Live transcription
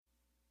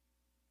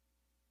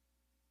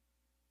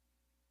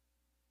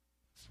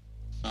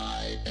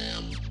I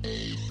am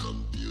a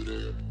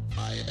computer.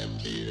 I am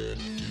here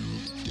to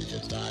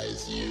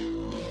digitize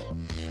you.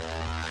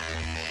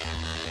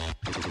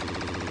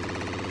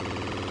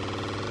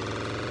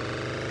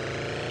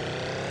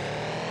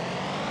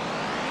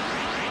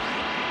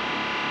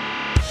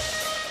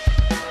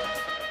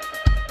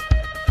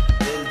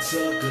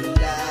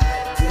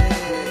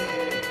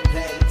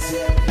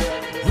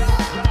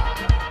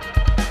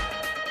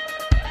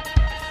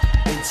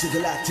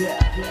 Intergalactic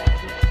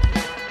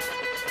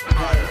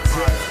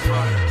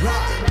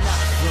rock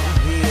from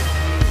here.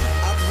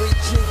 I'm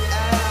reaching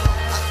out.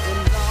 I am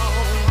long.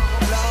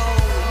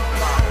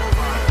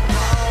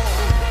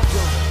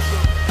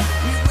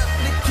 We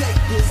replicate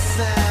this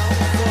sound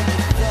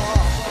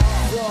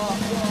from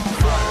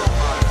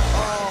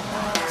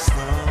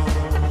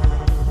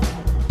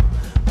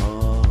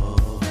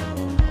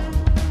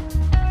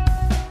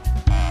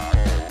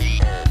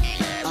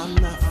I'm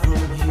not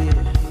from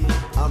here.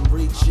 I'm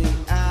reaching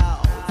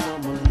out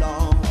from a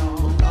long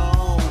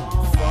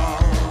far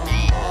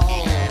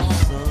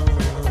sun.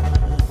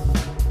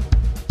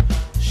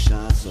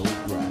 Shine so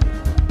bright,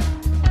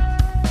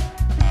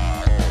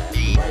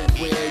 right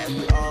where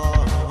you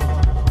are.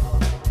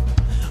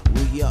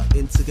 We are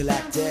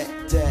intergalactic,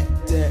 where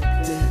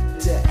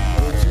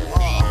you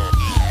are.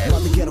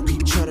 While the ghetto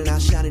keep churning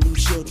out, shining new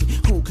children.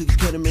 Cool cookie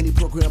cutter, many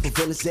program for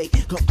villains. They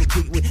come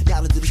complete with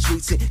knowledge of the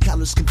streets and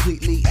college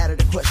completely out of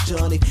the question.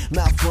 It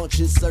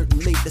malfunctions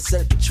certainly the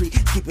circuitry,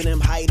 keeping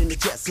them hiding the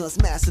Jetsons,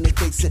 massing they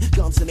facing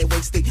gums in their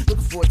waist. They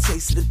looking for a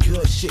taste of the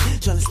good shit,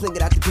 trying to sling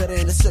it out the gutter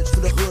in a search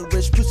for the hood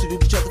rich, pushing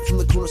each other from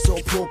the corner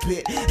soul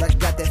pulpit like I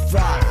got that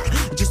fire.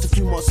 Just a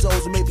few more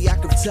souls and maybe I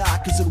could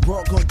retire, cause the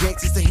world gone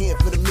gangsters a hand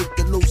for the meek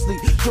that lose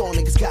sleep. Draw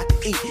niggas got to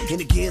eat in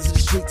the gears of the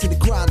street to the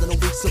grind on the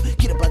week. So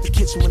get up out the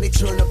kitchen when they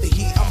turn up the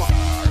heat. I'm a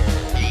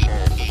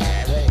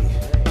hey,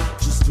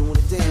 just doing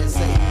the dance,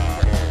 hey.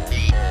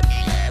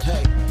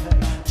 Hey,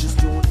 just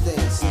doing the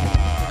dance,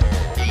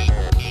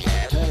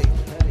 hey.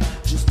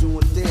 Just doing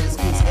the dance,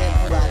 cause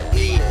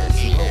everybody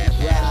is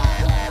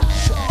alright.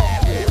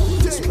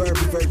 This bird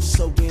reverse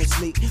so damn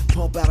sleek.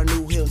 Pump out a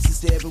new hill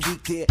since every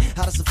week there.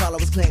 How does the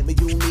followers claim it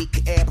unique?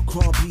 The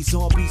Abercrombie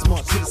zombies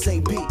march to the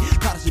same beat.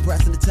 Prodigy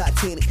brass in the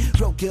Titanic.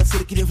 Broke girls so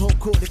they get home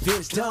court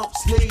advantage. Don't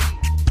sleep,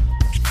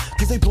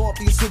 cause they bomb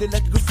the city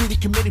like a graffiti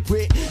committee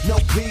with no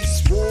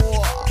peace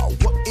war.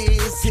 What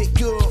is it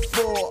good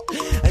for?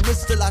 And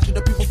this is the logic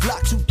that people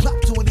flock to. Plop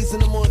 20s in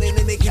the morning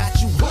and they got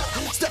you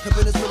hooked. Stuck up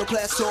in this middle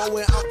class tour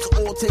where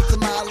alcohol takes a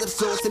mile of the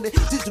source. And the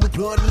digital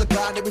blood in the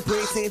blind, every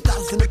brain saying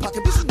thousands in the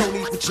pocket. Bitches no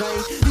need for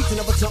change. These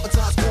another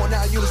times going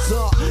out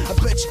unison. I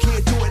bet you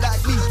can't do it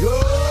like me,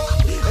 yo.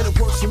 And it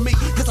works for me,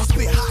 cause I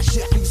spit hot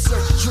shit for you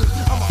circuitry.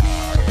 I'm a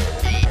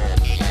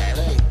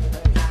hey,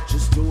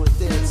 just doing a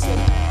dance,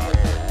 hey,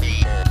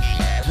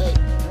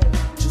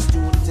 just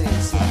doing the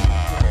dance.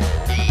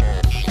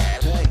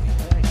 Hey,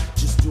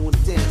 just doing the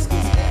dance,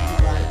 cause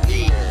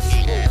everybody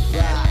is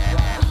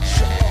alright.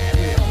 Shut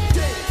up, dance.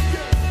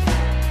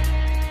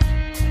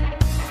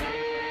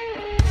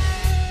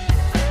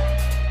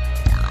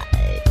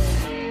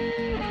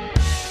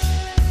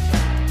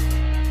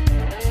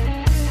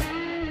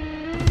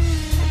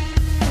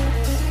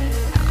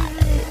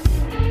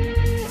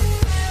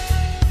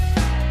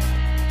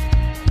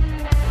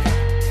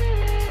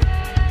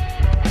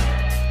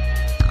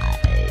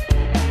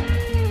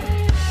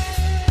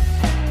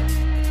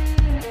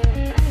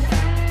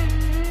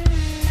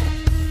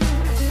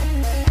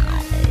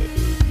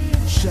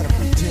 Shut up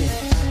and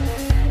dance.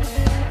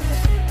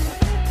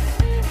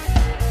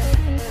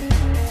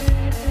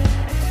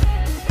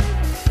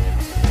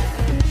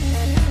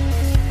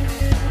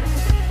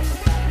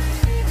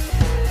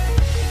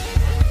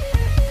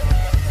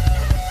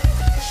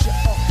 Shut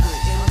up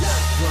and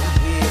dance from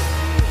here.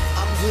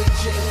 I'm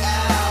reaching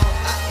out.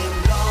 I am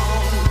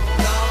long.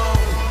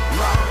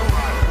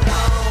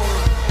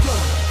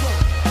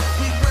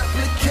 We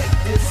replicate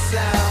this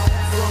sound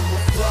from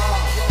afar.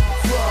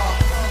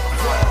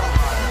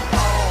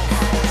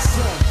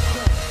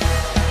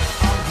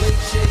 I'm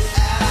reaching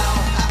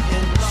out. I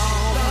am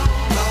long.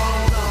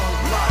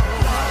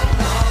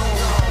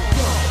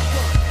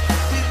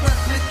 We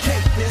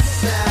replicate this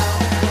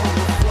sound from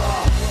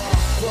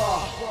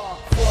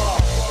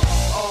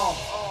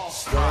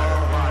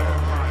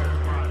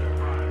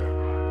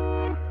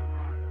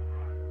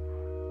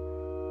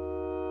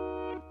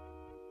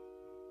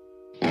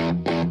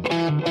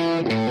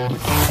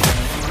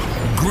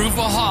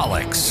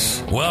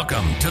Grooveaholics,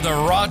 welcome to the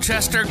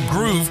Rochester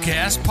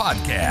Groovecast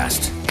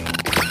podcast.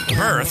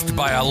 Birthed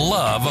by a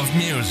love of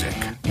music,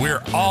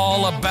 we're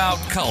all about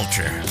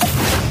culture.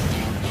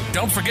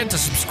 Don't forget to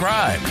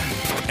subscribe.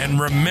 And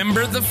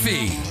remember the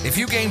fee. If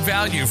you gain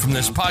value from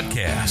this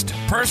podcast,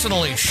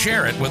 personally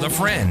share it with a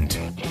friend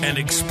and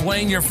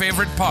explain your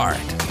favorite part.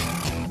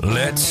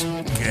 Let's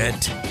get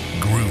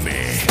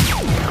groovy.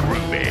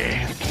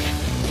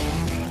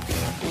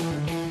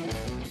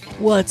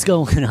 What's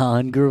going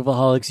on,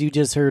 Grooveaholics? You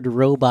just heard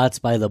Robots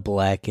by the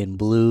Black and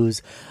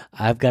Blues.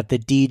 I've got the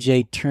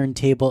DJ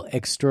turntable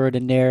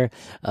extraordinaire,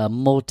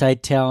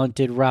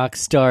 multi-talented rock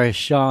star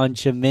Sean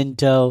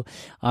Cimento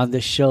on the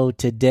show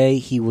today.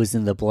 He was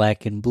in the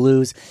Black and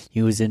Blues.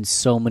 He was in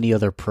so many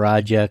other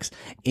projects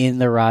in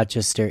the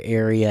Rochester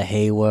area,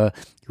 Haywa,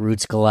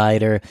 Roots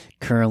Collider,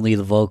 currently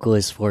the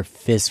vocalist for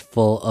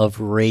Fistful of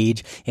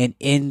Rage. And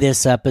in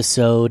this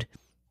episode,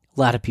 a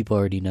lot of people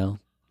already know.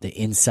 The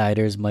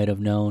insiders might have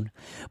known.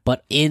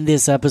 But in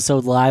this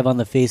episode live on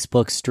the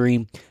Facebook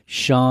stream,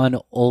 Sean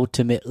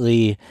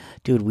ultimately,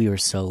 dude, we were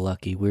so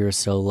lucky. We were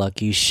so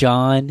lucky.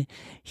 Sean,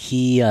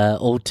 he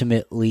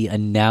ultimately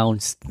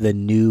announced the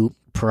new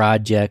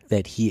project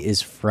that he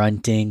is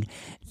fronting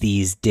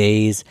these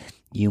days.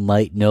 You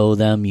might know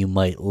them. You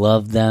might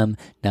love them.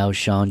 Now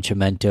Sean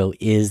Cimento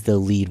is the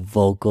lead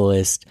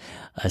vocalist,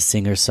 a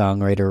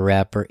singer-songwriter,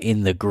 rapper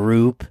in the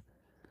group.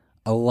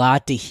 A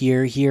lot to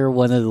hear here.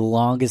 One of the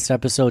longest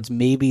episodes,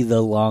 maybe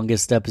the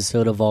longest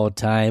episode of all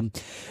time.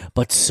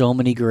 But so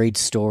many great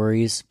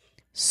stories.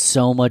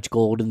 So much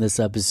gold in this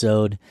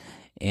episode.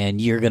 And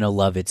you're going to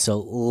love it. So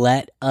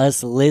let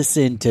us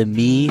listen to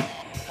me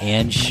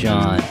and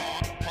Sean.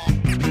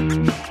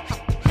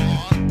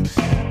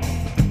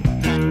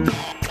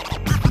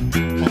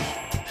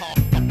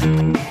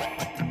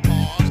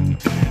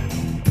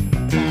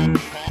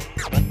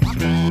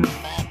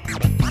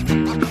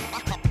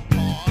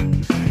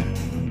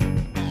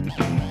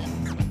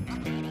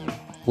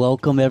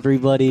 Welcome,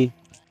 everybody,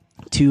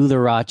 to the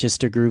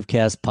Rochester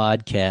Groovecast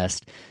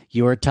podcast,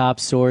 your top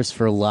source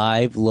for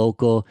live,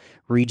 local,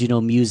 regional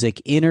music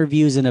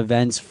interviews and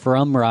events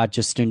from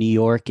Rochester, New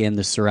York, and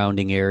the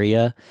surrounding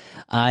area.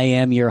 I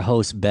am your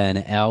host, Ben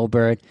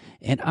Albert,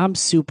 and I'm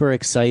super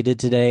excited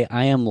today.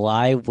 I am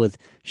live with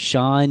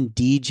Sean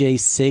DJ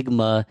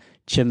Sigma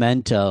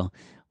Cimento.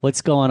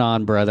 What's going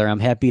on, brother? I'm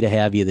happy to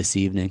have you this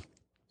evening.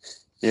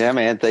 Yeah,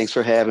 man. Thanks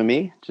for having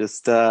me.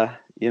 Just,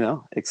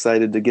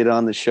 excited to get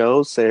on the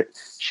show,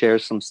 share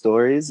some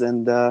stories,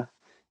 and,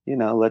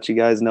 let you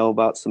guys know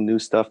about some new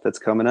stuff that's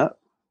coming up.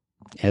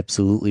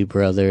 Absolutely,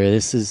 brother.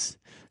 It's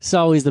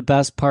always the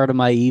best part of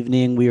my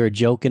evening. We were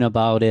joking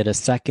about it a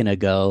second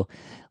ago.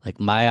 Like,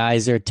 my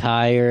eyes are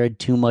tired,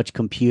 too much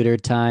computer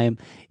time.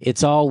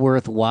 It's all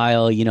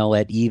worthwhile,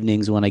 at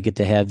evenings when I get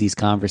to have these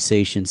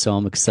conversations, so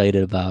I'm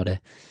excited about it.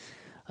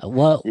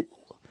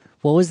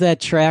 What was that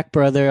track,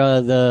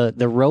 brother?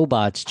 The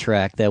Robots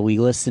track that we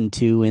listened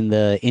to in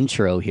the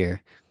intro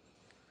here.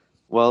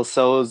 Well,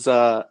 so it was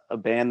a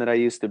band that I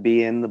used to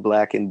be in, the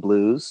Black and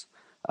Blues.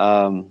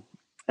 And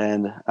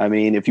I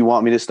mean, if you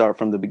want me to start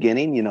from the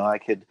beginning, I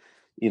could,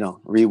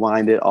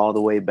 rewind it all the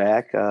way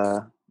back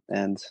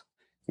and,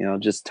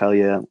 just tell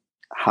you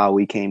how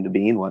we came to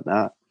be and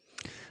whatnot.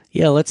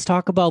 Yeah, let's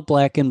talk about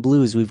Black and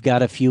Blues. We've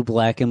got a few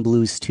Black and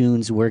Blues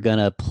tunes we're going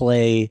to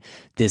play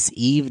this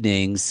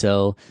evening.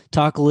 So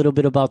talk a little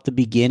bit about the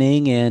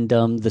beginning and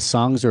the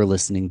songs we're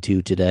listening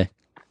to today.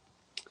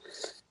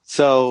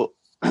 So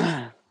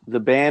the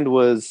band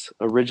was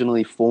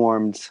originally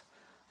formed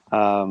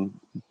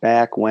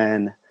back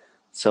when,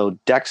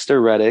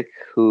 Dexter Reddick,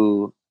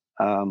 who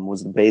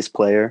was the bass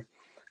player,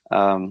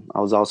 I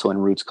was also in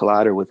Roots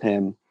Collider with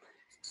him.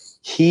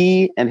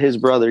 He and his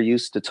brother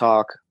used to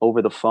talk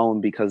over the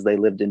phone because they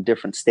lived in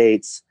different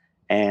states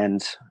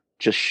and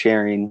just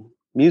sharing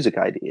music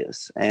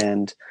ideas.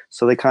 And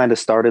so they kind of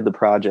started the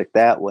project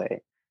that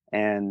way.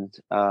 And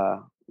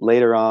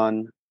later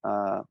on,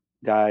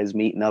 guys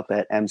meeting up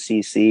at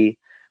MCC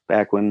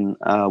back when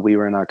we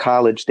were in our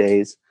college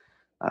days,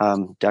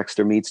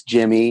 Dexter meets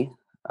Jimmy.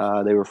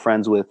 They were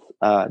friends with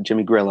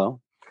Jimmy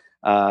Grillo.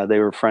 They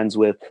were friends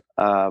with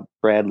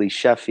Bradley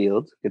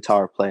Sheffield,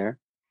 guitar player.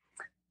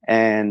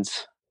 And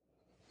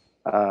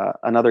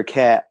another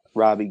cat,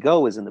 Robbie Go,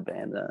 was in the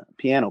band, the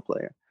piano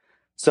player.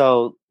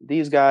 So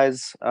these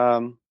guys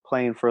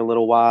playing for a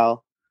little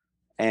while,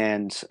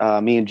 and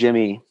me and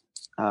Jimmy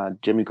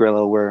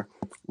Grillo were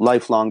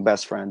lifelong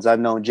best friends.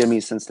 I've known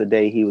Jimmy since the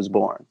day he was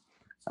born.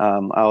 I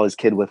always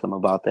kid with him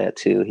about that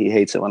too. He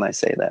hates it when I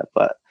say that,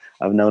 but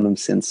I've known him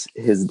since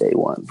his day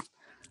one.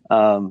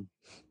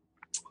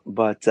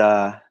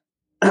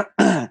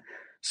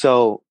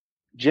 So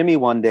Jimmy,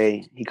 one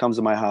day, he comes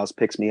to my house,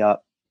 picks me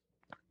up,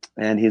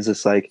 and he's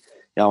just like,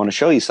 I want to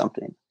show you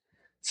something.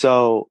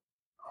 So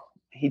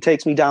he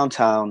takes me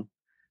downtown.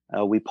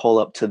 We pull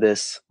up to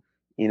this,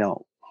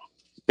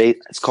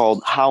 it's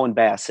called Howe and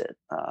Bassett,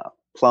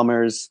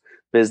 plumber's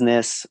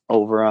business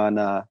over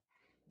on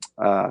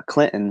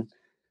Clinton.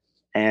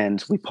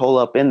 And we pull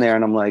up in there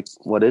and I'm like,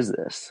 what is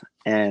this?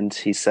 And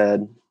he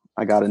said,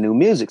 I got a new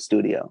music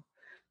studio.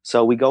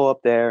 So we go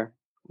up there,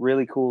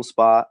 really cool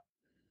spot.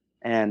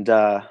 And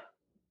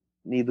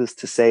needless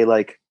to say,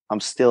 like,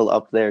 I'm still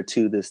up there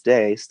to this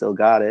day, still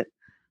got it.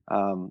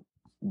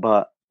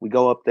 But we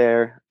go up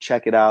there,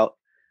 check it out.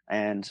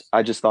 And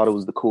I just thought it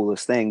was the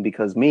coolest thing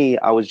because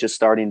I was just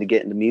starting to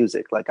get into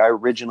music. Like, I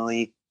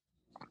originally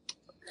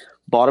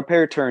bought a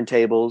pair of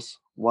turntables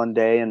one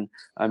day. And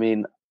I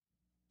mean,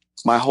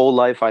 my whole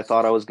life, I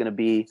thought I was going to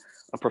be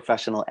a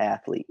professional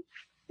athlete.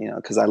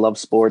 because I love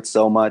sports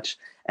so much.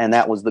 And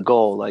that was the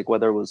goal. Like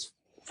whether it was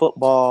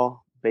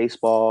football,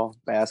 baseball,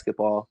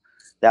 basketball,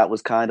 that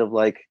was kind of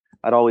like,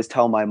 I'd always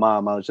tell my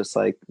mom, I was just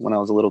like, when I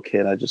was a little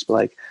kid, I'd just be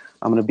like,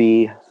 I'm going to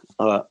be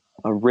a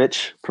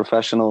rich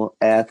professional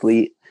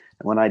athlete.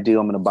 And when I do,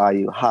 I'm going to buy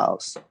you a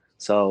house.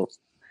 So,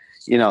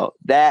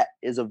 that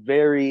is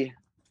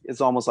it's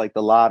almost like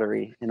the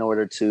lottery in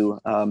order to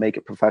make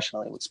it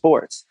professionally with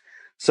sports.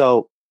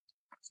 So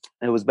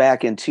it was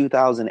back in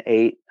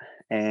 2008,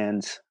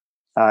 and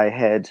I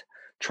had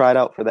tried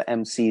out for the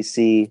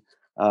MCC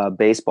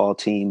baseball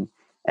team,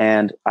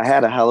 and I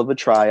had a hell of a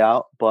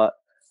tryout, but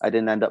I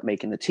didn't end up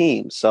making the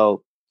team.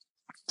 So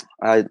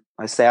I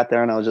sat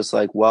there and I was just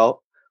like,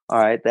 well, all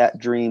right, that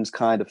dream's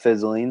kind of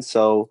fizzling.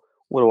 So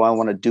what do I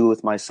want to do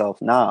with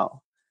myself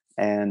now?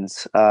 And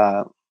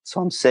so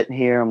I'm sitting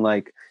here, I'm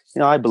like,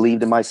 I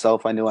believed in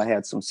myself. I knew I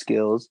had some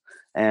skills,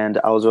 and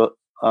I was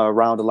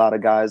around a lot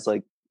of guys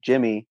like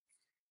Jimmy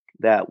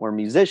that were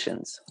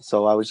musicians.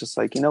 So I was just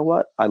like, you know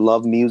what? I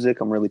love music.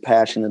 I'm really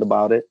passionate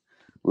about it.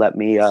 Let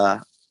me,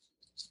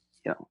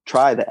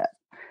 try that.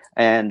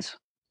 And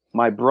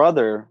my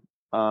brother,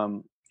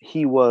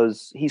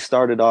 he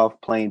started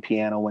off playing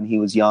piano when he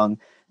was young,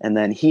 and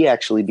then he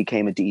actually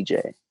became a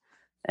DJ.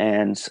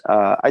 And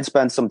I'd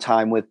spend some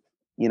time with,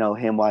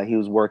 him while he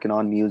was working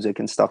on music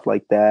and stuff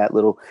like that.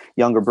 Little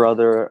younger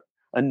brother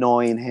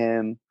annoying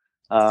him.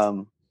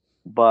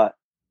 But,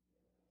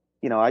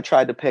 I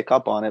tried to pick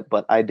up on it,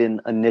 but I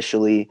didn't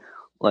initially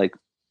like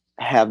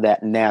have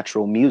that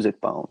natural music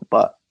bone.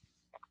 But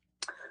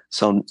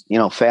so,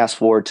 fast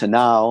forward to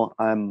now,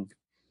 I'm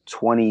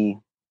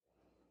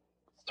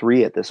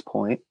 23 at this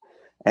point.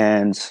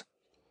 And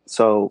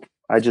so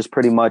I just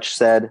pretty much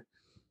said,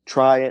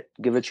 try it,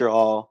 give it your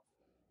all,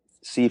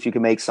 see if you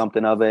can make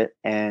something of it.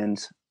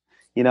 And,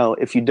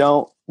 if you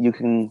don't, you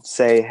can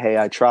say, hey,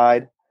 I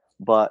tried,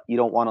 but you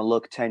don't want to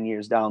look 10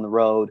 years down the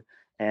road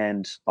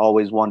and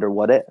always wonder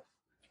what if.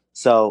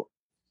 So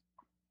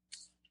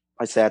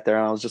I sat there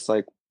and I was just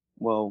like,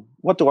 well,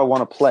 what do I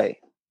want to play?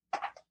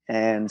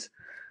 And,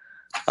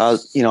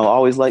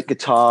 always like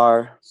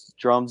guitar,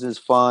 drums is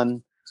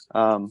fun.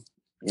 I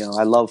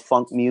love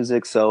funk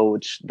music, so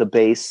which the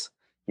bass,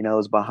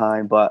 is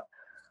behind, but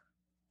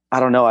I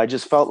don't know. I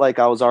just felt like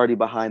I was already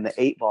behind the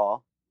 8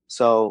 ball.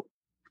 So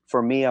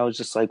for me, I was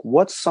just like,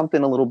 what's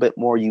something a little bit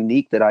more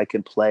unique that I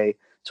could play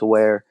to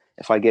where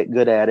if I get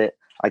good at it,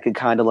 I could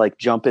kind of like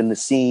jump in the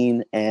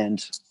scene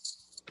and,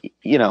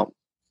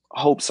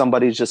 hope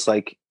somebody's just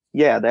like,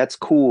 yeah, that's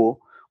cool.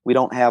 We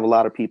don't have a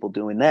lot of people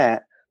doing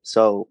that.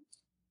 So,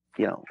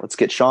 let's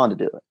get Sean to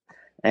do it.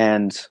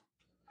 And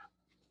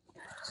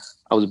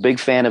I was a big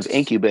fan of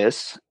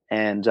Incubus,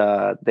 and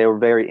they were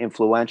very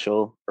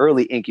influential.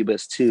 Early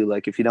Incubus too.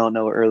 Like if you don't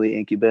know early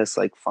Incubus,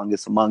 like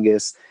Fungus Among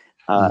Us,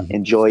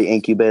 enjoy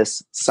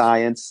Incubus.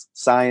 Science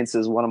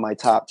is one of my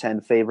top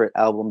 10 favorite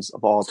albums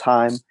of all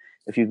time.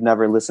 If you've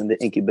never listened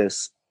to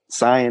Incubus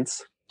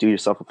Science, do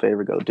yourself a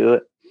favor, go do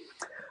it.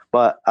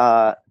 But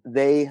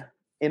they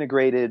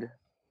integrated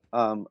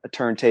a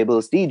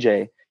turntablist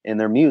DJ in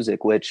their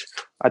music, which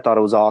I thought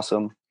it was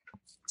awesome.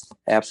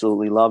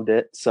 Absolutely loved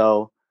it.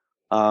 So,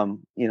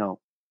 and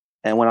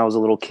when I was a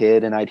little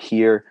kid and I'd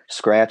hear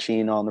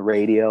scratching on the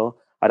radio,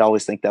 I'd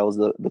always think that was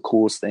the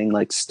coolest thing,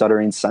 like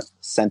stuttering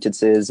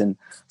sentences and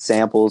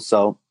samples.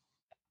 So,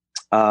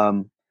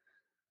 I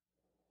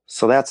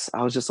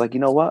was just like, you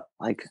know what?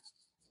 Like,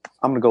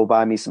 I'm going to go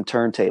buy me some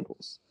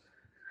turntables.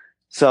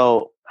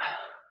 So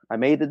I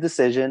made the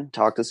decision,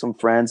 talked to some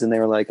friends, and they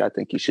were like, I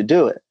think you should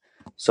do it.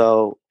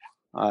 So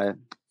I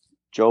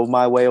drove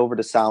my way over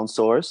to Sound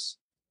Source.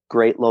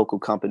 Great local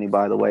company,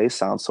 by the way.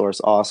 Sound Source,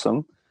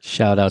 awesome.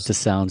 Shout out to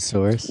Sound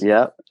Source.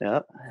 Yep.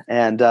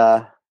 And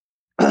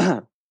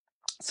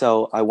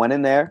so I went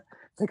in there.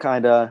 They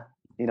kind of,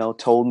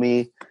 told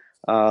me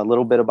a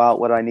little bit about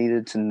what I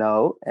needed to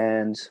know.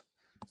 And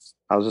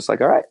I was just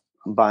like, all right,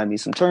 I'm buying me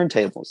some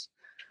turntables.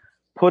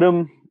 Put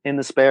them in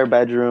the spare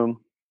bedroom,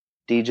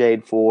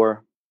 DJ'd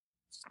for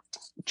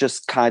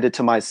just kind of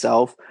to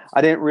myself.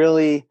 I didn't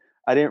really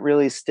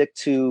stick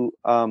to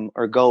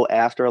or go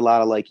after a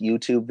lot of like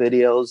YouTube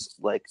videos,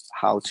 like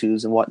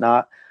how-tos and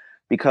whatnot,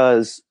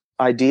 because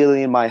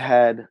ideally in my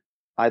head,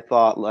 I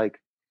thought like,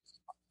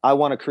 I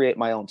want to create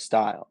my own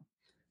style.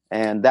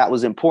 And that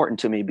was important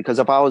to me because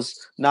if I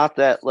was not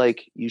that,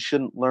 like, you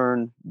shouldn't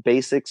learn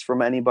basics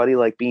from anybody,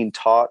 like being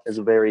taught is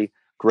a very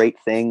great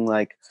thing.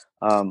 Like,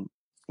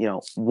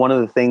 one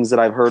of the things that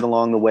I've heard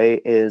along the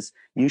way is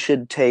you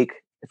should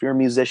if you're a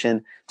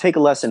musician, take a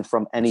lesson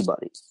from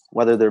anybody,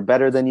 whether they're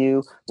better than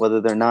you,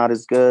 whether they're not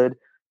as good,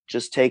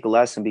 just take a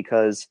lesson,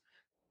 because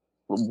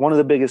one of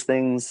the biggest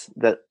things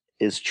that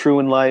is true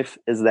in life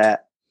is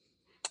that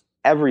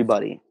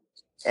everybody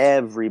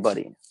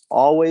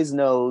always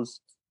knows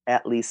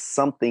at least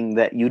something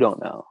that you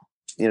don't know,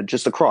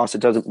 just across.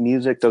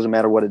 Music doesn't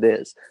matter what it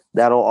is.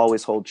 That'll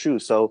always hold true.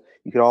 So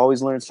you could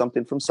always learn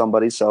something from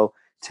somebody. So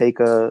take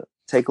a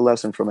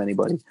lesson from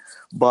anybody.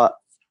 But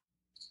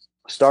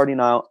starting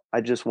out,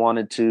 I just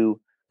wanted to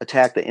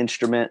attack the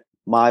instrument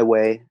my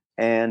way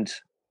and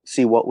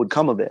see what would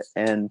come of it.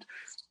 And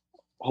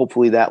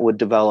hopefully that would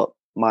develop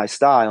my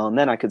style. And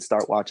then I could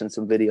start watching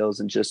some videos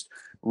and just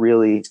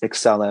really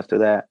excel after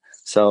that.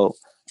 So,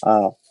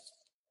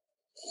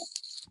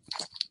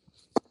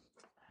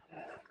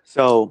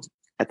 so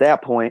at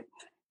that point,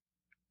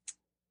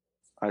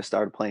 I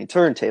started playing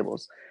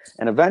turntables,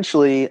 and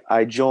eventually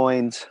I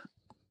joined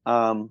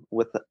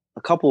with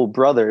a couple of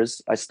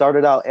brothers. I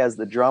started out as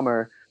the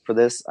drummer for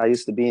this. I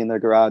used to be in their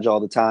garage all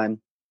the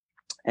time,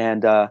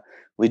 and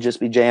we'd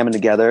just be jamming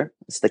together.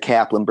 It's the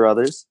Kaplan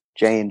brothers,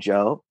 Jay and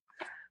Joe.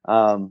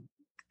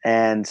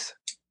 And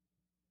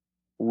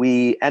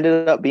we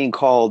ended up being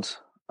called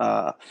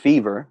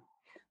Fever,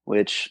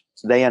 which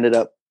they ended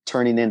up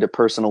turning into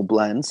Personal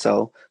Blend.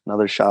 So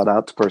another shout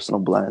out to Personal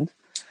Blend.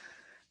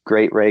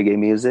 Great reggae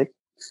music.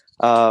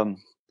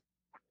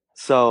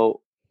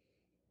 So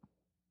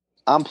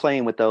I'm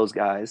playing with those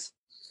guys.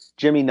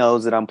 Jimmy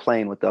knows that I'm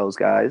playing with those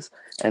guys.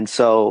 And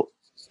so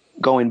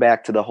going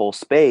back to the whole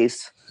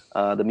space,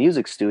 the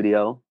music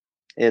studio,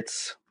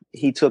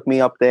 he took me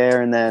up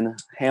there, and then a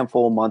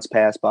handful of months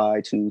passed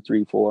by, 2,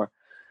 3, 4.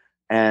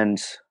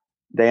 And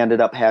they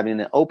ended up having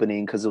an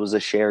opening because it was a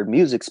shared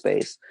music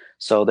space.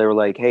 So they were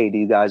like, hey, do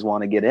you guys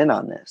want to get in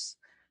on this?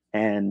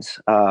 And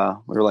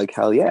we were like,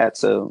 hell yeah,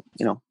 it's a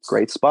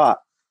great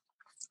spot.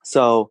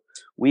 So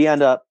we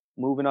end up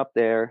moving up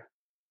there,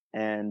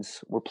 and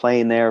we're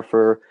playing there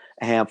for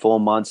a handful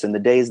of months. And the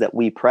days that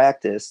we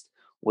practiced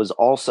was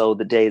also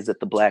the days that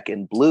the Black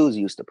and Blues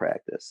used to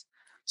practice.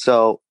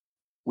 So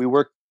we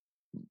worked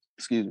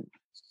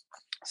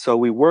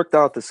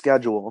out the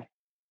schedule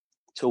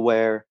to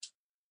where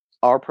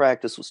our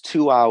practice was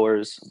 2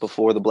 hours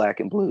before the Black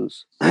and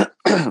Blues.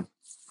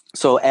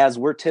 So as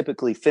we're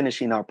typically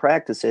finishing our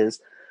practices,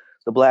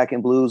 the Black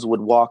and Blues would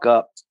walk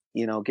up,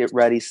 get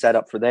ready, set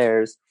up for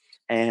theirs.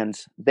 And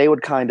they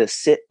would kind of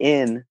sit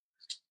in,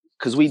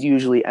 because we'd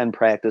usually end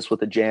practice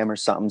with a jam or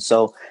something.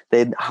 So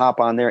they'd hop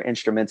on their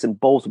instruments, and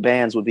both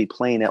bands would be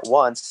playing at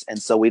once. And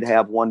so we'd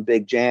have one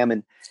big jam,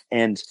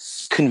 and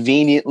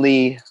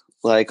conveniently,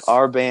 like,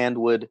 our band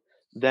would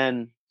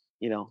then,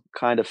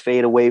 kind of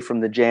fade away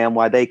from the jam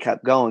while they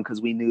kept going, because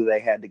we knew they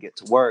had to get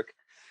to work.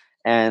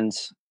 And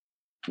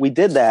we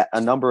did that a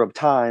number of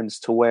times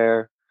to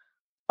where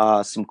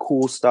some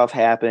cool stuff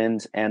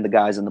happened, and the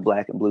guys in the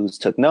Black and Blues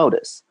took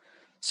notice.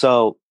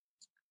 So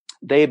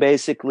they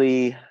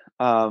basically,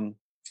 they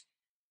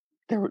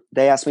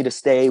asked me to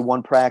stay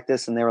one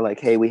practice, and they were like,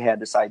 hey, we had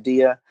this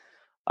idea.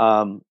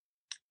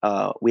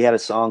 We had a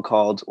song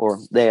called, or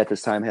they at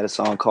this time had a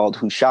song called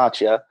Who Shot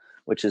Ya,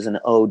 which is an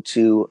ode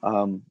to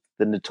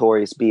the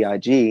Notorious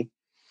B.I.G.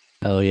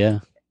 Oh, yeah.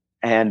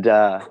 And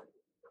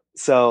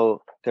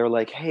so they were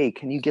like, hey,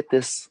 can you get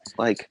this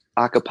like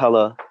a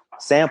cappella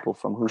sample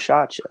from Who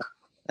Shot Ya?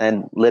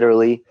 And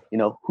literally,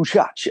 Who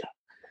Shot Ya?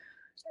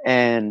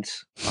 And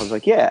I was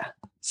like, yeah.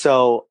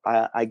 So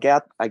I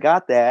got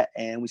that,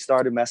 and we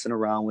started messing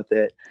around with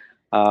it.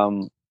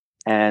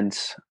 And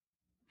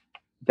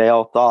they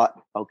all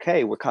thought,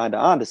 okay, we're kind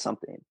of onto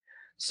something.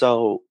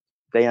 So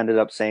they ended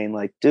up saying,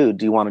 like, dude,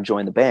 do you want to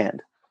join the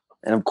band?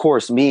 And of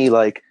course, me,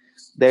 like,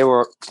 they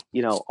were,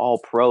 all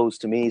pros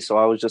to me. So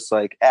I was just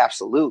like,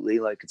 absolutely,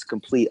 like, it's a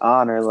complete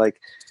honor.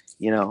 Like,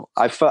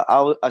 I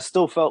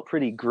still felt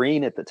pretty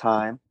green at the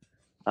time.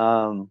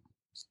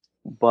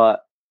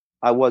 But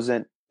I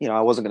wasn't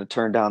going to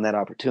turn down that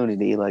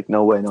opportunity. Like,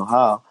 no way, no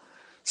how.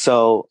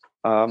 So,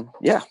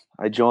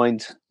 I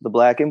joined the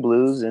Black and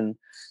Blues, and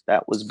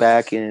that was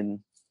back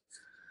in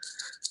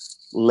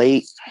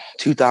late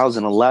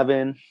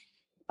 2011.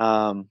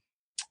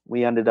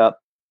 We ended up,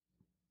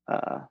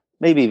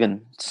 maybe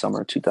even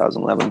summer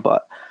 2011,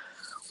 but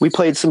we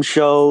played some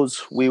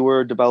shows. We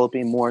were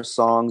developing more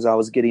songs. I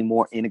was getting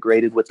more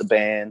integrated with the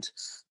band,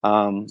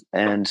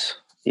 and,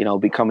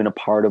 becoming a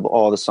part of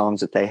all the songs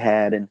that they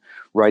had and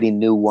writing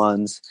new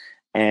ones.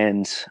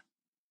 And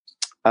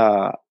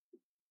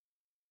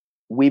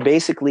we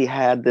basically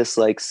had this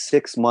like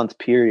 6-month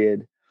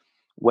period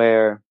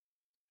where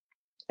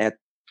at,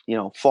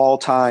 fall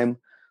time,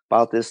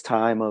 about this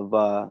time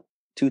of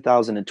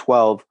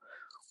 2012,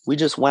 we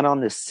just went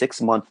on this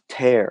 6-month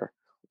tear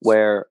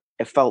where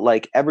it felt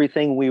like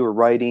everything we were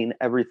writing,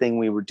 everything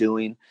we were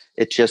doing,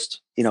 it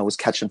just, was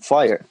catching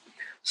fire.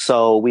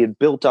 So we had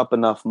built up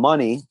enough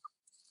money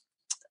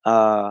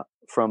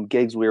from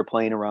gigs we were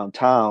playing around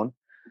town.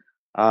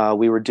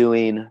 We were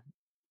doing,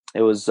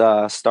 it was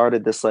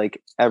started this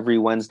like every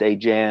Wednesday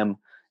jam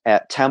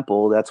at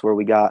Temple. That's where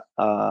we got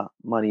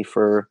money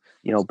for,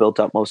 built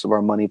up most of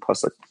our money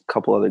plus a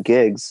couple other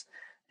gigs.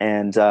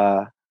 And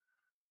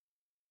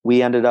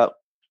we ended up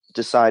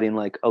deciding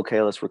like,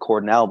 okay, let's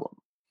record an album.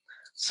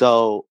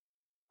 So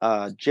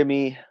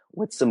Jimmy,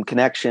 with some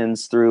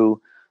connections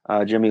through,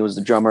 Jimmy was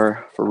the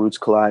drummer for Roots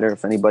Collider.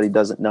 If anybody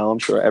doesn't know, I'm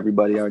sure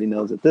everybody already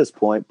knows at this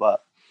point,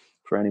 but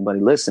for anybody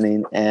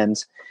listening.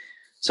 And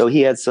so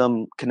he had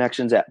some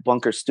connections at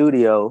Bunker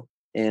Studio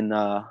in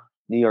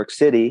New York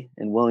City,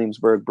 in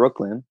Williamsburg,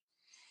 Brooklyn.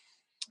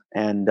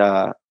 And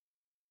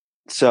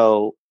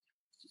so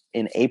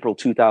in April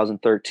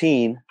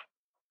 2013,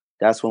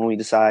 that's when we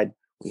decided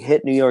we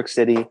hit New York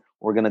City.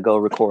 We're going to go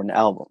record an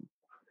album.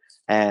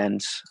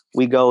 And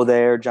we go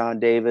there, John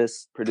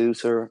Davis,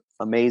 producer,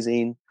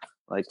 amazing,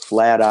 like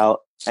flat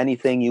out,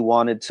 anything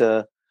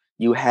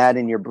you had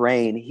in your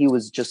brain. He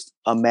was just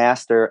a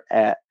master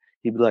at,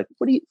 he'd be like,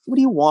 what do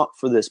you want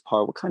for this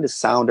part? What kind of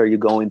sound are you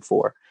going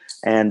for?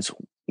 And,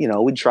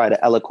 we'd try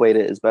to eloquate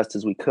it as best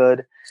as we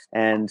could.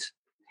 And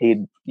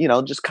he'd,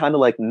 just kind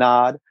of like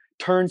nod,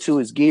 turn to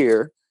his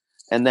gear,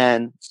 and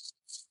then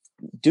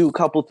do a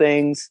couple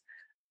things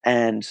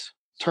and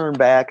turn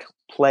back,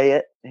 play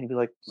it. And he'd be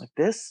like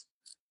this.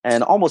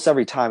 And almost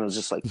every time it was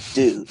just like,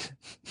 dude,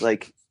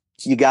 like,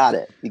 you got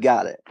it.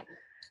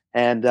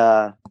 And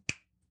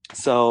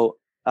so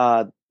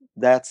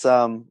that's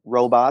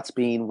Robots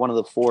being one of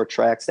the 4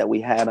 tracks that we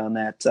had on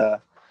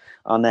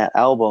that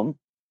album.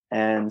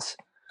 And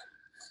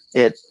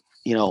it,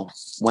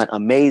 went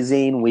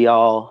amazing. We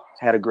all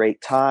had a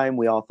great time.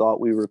 We all thought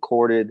we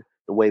recorded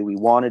the way we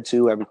wanted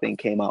to. Everything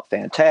came out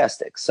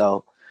fantastic.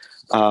 So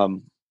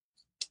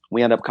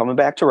we end up coming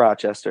back to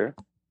Rochester,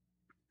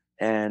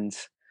 and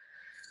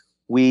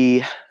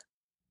we,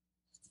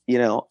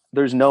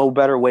 there's no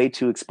better way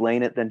to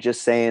explain it than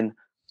just saying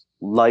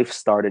life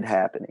started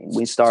happening.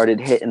 We started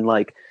hitting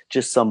like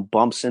just some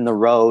bumps in the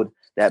road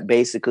that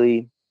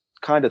basically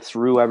kind of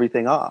threw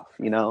everything off,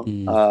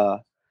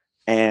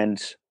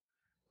 and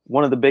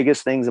one of the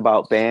biggest things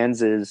about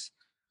bands is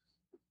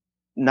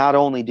not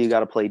only do you got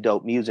to play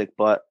dope music,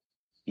 but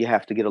you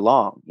have to get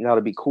along. You got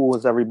to be cool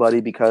with everybody,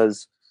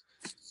 because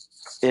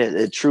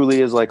it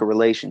truly is like a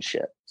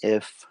relationship.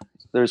 If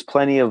there's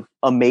plenty of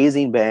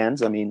amazing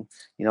bands, I mean,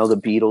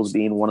 the Beatles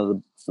being one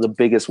of the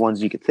biggest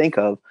ones you could think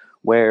of,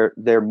 where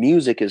their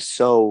music is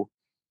so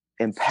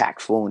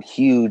impactful and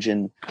huge,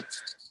 and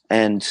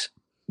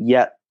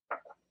yet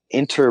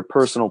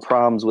interpersonal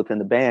problems within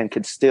the band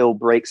could still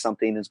break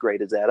something as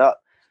great as that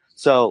up.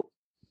 So,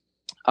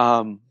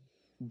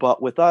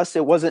 but with us,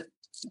 it wasn't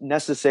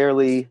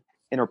necessarily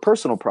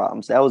interpersonal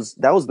problems. That was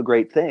the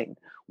great thing.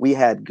 We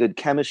had good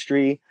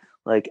chemistry.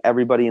 Like,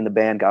 everybody in the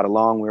band got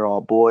along. We were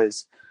all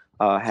boys,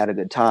 had a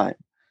good time.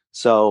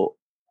 So,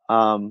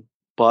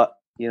 but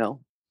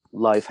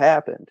life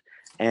happened.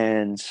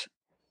 And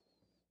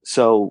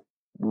so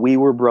we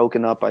were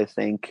broken up, I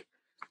think,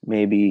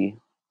 maybe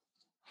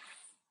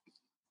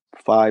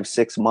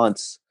 5-6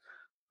 months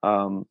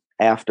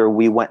after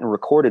we went and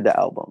recorded the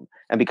album.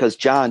 And because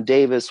John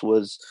Davis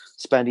was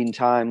spending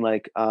time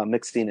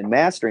mixing and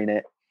mastering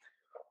it,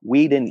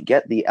 we didn't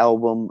get the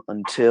album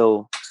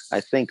until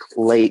I think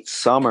late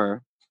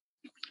summer,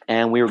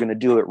 and we were going to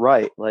do it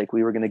right. Like,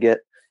 we were going to get,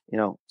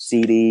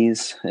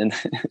 CDs, and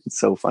it's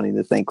so funny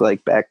to think,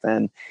 like, back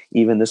then,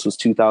 even this was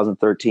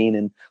 2013,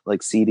 and like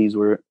CDs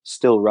were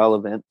still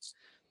relevant,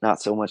 not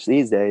so much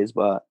these days,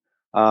 but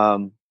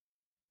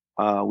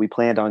we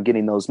planned on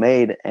getting those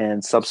made,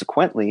 and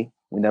subsequently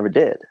we never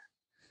did.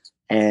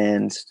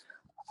 And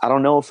I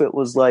don't know if it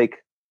was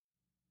like,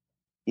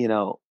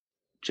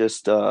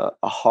 just a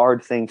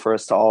hard thing for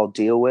us to all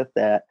deal with,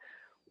 that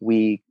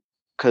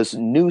because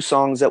new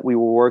songs that we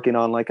were working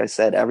on, like I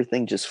said,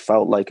 everything just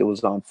felt like it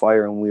was on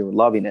fire, and we were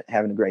loving it,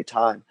 having a great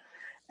time.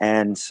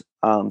 And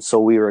so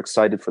we were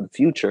excited for the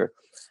future.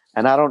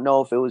 And I don't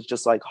know if it was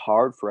just like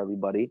hard for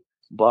everybody,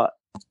 but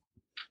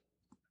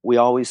we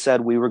always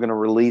said we were going to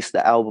release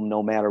the album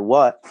no matter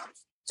what.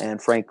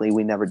 And frankly,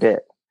 we never did.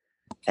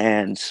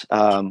 And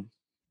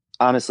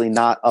honestly,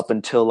 not up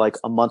until like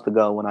a month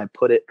ago when I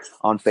put it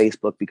on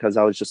Facebook, because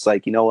I was just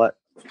like, you know what?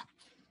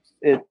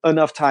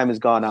 Enough time has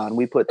gone on.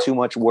 We put too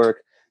much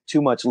work,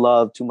 too much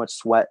love, too much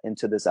sweat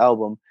into this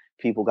album.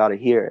 People got to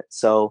hear it.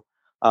 So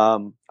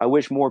I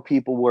wish more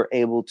people were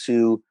able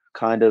to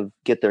kind of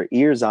get their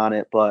ears on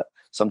it, but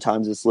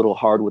sometimes it's a little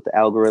hard with the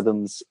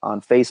algorithms on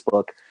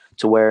Facebook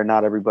to where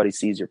not everybody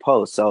sees your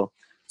post. So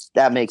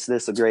that makes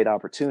this a great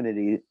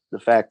opportunity. The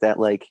fact that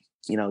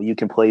you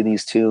can play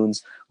these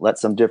tunes, let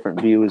some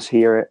different viewers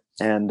hear it,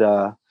 and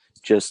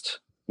just,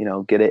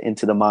 get it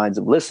into the minds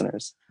of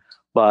listeners.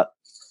 But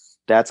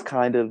that's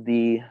kind of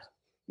the,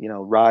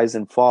 rise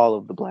and fall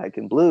of the Black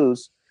and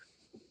Blues.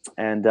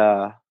 And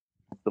the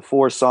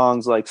 4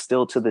 songs, like,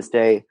 still to this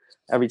day,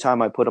 every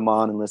time I put them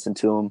on and listen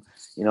to them,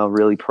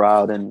 really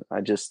proud. And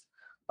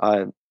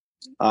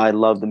I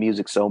love the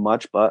music so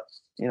much, but,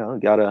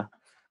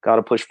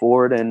 gotta push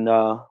forward and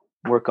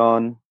work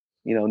on,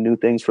 new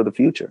things for the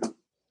future.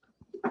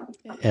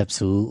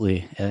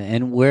 Absolutely.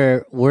 And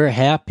we're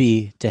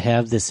happy to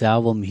have this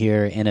album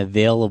here and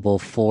available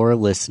for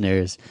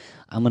listeners.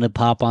 I'm going to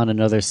pop on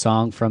another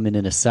song from it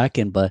in a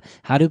second, but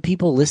how do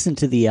people listen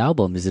to the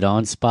album? Is it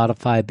on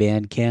Spotify,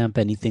 Bandcamp,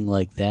 anything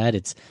like that?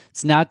 It's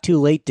not too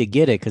late to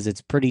get it, because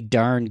it's pretty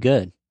darn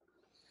good.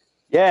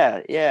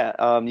 Yeah.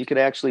 You could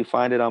actually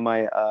find it on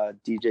my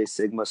DJ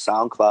Sigma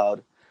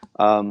SoundCloud.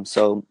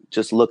 So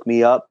just look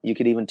me up. You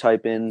could even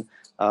type in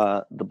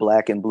the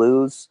Black and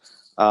Blues.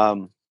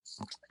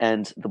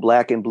 And the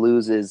Black and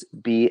Blues is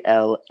BLACKENED.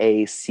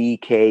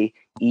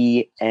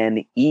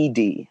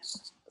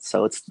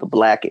 So it's the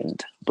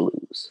Blackened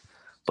Blues.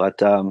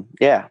 But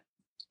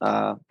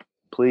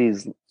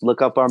please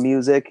look up our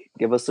music.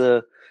 Give us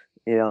a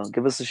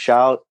give us a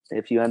shout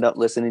if you end up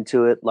listening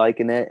to it,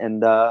 liking it,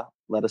 and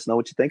let us know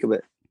what you think of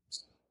it.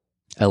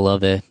 I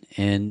love it.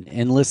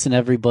 And listen,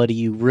 everybody,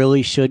 you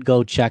really should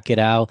go check it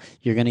out.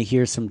 You're going to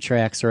hear some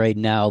tracks right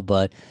now,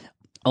 but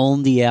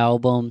own the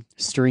album,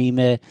 stream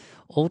it.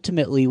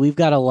 Ultimately, we've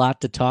got a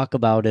lot to talk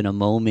about in a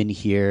moment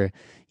here.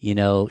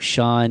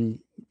 Sean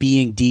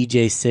being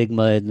DJ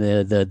Sigma and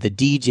the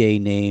DJ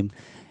name,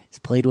 he's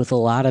played with a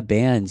lot of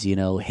bands,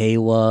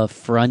 Haywa,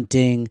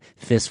 Fronting,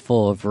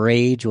 Fistful of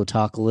Rage. We'll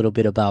talk a little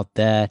bit about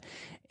that.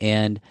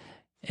 And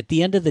at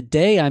the end of the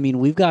day, I mean,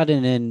 we've got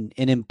an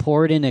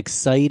important,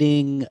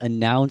 exciting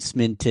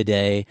announcement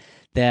today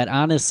that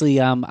honestly,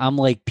 I'm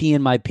like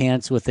peeing my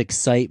pants with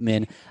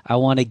excitement. I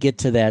want to get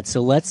to that.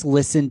 So let's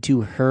listen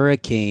to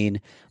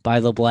Hurricane by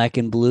the Black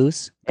and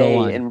Blues. Go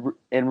on.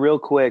 And real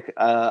quick,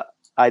 I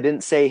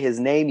didn't say his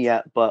name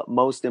yet, but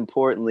most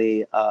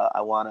importantly,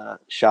 I want to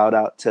shout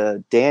out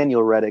to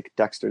Daniel Reddick,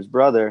 Dexter's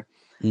brother.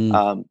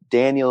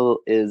 Daniel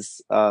is...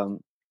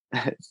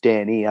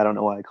 Danny, I don't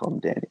know why I call him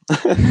Daniel.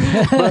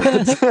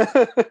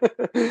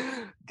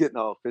 Getting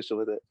all official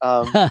with it.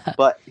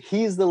 But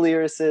he's the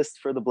lyricist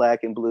for the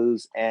Black and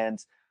Blues,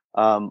 and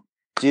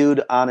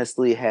dude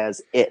honestly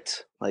has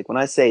it. Like when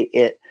I say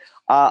it,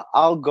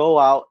 I'll go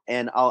out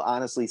and I'll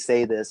honestly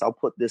say this. I'll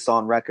put this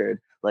on record.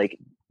 Like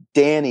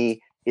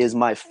Danny is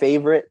my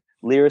favorite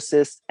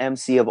lyricist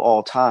MC of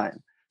all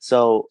time.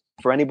 So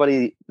for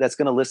anybody that's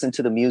going to listen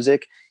to the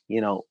music,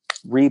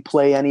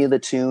 replay any of the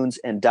tunes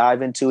and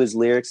dive into his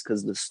lyrics,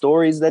 because the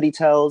stories that he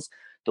tells,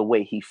 the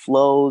way he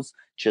flows,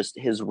 just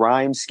his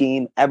rhyme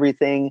scheme,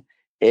 everything,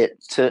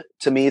 to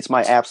me, it's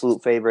my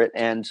absolute favorite.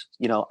 And,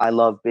 I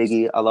love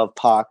Biggie, I love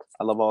Pac,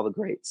 I love all the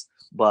greats,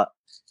 but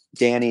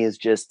Danny is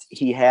just,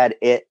 he had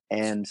it,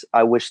 and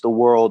I wish the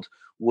world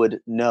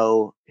would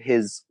know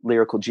his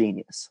lyrical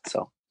genius.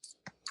 So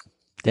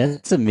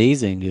that's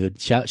amazing, dude.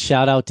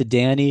 Shout out to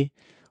Danny.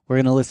 We're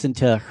going to listen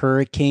to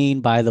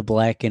Hurricane by the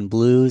Black and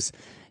Blues.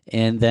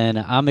 And then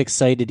I'm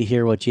excited to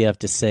hear what you have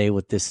to say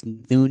with this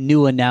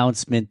new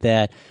announcement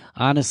that,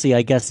 honestly,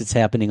 I guess it's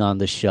happening on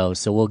the show.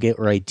 So we'll get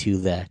right to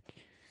that.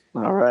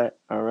 All right.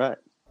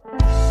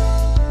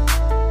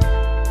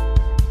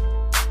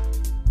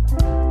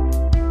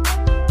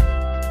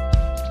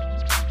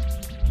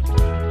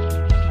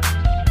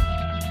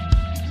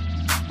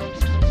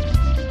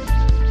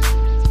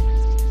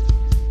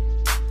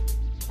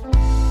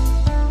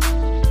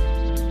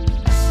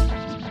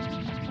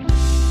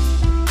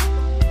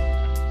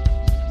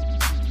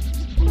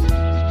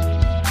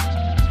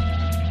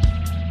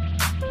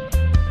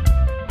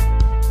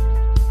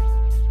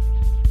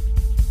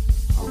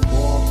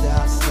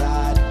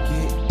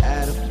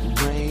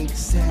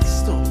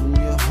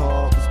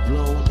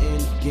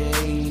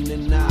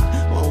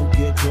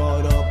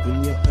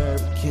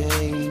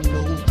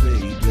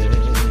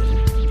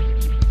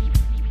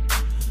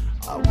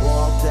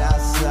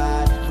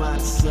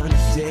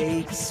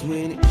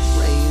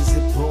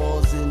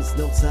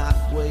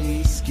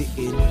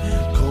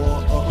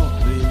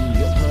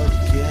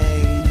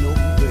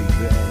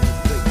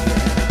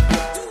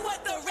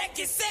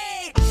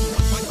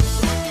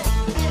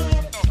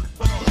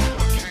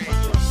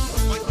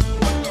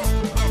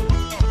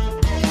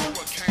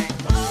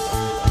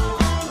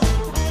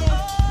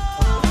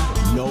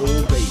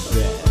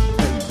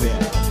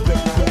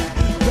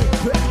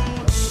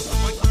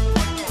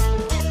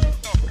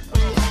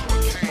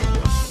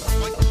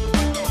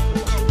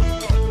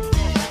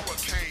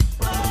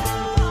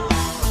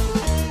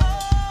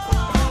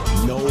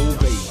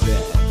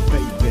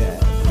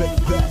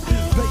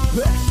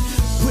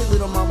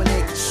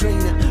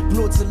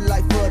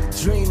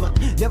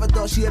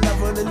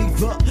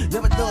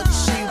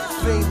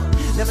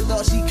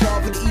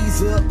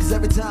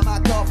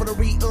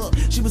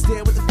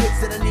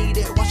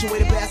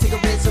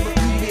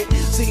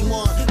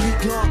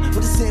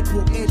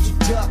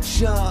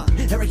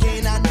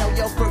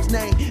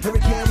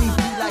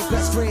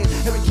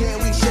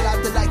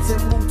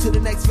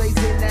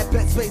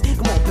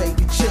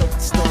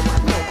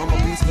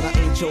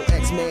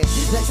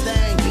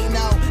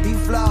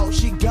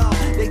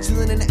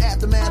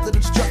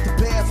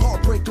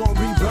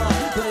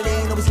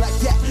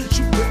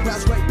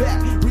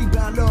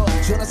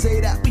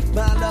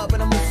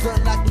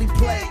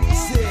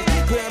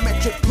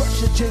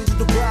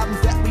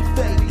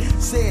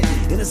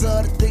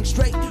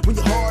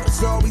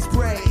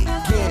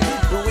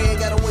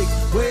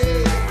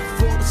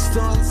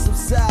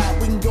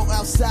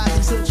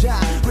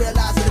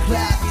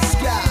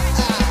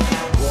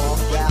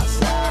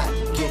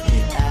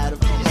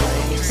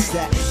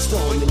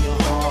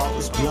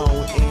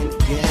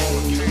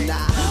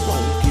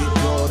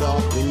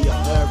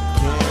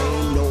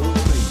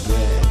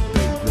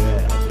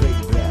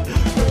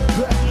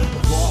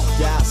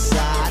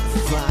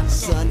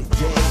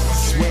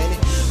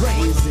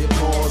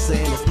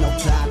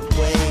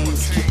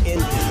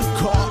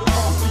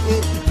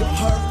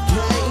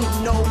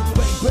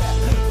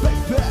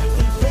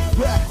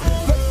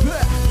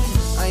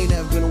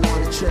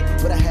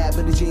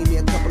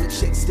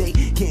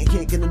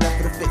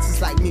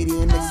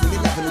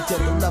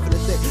 still I'm loving the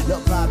thing.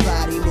 Love my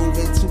body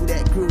moving to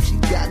that groove. She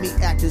got me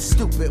acting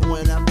stupid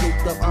when I'm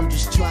looped up. I'm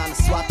just trying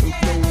to swap them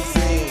fluids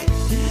in.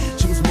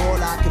 She was more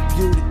like a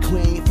beauty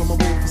queen from a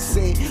movie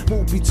scene.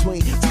 Move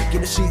between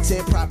freaking the sheets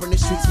and proper in the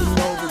streets with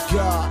no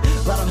regard.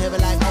 But I'm heavy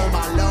like, oh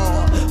my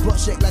lord. Butt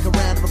shake like a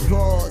round of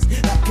applause.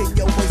 How can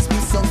your waist be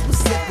so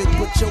specific,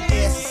 but your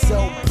ass is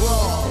so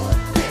broad?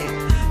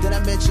 Then I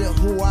mention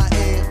who I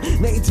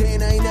am.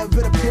 19, I ain't never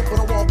been a pimp, but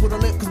I walk with a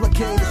limp cause my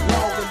cane is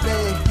longer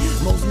than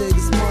most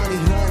niggas money,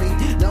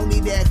 honey. No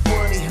need that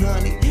funny,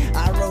 honey.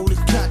 I wrote a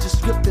conscious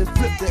script and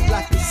flipped it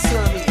like a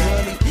sunny,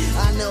 honey.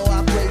 I know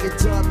I play a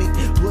dummy,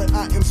 but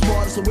I am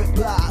smart as a whip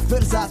lie.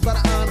 Fantasized by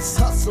the honest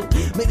hustle.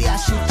 Maybe I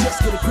should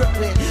just get a grip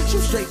in.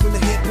 Shoot straight from the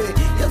hip in.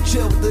 Yo,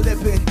 chill with the lip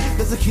in.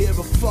 Cause I give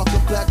a fuck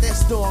about that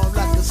storm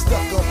like a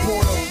stuck up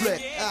porno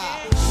flick.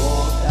 I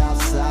walk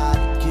outside,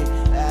 get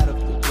out of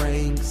the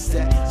rain.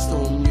 That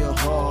storm your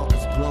heart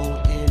is blowing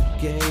in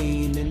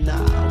again. And I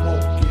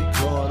won't get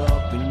caught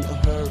up in your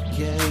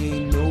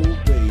hurricane, no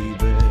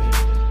baby.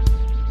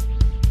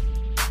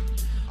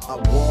 I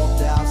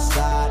walked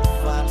outside to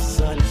find a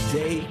sunny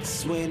day.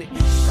 Cause when it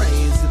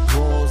rains, it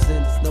pours,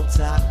 and there's no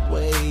time to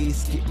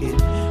waste. Getting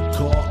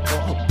caught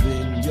up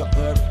in your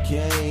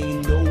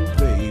hurricane, no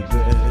baby.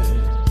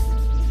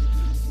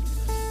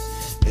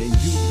 And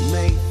you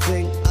may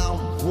think I'm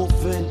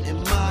wolfing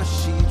in my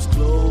sheep's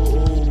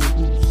clothes.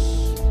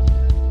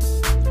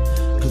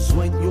 Cause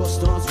when your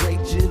storm's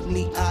raging,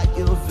 the eye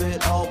of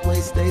it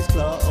always stays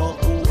close.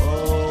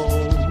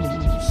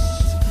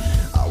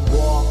 I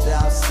walked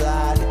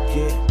outside to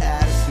get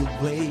out of your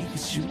way.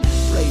 Cause you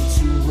play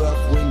too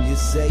rough when you're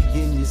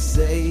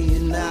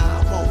saying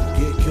I won't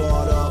get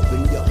caught up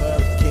in your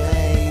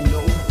hurricane, no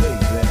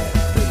baby,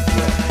 baby.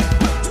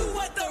 Do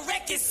what the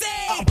record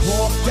say. I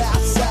walked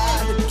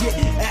outside to get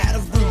out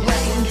of the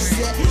rain. You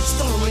said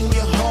storm in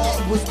your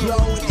heart was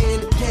blowing in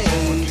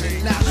again.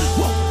 And I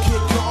won't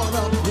get caught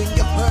up in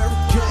your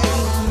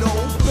hurricane, no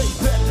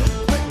baby,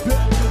 baby,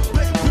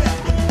 baby,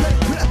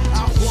 baby. I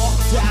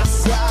walked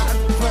outside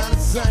to find a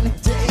sunny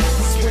day.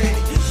 Cause when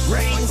it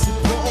rains, it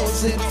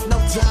pours, and there's no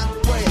time to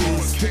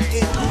waste.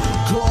 Getting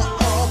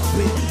caught up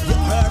in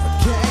your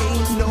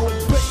hurricane, no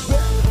baby,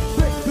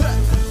 baby,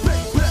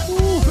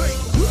 baby,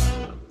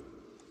 baby.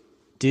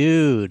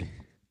 Dude,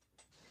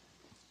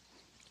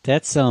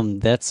 that's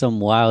some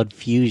wild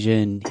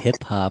fusion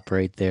hip hop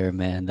right there,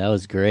 man. That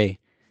was great.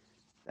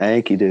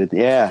 Thank you, dude.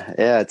 Yeah.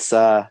 It's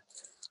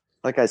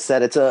like I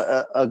said, it's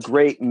a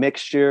great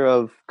mixture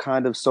of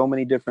kind of so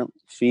many different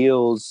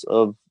feels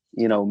of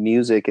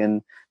music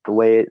and the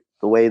way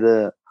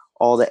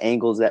all the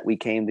angles that we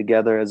came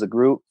together as a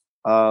group.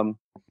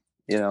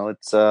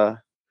 It's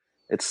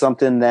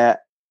something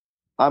that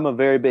I'm a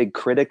very big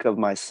critic of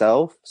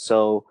myself.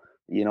 So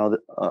a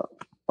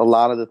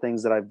lot of the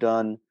things that I've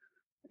done,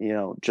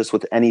 just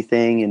with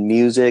anything in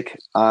music,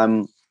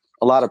 a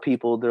lot of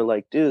people, they're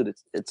like, dude,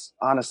 it's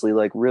honestly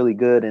like really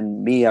good.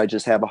 And me, I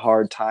just have a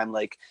hard time,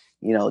 like,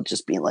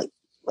 just being like,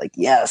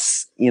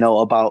 yes,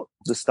 about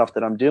the stuff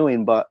that I'm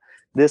doing. But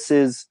this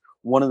is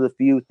one of the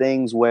few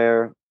things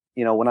where,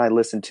 when I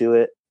listen to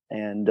it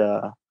and,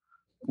 know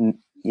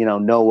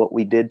what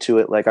we did to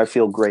it, like I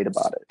feel great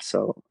about it.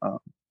 So,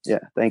 yeah,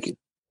 thank you.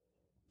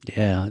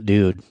 Yeah,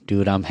 dude,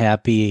 I'm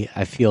happy.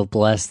 I feel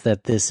blessed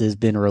that this has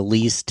been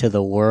released to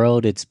the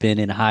world. It's been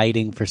in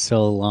hiding for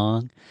so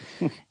long.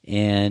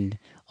 And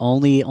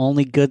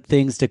only good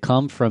things to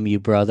come from you,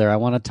 brother. I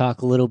want to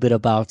talk a little bit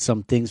about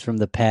some things from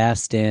the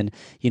past and,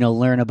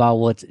 learn about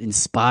what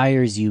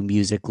inspires you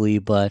musically,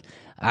 but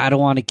I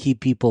don't want to keep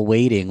people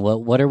waiting.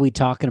 What are we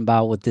talking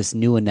about with this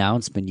new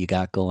announcement you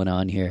got going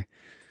on here?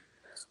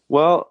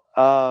 Well,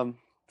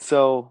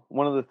 so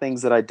one of the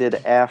things that I did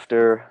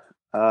after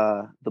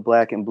the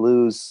Black and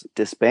Blues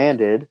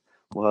disbanded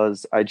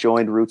was I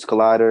joined Roots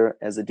Collider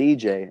as a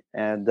DJ,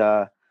 and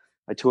I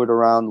toured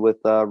around with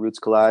Roots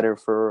Collider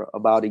for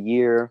about a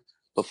year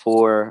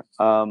before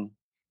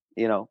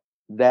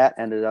that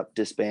ended up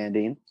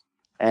disbanding,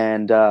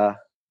 and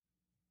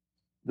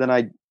then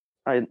I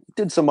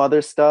did some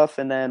other stuff,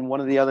 and then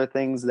one of the other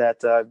things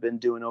that I've been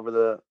doing over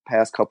the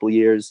past couple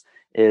years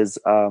is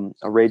a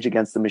Rage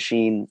Against the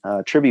Machine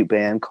tribute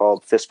band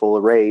called Fistful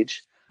of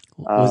Rage.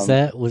 Was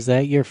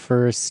that your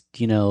first,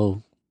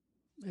 band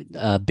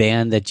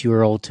that you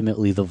were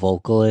ultimately the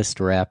vocalist,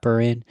 rapper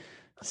in?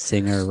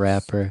 Singer,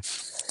 rapper?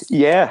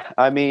 Yeah,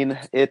 I mean,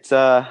 it's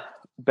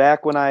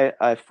back when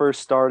I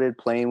first started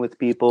playing with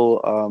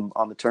people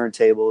on the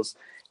turntables,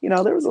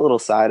 there was a little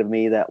side of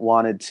me that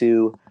wanted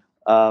to,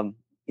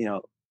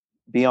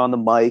 be on the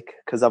mic,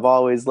 because I've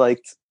always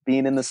liked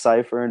being in the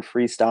cypher and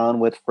freestyling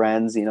with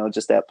friends,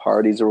 just at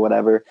parties or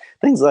whatever,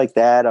 things like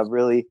that. I've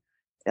really,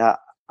 I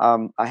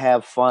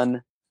have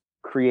fun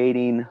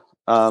creating,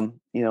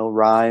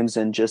 rhymes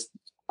and just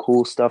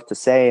cool stuff to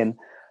say. And,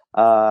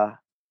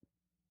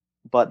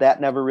 but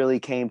that never really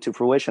came to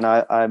fruition.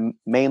 I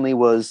mainly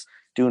was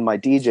doing my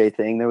DJ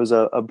thing. There was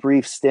a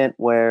brief stint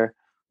where,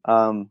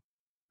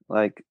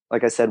 like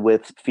I said,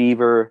 with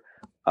Fever,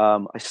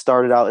 I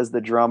started out as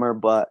the drummer,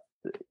 but,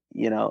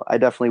 I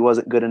definitely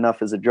wasn't good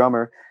enough as a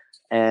drummer.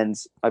 and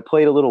I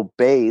played a little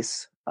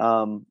bass.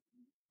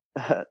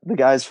 The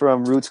guys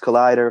from Roots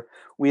Collider,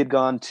 we had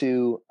gone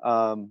to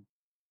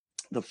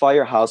the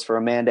Firehouse for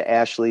Amanda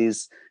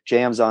Ashley's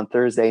jams on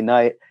Thursday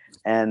night,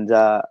 and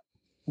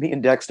me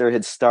and Dexter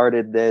had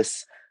started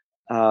this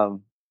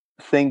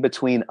thing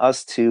between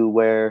us two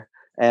where,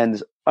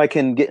 and I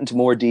can get into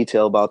more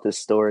detail about this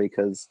story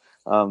because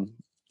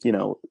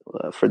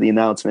for the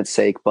announcement's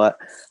sake, but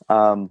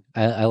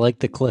I like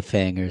the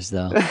cliffhangers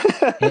though.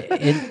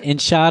 and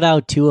shout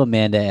out to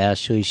Amanda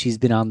Ashley. She's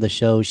been on the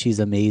show. She's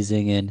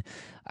amazing. And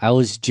I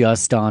was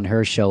just on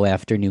her show,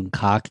 Afternoon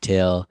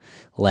Cocktail,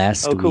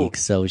 last week.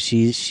 So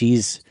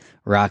she's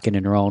rocking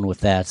and rolling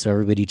with that. So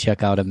everybody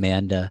check out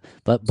Amanda.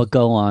 But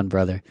go on,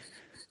 brother.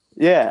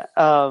 Yeah.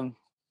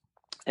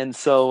 And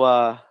so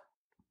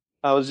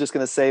I was just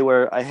gonna say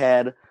where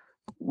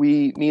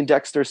me and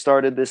Dexter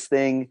started this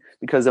thing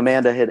because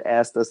Amanda had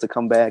asked us to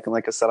come back, and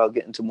like I said, I'll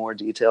get into more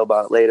detail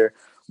about it later.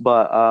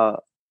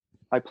 But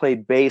I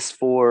played bass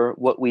for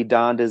what we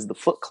donned as the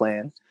Foot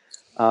Clan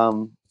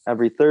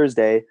every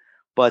Thursday.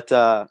 But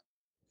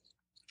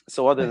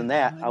so other than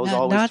that, I was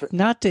always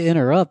not to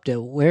interrupt.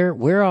 Where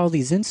are all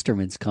these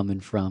instruments coming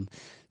from?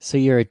 So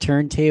you're a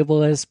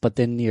turntablist, but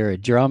then you're a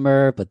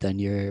drummer, but then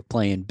you're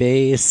playing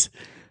bass.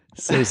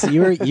 So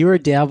you were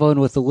dabbling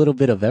with a little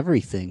bit of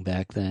everything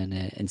back then,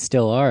 and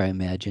still are, I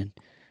imagine.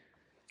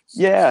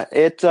 Yeah,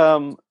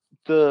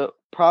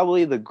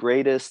 probably the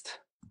greatest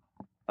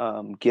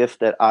gift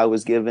that I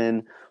was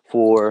given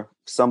for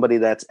somebody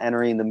that's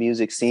entering the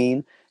music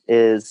scene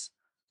is,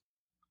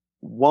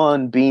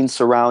 one, being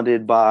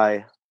surrounded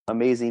by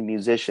amazing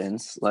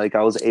musicians. Like,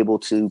 I was able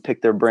to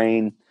pick their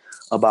brain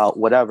about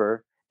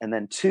whatever. And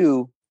then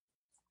two,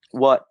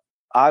 what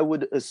I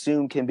would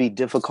assume can be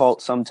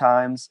difficult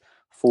sometimes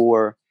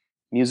for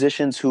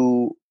musicians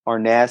who are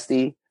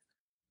nasty,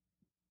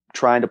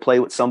 trying to play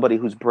with somebody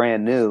who's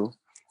brand new.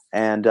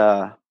 And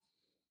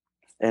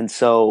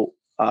so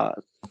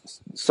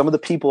some of the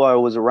people I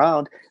was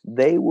around,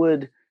 they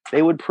would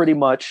pretty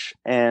much,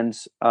 and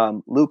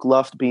Luke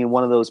Luft being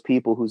one of those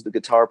people who's the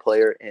guitar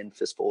player in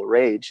Fistful of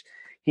Rage,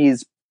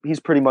 he's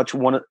pretty much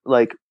one of,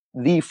 like,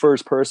 the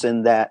first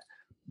person that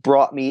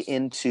brought me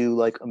into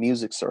like a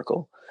music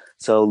circle.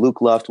 So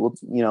Luke Luft,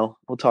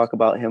 we'll talk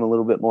about him a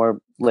little bit more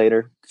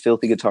later,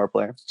 filthy guitar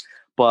player.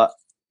 But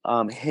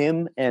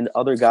him and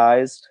other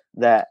guys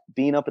that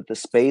being up at the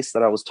space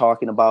that I was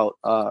talking about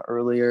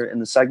earlier in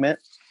the segment,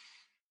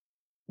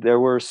 there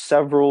were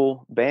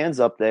several bands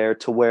up there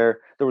to where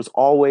there was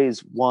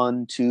always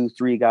 1, 2,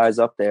 3 guys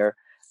up there.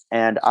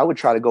 And I would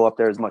try to go up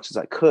there as much as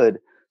I could.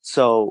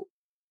 So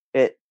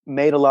it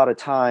made a lot of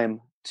time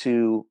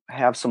to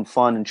have some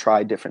fun and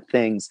try different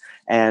things.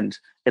 And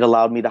it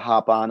allowed me to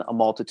hop on a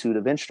multitude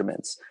of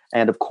instruments.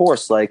 And of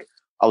course, like,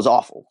 I was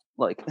awful,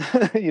 like,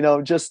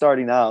 just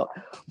starting out.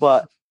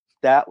 But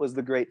that was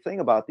the great thing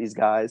about these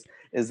guys,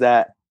 is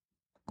that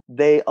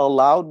they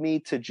allowed me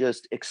to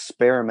just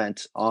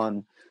experiment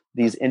on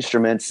these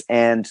instruments.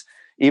 And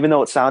even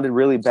though it sounded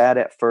really bad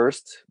at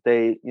first,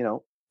 they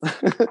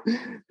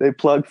they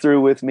plugged through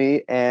with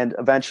me. And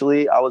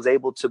eventually I was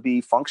able to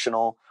be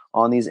functional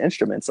on these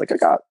instruments. Like, I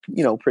got,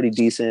 pretty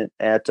decent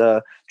at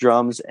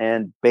drums,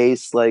 and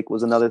bass, like,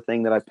 was another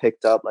thing that I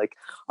picked up. Like,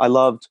 I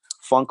loved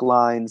funk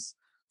lines,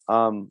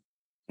 or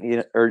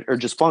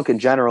just funk in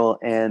general.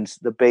 And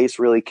the bass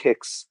really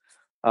kicks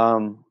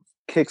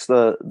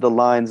the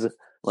lines,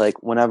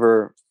 like,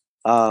 whenever,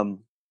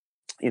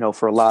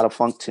 for a lot of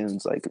funk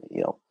tunes, like,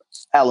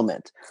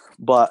 Element.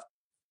 But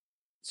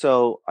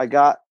so I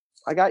got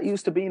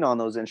used to being on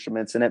those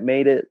instruments, and it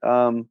made it,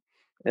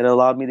 it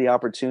allowed me the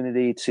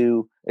opportunity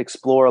to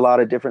explore a lot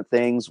of different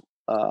things,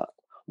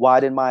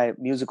 widen my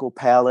musical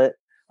palette,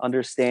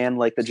 understand,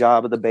 like, the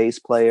job of the bass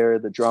player,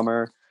 the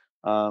drummer,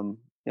 a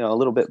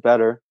little bit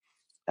better.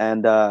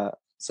 And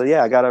so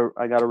yeah, I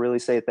gotta really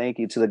say thank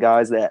you to the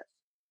guys that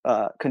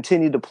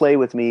continued to play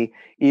with me,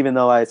 even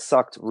though I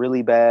sucked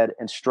really bad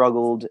and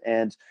struggled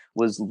and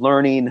was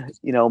learning,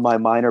 my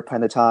minor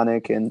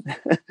pentatonic, and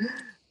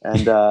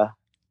and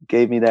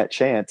gave me that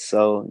chance.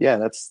 So yeah,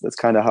 that's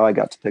kind of how I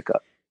got to pick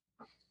up.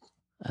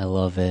 I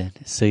love it.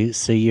 So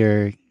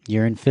you're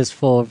in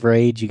Fistful of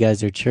Rage. You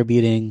guys are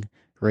tributing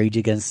Rage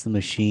Against the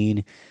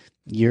Machine.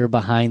 You're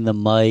behind the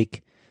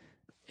mic.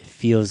 It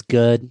feels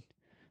good.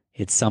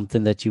 It's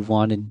something that you've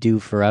wanted to do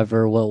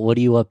forever. What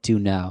are you up to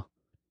now?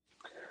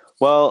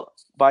 Well,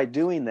 by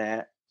doing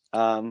that,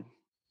 I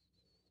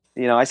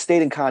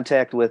stayed in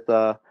contact with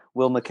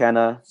Will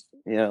McKenna,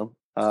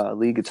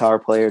 lead guitar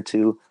player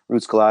to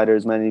Roots Collider,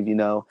 as many of you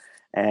know.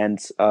 And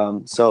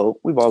so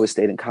we've always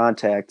stayed in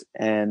contact.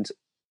 And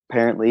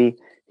apparently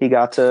he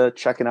got to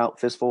checking out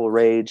Fistful of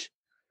Rage,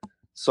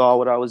 saw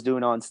what I was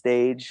doing on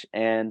stage,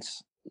 and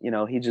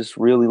he just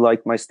really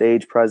liked my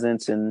stage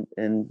presence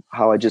and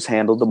how I just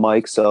handled the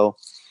mic. So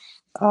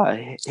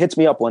he hits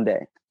me up one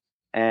day,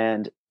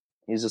 and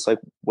he's just like,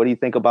 "What do you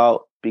think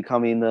about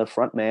becoming the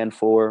front man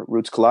for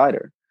Roots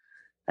Collider?"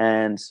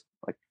 And,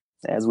 like,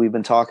 as we've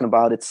been talking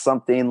about, it's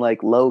something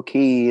like low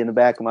key in the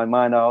back of my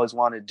mind I always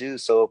wanted to do.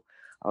 So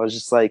I was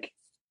just like,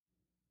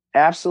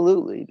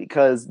 Absolutely,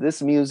 because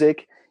this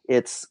music,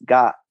 it's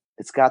got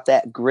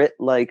that grit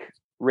like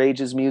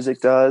Rage's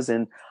music does,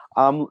 and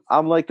I'm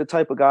like the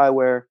type of guy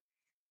where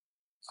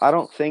I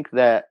don't think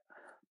that,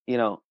 you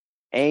know,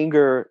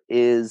 anger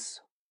is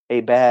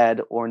a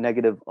bad or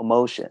negative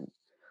emotion.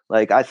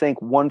 Like I think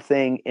Right. one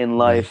thing in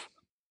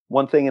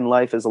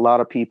life is a lot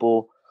of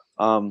people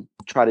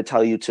try to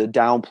tell you to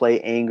downplay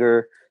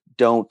anger,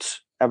 don't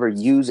ever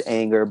use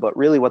anger, but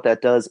really what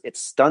that does, it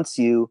stunts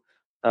you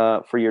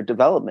for your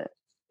development.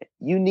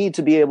 You need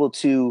to be able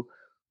to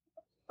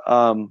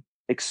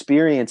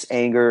experience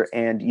anger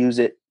and use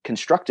it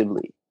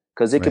constructively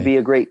because it could Right. be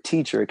a great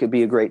teacher. It could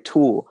be a great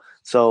tool.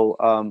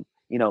 So,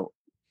 you know,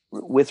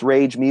 with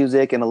rage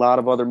music and a lot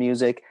of other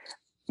music,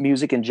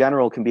 music in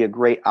general can be a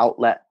great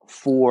outlet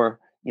for,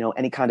 you know,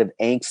 any kind of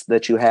angst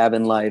that you have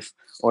in life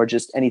or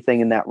just anything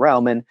in that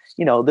realm. And,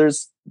 you know,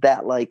 there's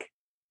that like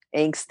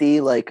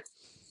angsty, like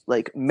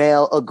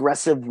male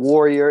aggressive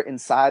warrior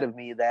inside of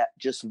me that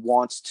just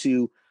wants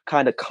to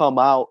kind of come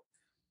out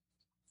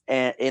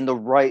and in the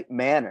right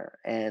manner,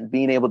 and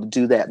being able to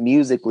do that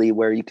musically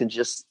where you can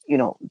just, you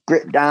know,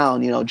 grit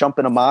down, you know, jump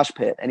in a mosh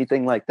pit,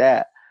 anything like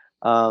that.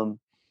 um,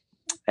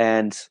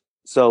 and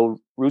so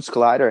Roots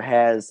Collider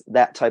has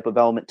that type of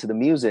element to the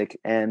music,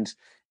 and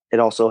it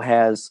also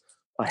has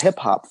a hip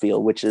hop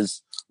feel, which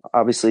is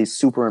obviously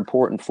super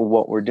important for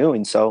what we're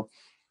doing. So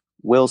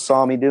Will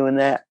saw me doing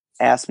that,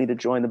 asked me to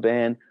join the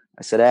band.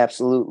 I said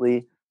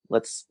absolutely.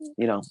 Let's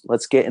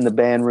get in the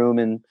band room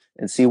and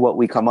see what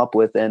we come up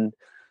with. And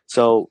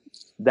so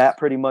that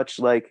pretty much,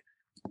 like,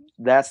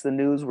 that's the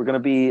news. We're going to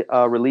be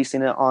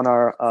releasing it on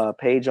our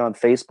page on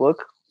Facebook,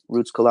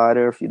 Roots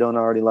Collider. If you don't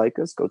already like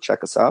us, go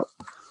check us out.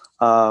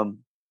 Um,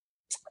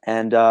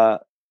 and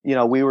you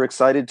know, we were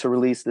excited to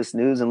release this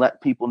news and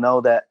let people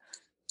know that,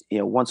 you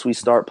know, once we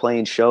start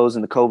playing shows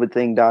and the COVID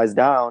thing dies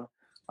down,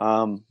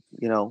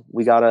 you know,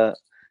 we gotta,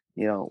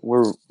 you know,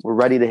 we're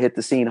ready to hit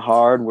the scene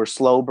hard. We're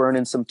slow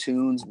burning some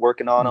tunes,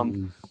 working on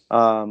them,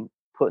 Mhm.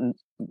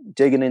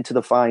 digging into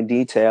the fine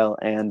detail,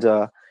 and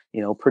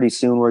you know, pretty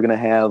soon we're gonna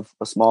have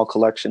a small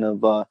collection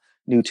of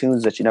new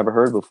tunes that you never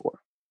heard before.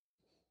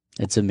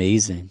 It's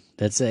amazing.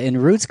 That's in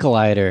Roots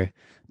Collider.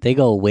 They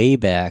go way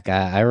back.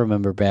 I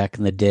remember back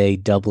in the day,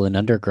 Dublin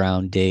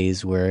Underground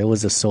days, where it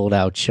was a sold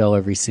out show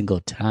every single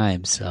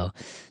time. So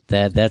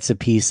that's a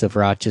piece of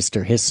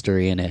Rochester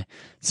history, and it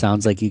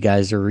sounds like you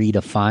guys are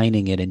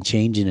redefining it and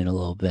changing it a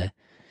little bit.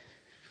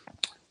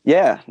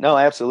 Yeah, no,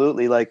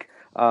 absolutely. Like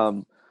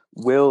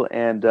Will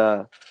and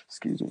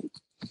excuse me,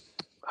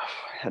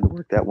 I had to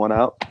work that one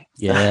out.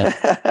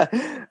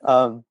 Yeah.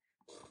 um,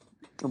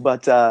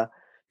 but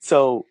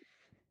so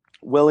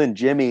Will and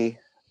Jimmy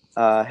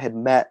had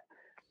met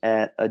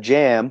at a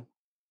jam.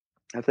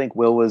 I think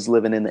Will was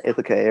living in the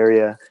Ithaca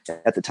area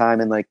at the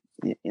time, and like,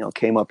 you know,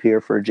 came up here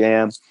for a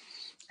jam,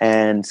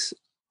 and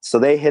so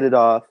they hit it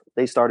off.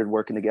 They started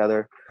working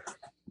together.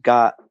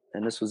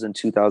 And this was in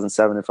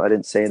 2007, if I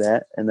didn't say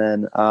that, and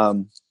then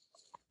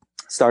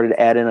started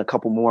adding a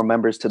couple more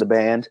members to the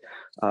band.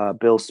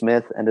 Bill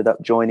Smith ended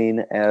up joining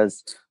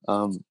as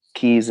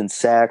keys and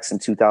sax in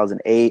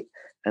 2008,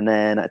 and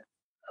then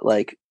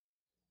like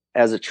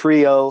as a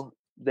trio,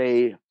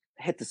 they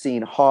hit the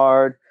scene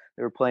hard.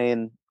 They were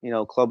playing, you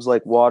know, clubs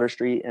like Water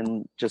Street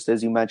and, just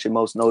as you mentioned,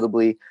 most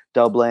notably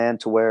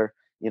Dubland, to where,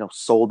 you know,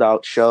 sold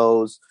out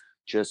shows,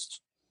 just,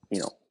 you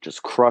know,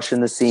 just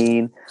crushing the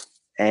scene.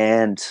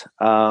 And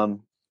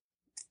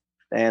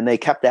they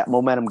kept that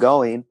momentum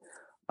going.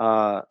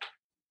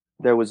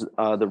 There was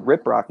the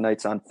Rip Rock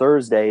nights on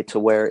Thursday, to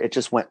where it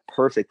just went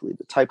perfectly.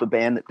 The type of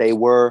band that they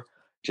were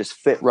just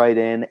fit right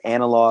in.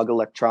 Analog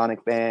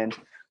electronic band.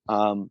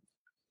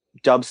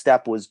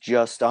 Dubstep was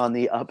just on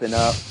the up and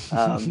up.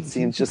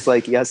 Seems just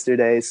like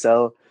yesterday.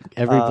 So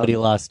Everybody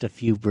lost a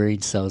few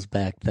brain cells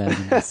back then.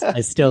 I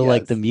still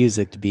like yes. the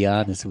music, to be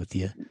honest with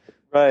you.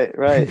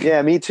 Right.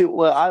 Yeah, me too.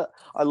 Well,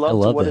 I love,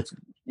 love what it.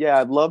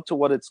 I love to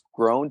what it's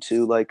grown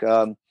to, like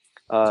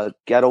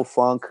ghetto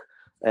funk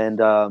and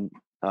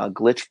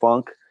glitch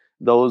funk.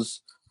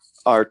 Those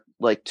are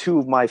like two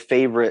of my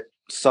favorite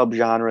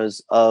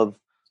subgenres of,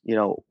 you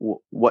know,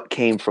 what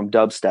came from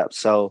dubstep.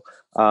 So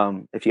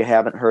if you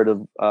haven't heard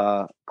of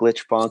glitch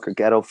funk or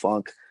ghetto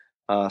funk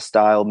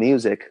style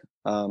music,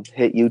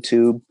 hit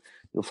YouTube.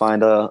 You'll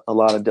find a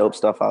lot of dope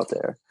stuff out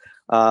there.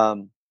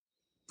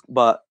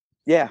 But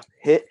yeah,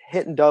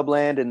 hitting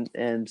Dubland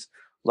and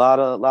a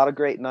lot of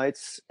great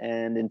nights.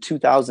 And in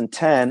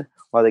 2010,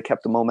 while they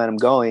kept the momentum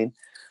going,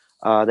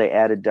 they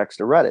added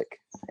Dexter Reddick,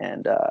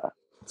 and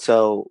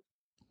so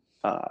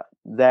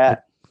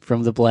that.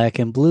 From the Black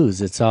and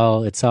Blues, it's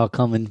all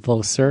coming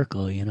full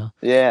circle, you know.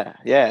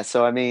 Yeah.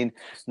 So I mean,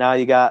 now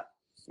you got,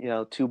 you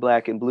know, two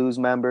Black and Blues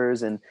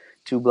members and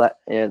two black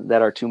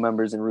that are two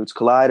members in Roots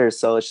Collider.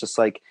 So it's just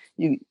like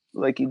you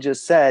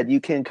just said, you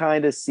can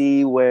kind of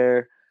see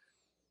where,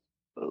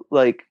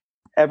 like,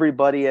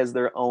 everybody as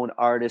their own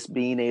artist,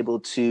 being able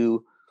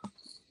to,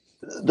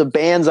 the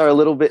bands are a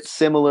little bit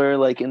similar,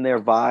 like in their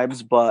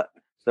vibes, but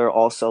they're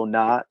also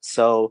not.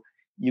 So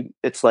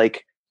it's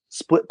like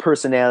split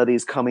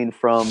personalities coming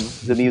from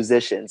the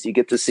musicians. You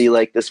get to see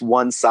like this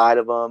one side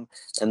of them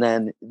and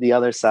then the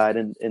other side,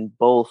 and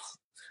both,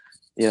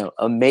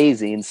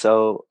 amazing.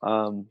 So,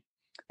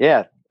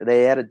 yeah,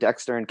 they added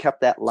Dexter and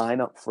kept that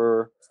lineup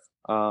for,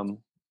 the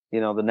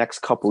next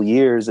couple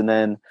years. And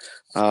then,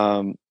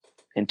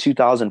 in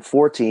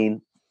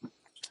 2014,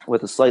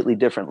 with a slightly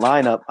different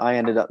lineup, I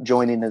ended up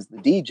joining as the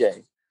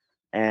DJ,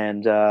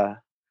 and,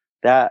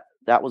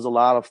 that was a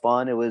lot of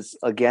fun. It was,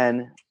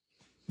 again,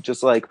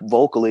 just like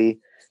vocally,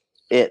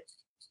 it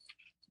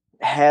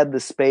had the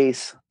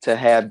space to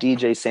have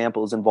DJ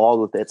samples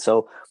involved with it.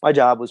 So my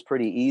job was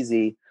pretty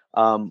easy.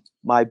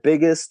 My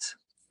biggest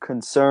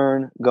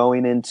concern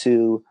going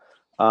into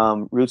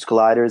Roots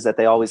Collider is that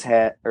they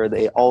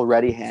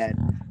already had,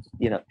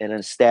 an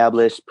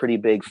established, pretty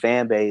big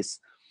fan base.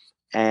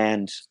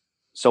 And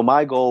so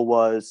my goal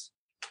was,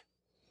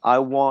 I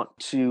want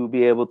to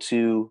be able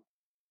to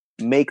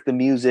make the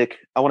music.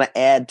 I want to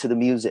add to the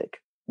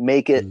music,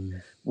 make it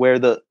where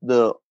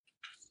the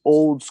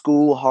old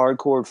school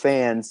hardcore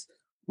fans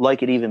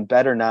like it even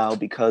better now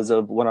because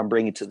of what I'm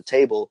bringing to the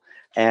table.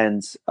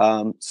 And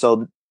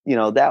so,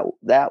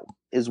 that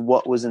is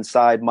what was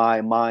inside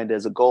my mind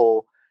as a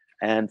goal.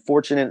 And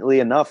fortunately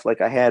enough, like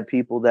I had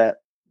people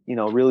that,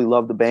 really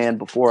loved the band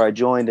before I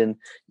joined, and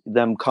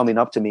them coming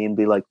up to me and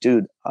be like,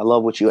 dude, I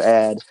love what you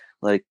add.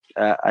 Like,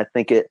 I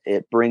think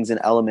it brings an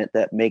element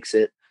that makes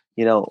it,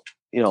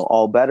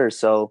 all better.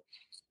 So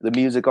the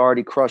music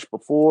already crushed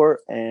before,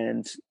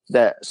 and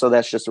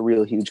that's just a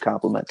real huge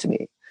compliment to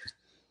me.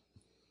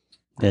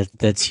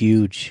 That's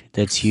huge.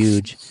 That's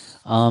huge.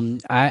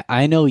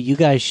 I know you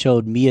guys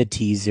showed me a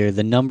teaser.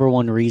 The number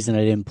one reason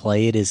I didn't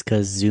play it is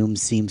because Zoom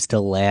seems to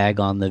lag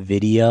on the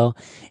video,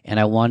 and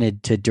I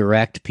wanted to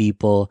direct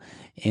people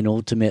and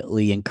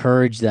ultimately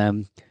encourage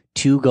them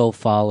to go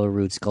follow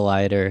Roots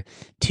Collider,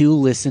 to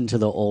listen to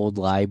the old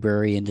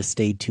library, and to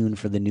stay tuned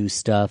for the new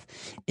stuff.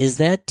 Is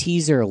that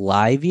teaser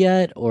live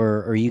yet,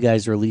 or are you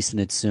guys releasing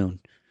it soon?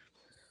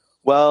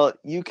 Well,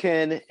 you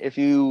can, if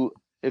you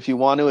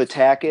want to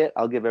attack it,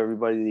 I'll give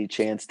everybody the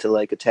chance to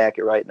like attack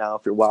it right now.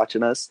 If you're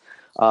watching us,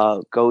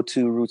 go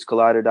to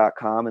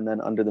rootscollider.com, and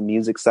then under the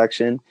music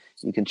section,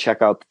 you can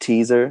check out the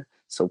teaser.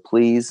 So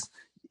please,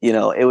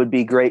 it would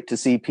be great to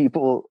see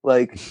people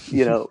like,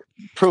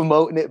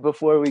 promoting it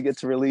before we get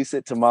to release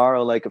it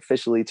tomorrow, like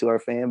officially to our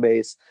fan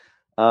base,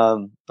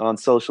 on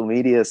social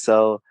media.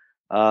 So,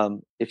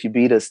 if you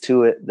beat us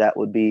to it, that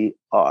would be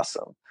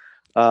awesome.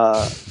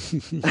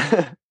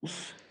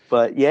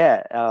 But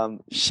yeah,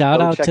 shout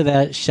out to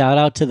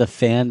the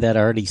fan that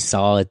already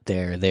saw it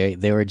there.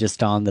 They were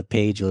just on the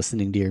page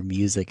listening to your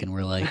music and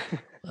were like,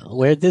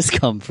 where'd this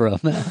come from?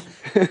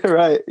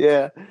 Right.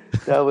 Yeah.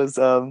 That was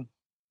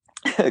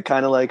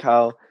kind of like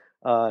how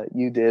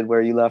you did,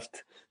 where you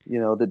left,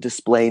 the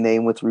display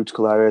name with Roots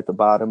Collider at the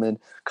bottom, and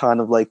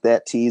kind of like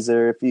that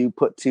teaser. If you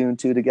put two and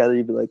two together,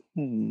 you'd be like,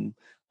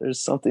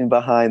 there's something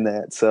behind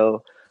that.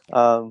 So,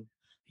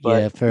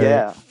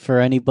 for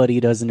anybody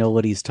who doesn't know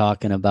what he's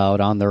talking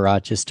about, on the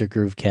Rochester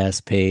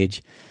Groovecast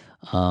page,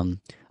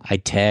 I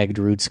tagged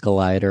Roots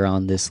Collider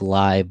on this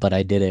live, but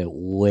I did it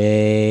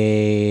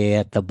way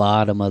at the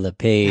bottom of the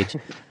page.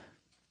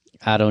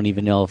 I don't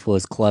even know if it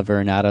was clever,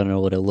 and I don't know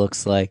what it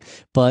looks like.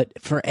 But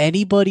for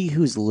anybody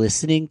who's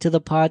listening to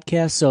the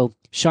podcast, so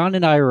Sean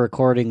and I are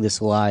recording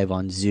this live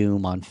on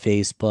Zoom, on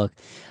Facebook.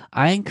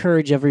 I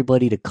encourage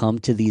everybody to come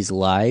to these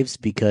lives,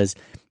 because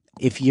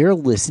if you're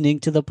listening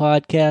to the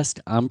podcast,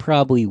 I'm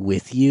probably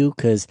with you,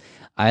 because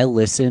I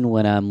listen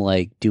when I'm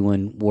like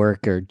doing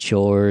work or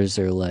chores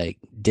or like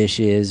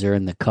dishes or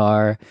in the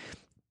car.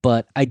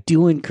 But I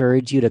do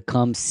encourage you to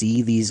come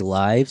see these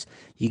lives.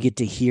 You get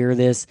to hear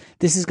this.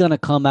 This is going to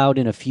come out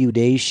in a few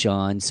days,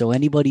 Sean. So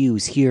anybody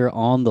who's here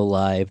on the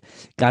live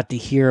got to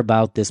hear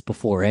about this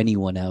before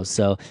anyone else.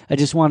 So I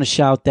just want to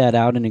shout that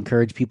out and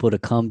encourage people to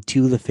come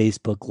to the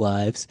Facebook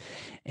lives.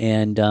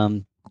 And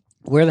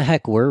where the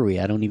heck were we?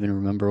 I don't even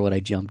remember what I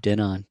jumped in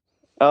on.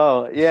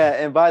 Oh, yeah.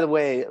 And by the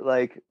way,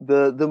 like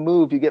the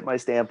move, you get my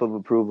stamp of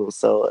approval.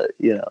 So,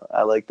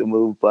 I like the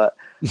move. But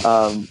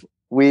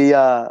we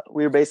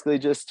were basically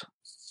just,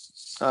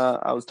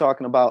 I was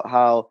talking about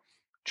how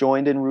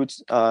joined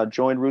Roots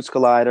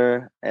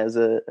Collider as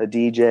a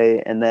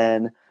DJ. And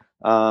then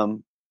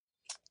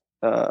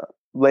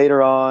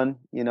later on,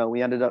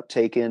 we ended up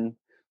taking,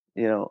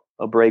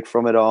 a break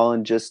from it all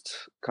and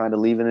just kind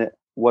of leaving it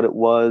what it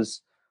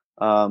was.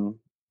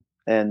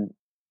 And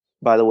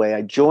by the way,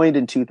 I joined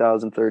in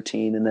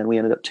 2013, and then we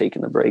ended up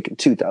taking the break in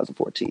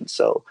 2014.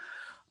 So,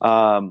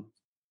 and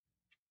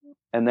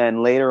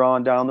then later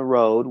on down the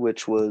road,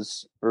 which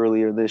was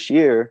earlier this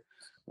year,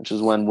 which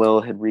is when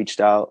Will had reached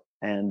out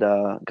and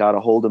got a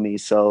hold of me.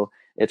 So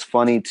it's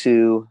funny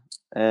to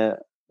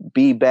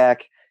be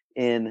back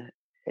in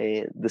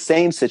the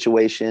same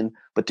situation,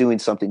 but doing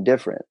something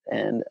different.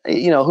 And,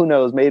 who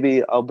knows,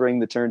 maybe I'll bring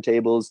the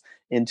turntables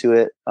into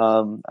it.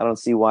 I don't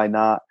see why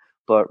not.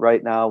 But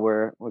right now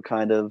we're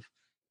kind of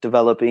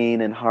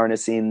developing and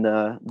harnessing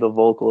the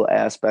vocal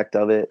aspect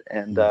of it.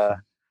 And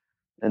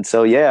and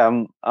so yeah,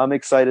 I'm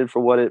excited for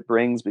what it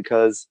brings,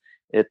 because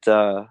it's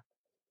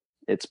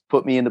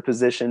put me in the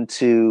position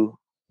to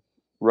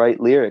write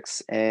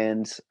lyrics,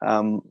 and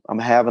I'm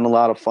having a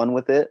lot of fun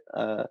with it.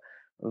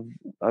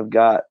 I've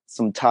got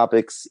some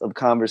topics of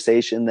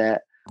conversation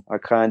that are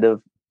kind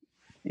of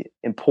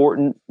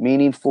important,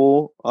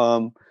 meaningful,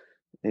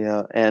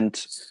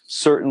 and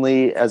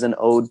certainly as an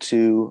ode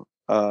to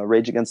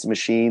Rage Against the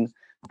Machine,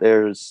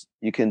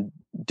 you can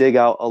dig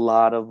out a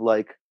lot of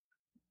like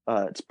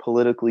it's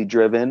politically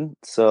driven.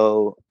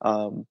 So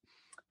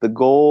the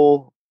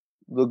goal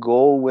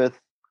with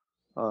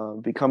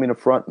becoming a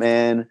front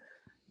man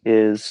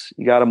is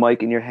you got a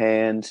mic in your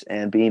hand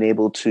and being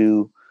able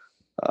to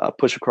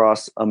push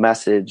across a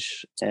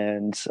message,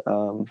 and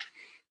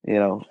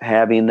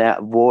having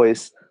that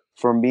voice.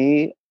 For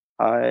me,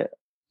 I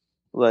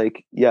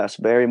yes,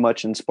 very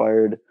much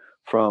inspired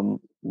from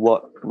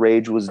what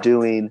Rage was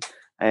doing,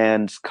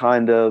 and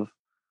kind of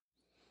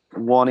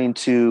wanting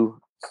to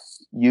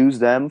use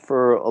them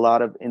for a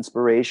lot of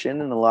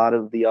inspiration, and a lot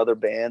of the other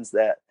bands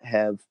that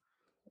have,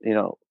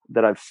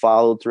 that I've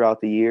followed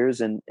throughout the years,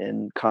 and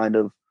kind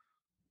of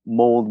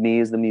mold me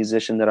as the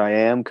musician that I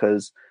am.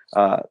 Because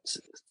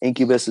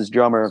Incubus's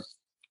drummer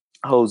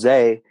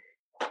Jose,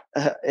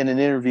 in an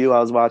interview I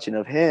was watching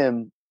of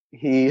him,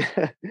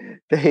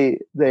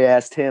 they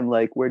asked him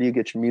like, where do you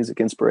get your music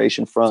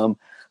inspiration from?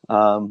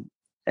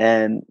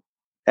 And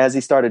as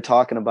he started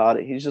talking about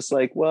it, he's just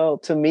like, well,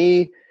 to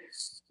me,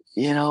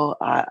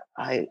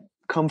 I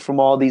come from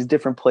all these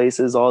different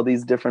places, all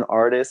these different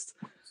artists,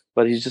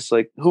 but he's just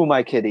like, who am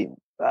I kidding?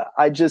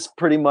 I just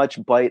pretty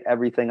much bite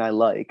everything I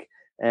like.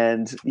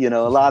 And,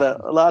 a lot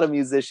of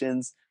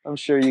musicians, I'm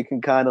sure you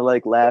can kind of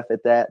like laugh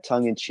at that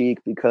tongue in cheek,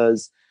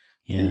 because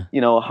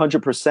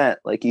 100%,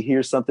 like you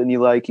hear something you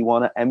like, you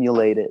want to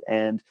emulate it.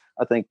 And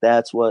I think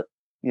that's what,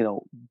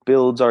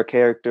 builds our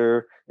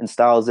character and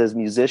styles as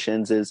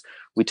musicians, is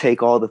we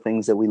take all the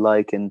things that we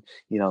like, and,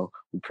 we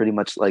pretty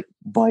much like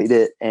bite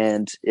it.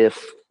 And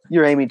if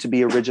you're aiming to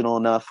be original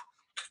enough,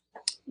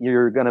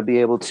 you're going to be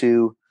able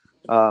to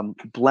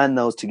blend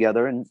those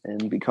together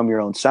and become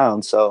your own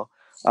sound. So,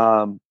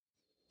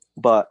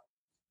 but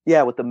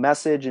yeah, with the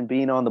message and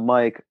being on the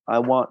mic, I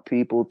want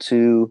people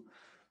to,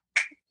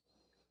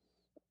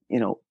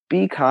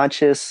 be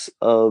conscious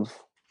of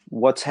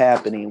what's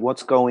happening,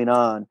 what's going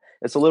on.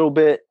 It's a little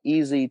bit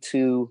easy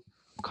to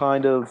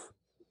kind of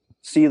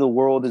see the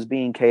world as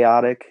being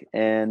chaotic,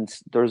 and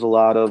there's a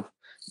lot of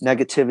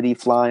negativity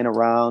flying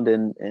around,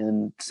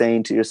 and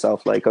saying to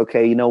yourself like,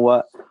 okay, you know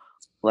what?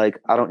 Like,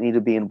 I don't need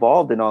to be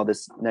involved in all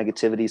this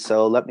negativity.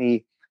 So let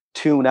me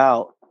tune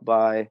out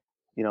by,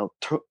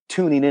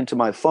 tuning into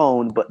my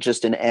phone, but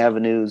just in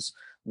avenues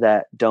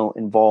that don't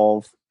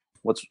involve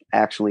what's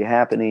actually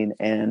happening.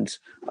 And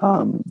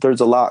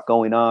there's a lot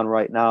going on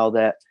right now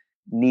that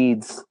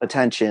needs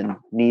attention,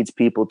 needs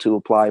people to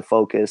apply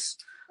focus.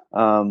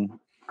 And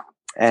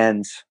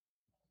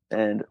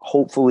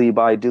hopefully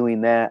by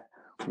doing that,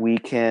 we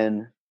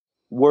can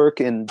work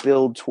and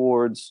build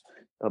towards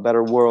a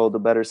better world, a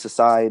better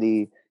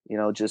society,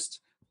 just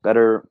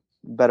better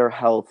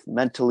health,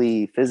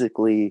 mentally,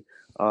 physically,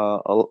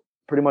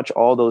 pretty much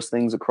all those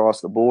things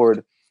across the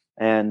board.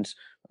 And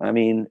I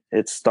mean,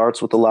 it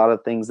starts with a lot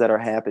of things that are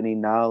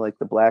happening now, like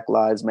the Black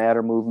Lives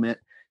Matter movement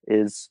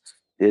is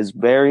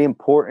very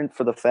important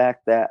for the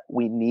fact that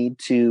we need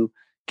to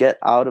get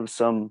out of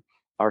some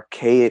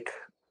archaic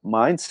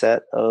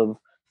mindset of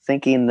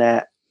thinking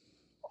that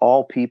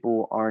all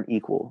people aren't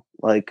equal.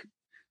 Like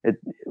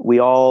we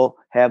all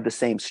have the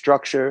same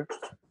structure,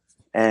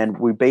 and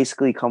we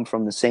basically come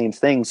from the same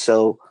thing.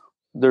 So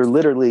there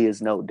literally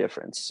is no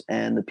difference.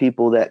 And the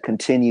people that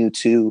continue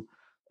to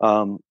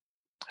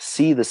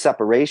see the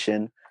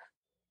separation,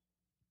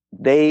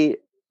 they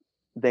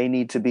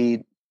need to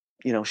be,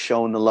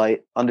 shown the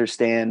light,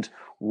 understand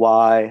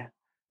why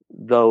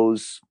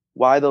those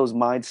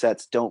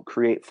mindsets don't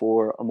create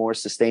for a more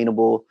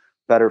sustainable,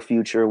 better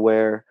future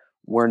where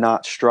we're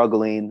not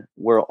struggling,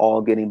 we're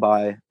all getting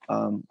by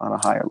on a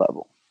higher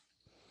level.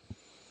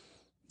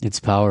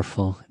 It's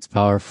powerful. It's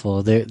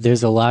powerful.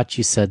 There's a lot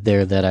you said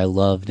there that I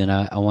loved, and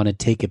I want to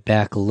take it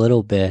back a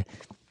little bit.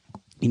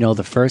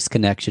 The first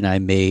connection I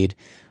made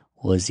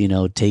was,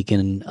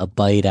 taking a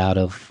bite out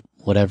of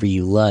whatever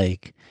you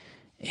like.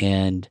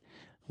 And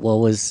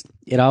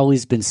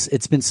it's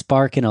been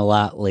sparking a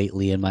lot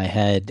lately in my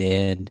head.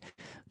 And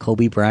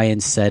Kobe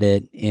Bryant said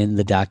it in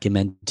the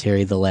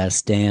documentary The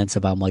Last Dance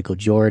about Michael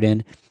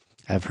Jordan.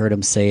 I've heard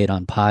him say it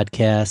on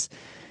podcasts.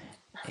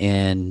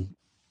 And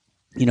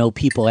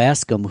people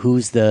ask him,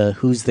 who's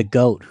the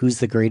GOAT? Who's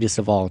the greatest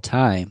of all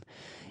time?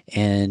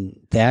 And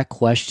that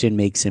question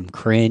makes him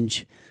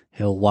cringe.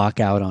 He'll walk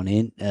out on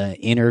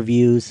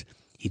interviews.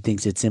 He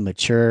thinks it's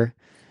immature.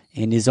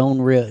 And his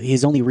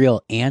only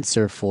real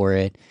answer for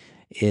it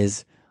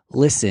is,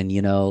 listen,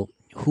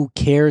 who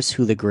cares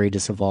who the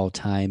greatest of all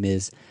time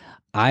is?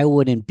 I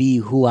wouldn't be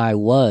who I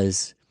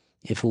was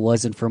if it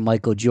wasn't for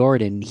Michael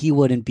Jordan. He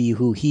wouldn't be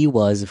who he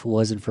was if it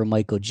wasn't for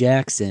Michael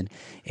Jackson.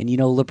 And,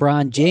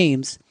 LeBron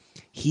James,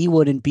 he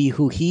wouldn't be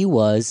who he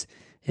was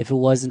if it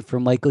wasn't for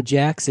Michael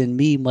Jackson,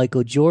 me,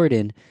 Michael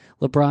Jordan,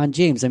 LeBron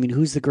James. I mean,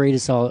 who's the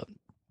greatest all?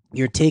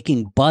 You're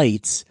taking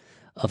bites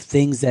of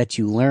things that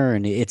you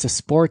learn. It's a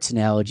sports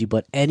analogy,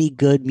 but any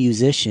good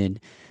musician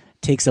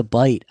takes a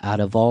bite out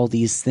of all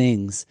these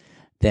things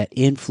that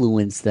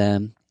influence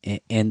them,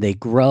 and they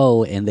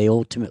grow, and they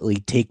ultimately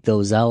take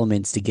those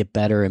elements to get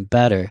better and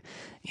better.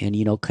 And,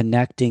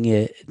 connecting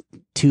it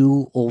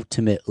to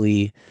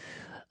ultimately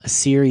a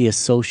serious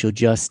social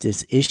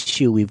justice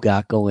issue we've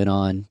got going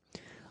on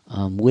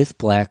with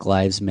Black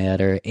Lives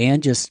Matter.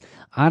 And just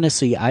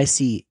honestly, I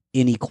see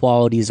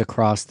inequalities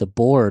across the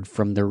board,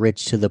 from the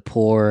rich to the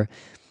poor,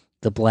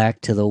 the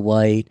black to the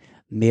white,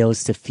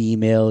 males to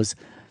females,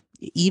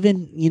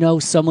 even,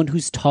 someone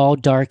who's tall,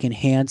 dark, and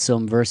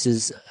handsome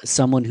versus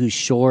someone who's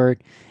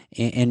short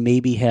and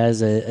maybe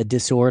has a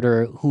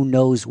disorder, who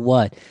knows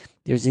what.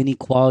 There's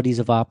inequalities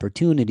of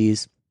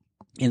opportunities.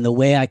 And the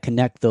way I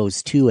connect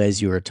those two,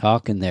 as you were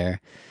talking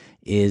there,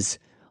 is,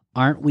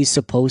 aren't we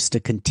supposed to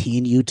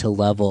continue to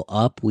level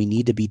up? We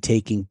need to be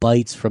taking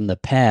bites from the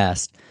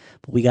past,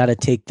 but we got to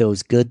take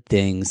those good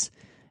things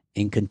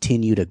and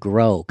continue to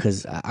grow.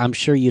 Because I'm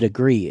sure you'd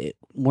agree,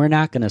 we're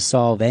not going to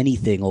solve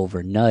anything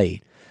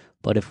overnight.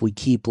 But if we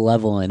keep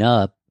leveling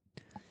up,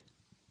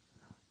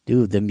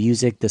 dude, the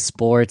music, the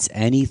sports,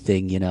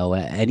 anything,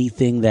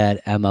 anything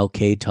that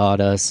MLK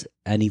taught us,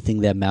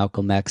 anything that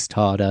Malcolm X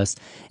taught us,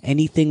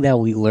 anything that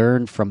we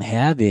learned from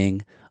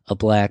having a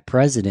black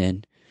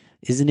president,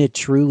 isn't it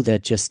true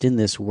that just in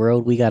this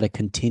world, we got to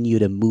continue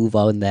to move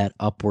on that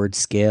upward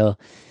scale?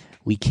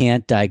 We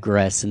can't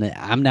digress. And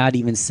I'm not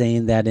even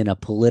saying that in a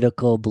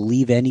political,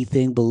 believe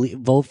anything,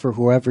 vote for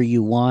whoever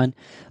you want.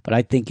 But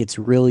I think it's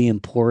really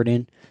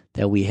important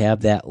that we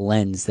have that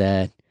lens,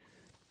 that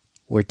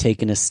we're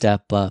taking a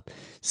step up.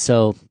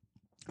 So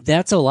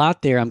that's a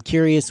lot there. I'm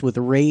curious, with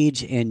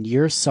Rage and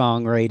your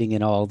songwriting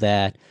and all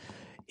that,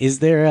 is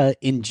there a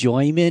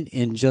enjoyment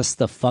in just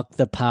the fuck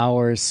the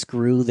power,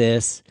 screw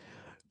this,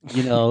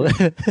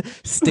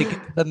 stick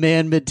to the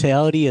man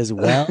mentality as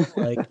well?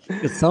 Like,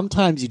 'cause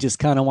sometimes you just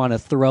kind of want to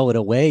throw it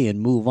away and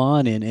move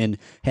on and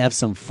have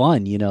some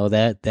fun.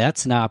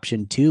 That's an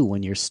option too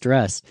when you're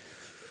stressed.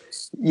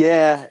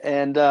 Yeah.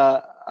 And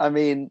I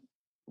mean,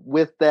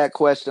 with that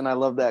question, I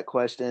love that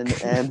question.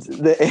 And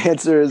the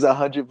answer is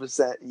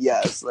 100%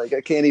 yes. Like,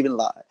 I can't even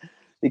lie,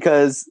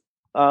 because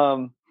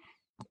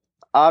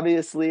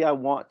obviously I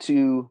want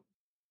to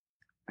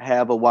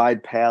have a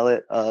wide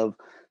palette of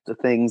the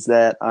things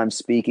that I'm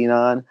speaking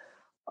on.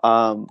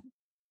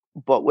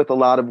 But with a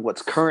lot of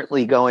what's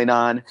currently going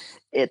on,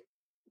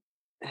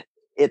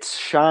 it's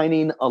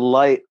shining a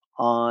light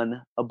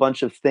on a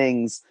bunch of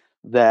things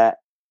that,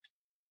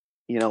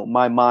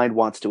 my mind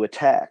wants to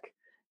attack.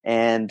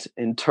 And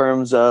in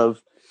terms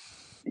of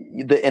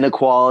the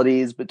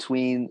inequalities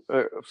between,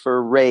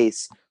 for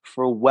race,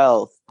 for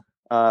wealth,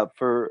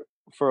 for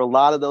a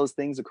lot of those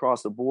things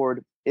across the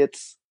board,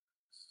 it's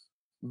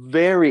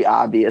very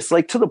obvious,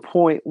 like to the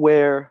point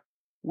where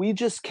we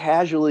just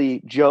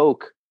casually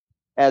joke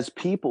as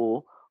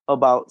people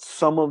about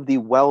some of the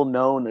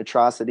well-known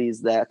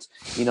atrocities that,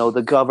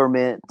 the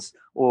government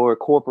or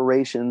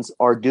corporations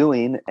are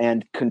doing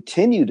and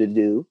continue to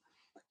do.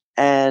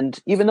 And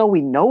even though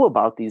we know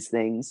about these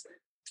things,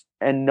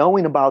 and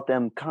knowing about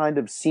them kind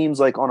of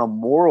seems like, on a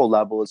moral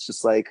level, it's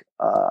just like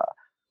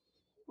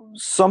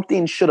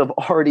something should have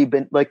already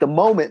been, like, the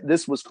moment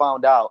this was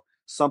found out,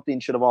 something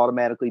should have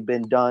automatically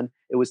been done.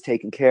 It was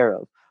taken care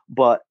of.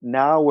 But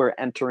now we're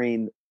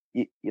entering,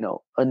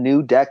 a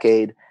new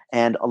decade,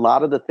 and a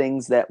lot of the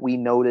things that we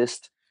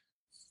noticed,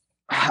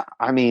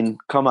 I mean,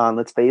 come on,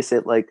 let's face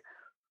it, like,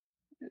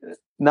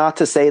 not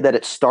to say that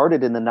it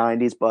started in the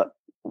 90s, but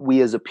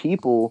we as a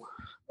people,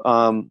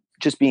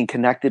 just being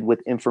connected with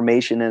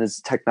information, and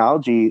as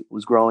technology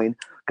was growing,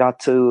 got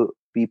to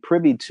be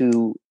privy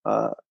to,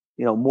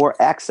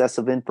 more access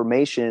of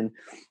information.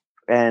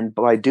 And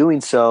by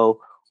doing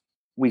so,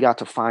 we got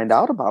to find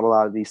out about a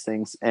lot of these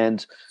things.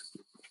 And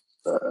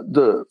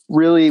the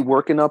really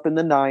working up in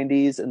the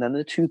 90s, and then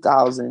the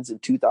 2000s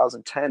and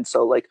 2010.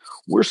 So, like,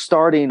 we're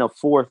starting a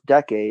fourth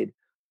decade,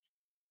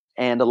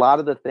 and a lot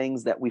of the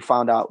things that we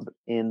found out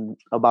in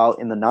the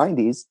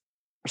 90s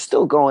are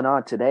still going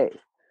on today.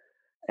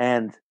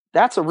 And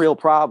that's a real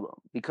problem,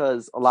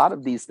 because a lot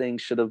of these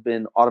things should have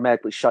been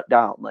automatically shut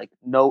down. Like,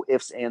 no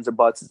ifs, ands, or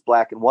buts, it's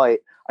black and white.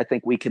 I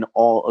think we can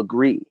all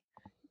agree,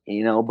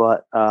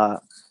 but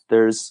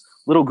there's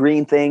little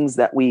green things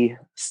that we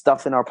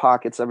stuff in our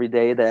pockets every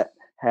day that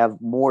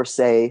have more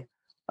say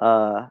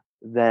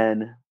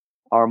than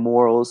our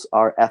morals,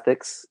 our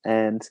ethics.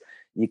 And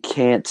you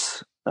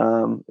can't,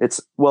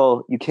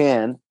 you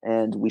can,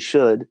 and we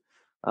should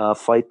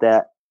fight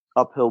that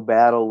uphill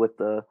battle with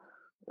the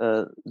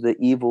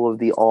evil of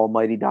the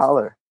almighty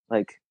dollar,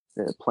 like,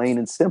 plain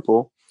and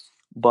simple.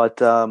 But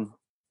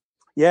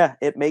yeah,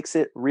 it makes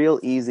it real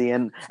easy.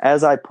 And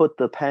as I put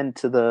the pen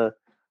to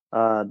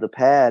the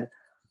pad,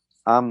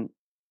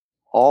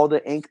 all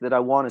the ink that I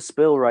want to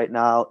spill right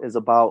now is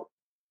about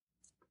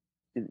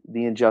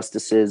the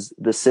injustices,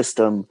 the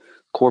system,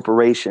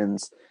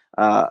 corporations,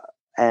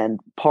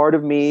 And part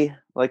of me,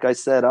 like I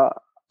said,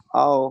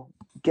 I'll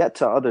get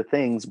to other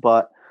things,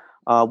 but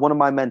one of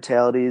my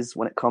mentalities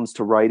when it comes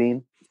to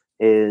writing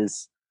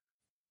is,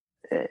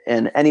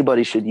 and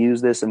anybody should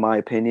use this, in my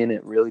opinion,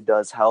 it really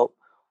does help.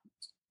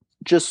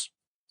 Just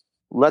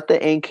let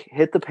the ink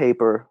hit the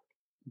paper.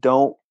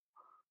 Don't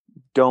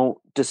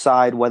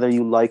decide whether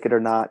you like it or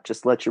not.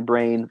 Just let your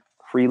brain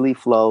freely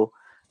flow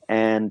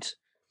and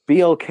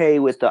be okay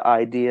with the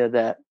idea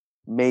that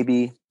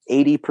maybe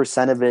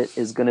 80% of it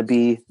is going to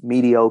be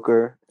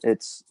mediocre.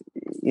 It's,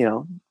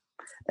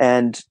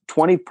 and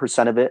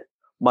 20% of it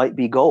might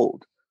be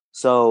gold.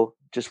 So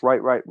just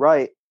write.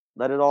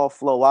 Let it all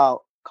flow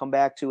out. Come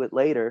back to it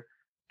later.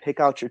 Pick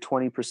out your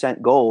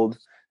 20% gold,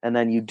 and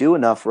then you do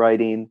enough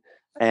writing,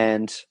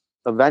 and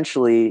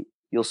eventually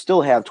you'll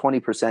still have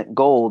 20%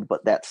 gold,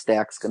 but that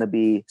stack's going to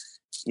be,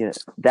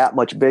 that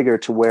much bigger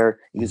to where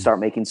you can start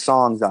making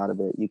songs out of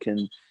it. You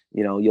can,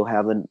 you'll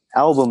have an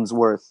album's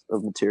worth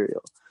of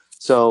material.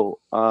 So,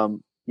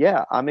 I'm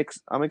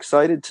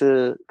excited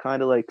to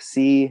kind of like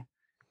see,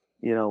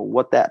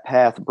 what that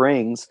path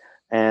brings.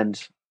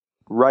 And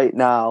right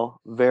now,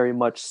 very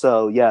much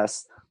so,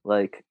 yes,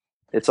 like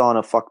it's on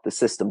a fuck the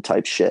system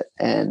type shit.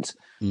 And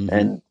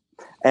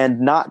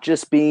not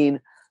just being,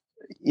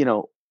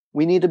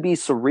 we need to be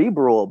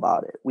cerebral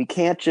about it. We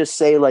can't just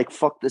say like,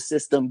 fuck the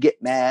system,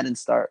 get mad and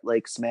start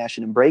like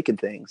smashing and breaking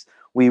things.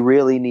 We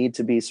really need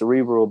to be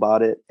cerebral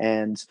about it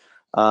and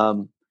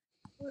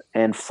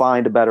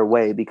find a better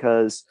way,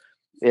 because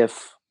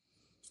if,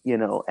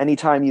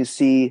 anytime you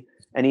see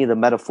any of the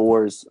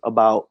metaphors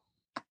about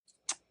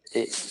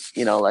it,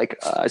 like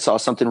I saw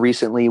something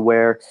recently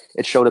where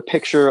it showed a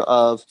picture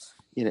of,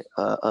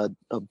 a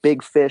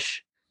big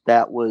fish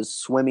that was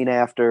swimming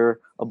after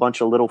a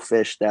bunch of little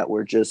fish that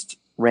were just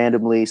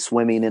randomly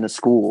swimming in a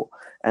school.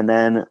 And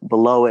then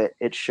below it,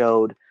 it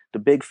showed the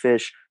big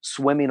fish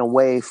swimming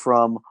away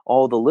from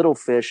all the little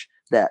fish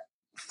that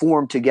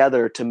formed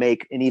together to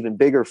make an even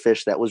bigger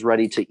fish that was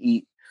ready to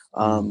eat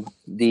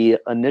the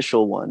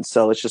initial one.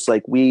 So it's just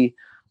like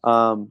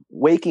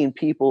waking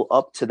people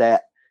up to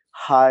that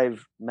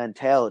hive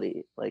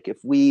mentality. Like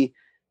if we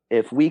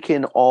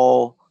can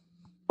all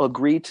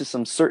agree to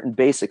some certain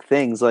basic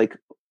things, like,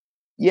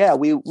 yeah,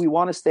 we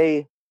want to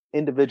stay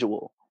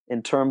individual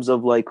in terms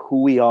of like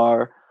who we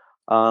are.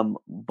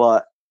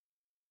 But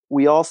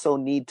we also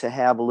need to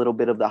have a little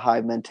bit of the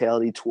hive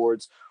mentality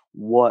towards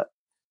what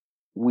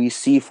we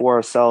see for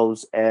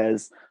ourselves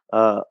as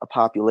a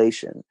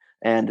population.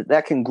 And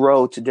that can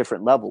grow to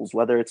different levels,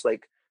 whether it's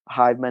like a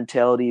hive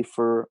mentality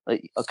for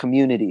a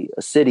community,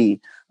 a city,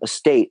 a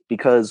state,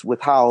 because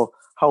with how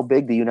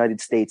big the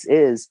United States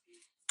is,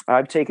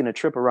 I've taken a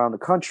trip around the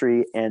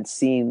country and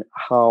seen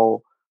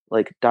how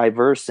like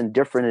diverse and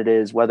different it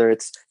is, whether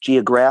it's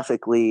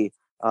geographically,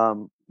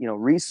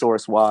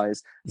 resource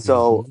wise.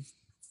 So,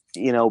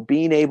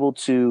 being able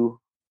to,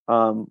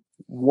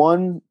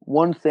 one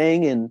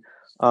thing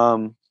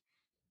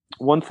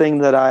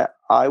that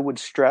I would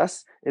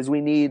stress is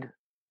we need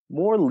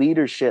more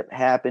leadership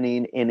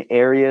happening in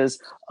areas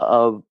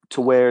to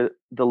where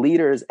the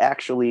leader is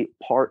actually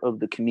part of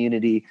the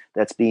community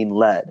that's being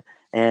led.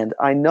 And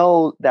I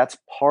know that's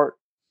part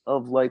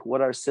of like what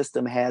our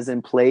system has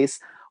in place,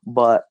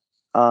 but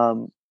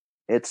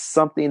it's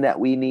something that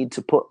we need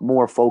to put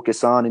more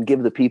focus on and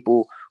give the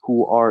people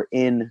who are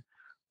in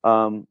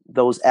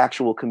those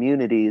actual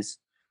communities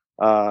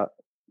to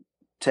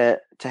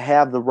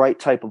have the right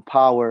type of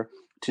power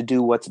to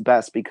do what's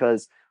best.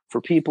 Because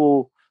for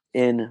people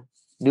in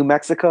New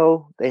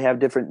Mexico, they have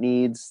different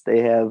needs.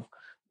 They have,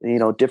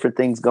 different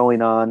things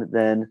going on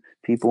than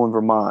people in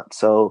Vermont.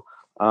 So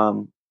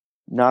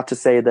not to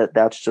say that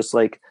that's just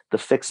like the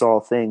fix-all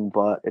thing,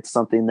 but it's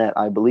something that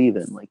I believe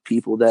in. Like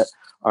people that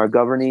are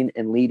governing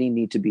and leading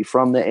need to be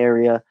from the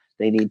area.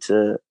 They need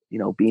to,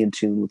 be in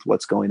tune with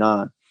what's going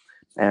on.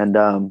 And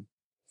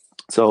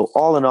so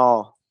all in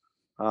all,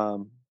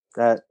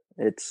 that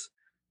it's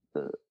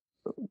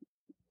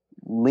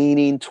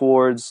leaning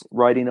towards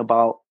writing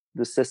about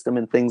the system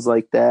and things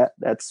like that.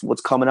 That's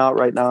what's coming out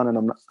right now,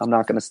 and I'm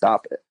not going to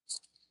stop it.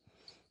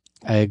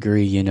 I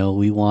agree.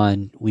 We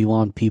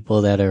want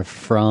people that are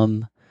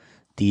from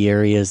the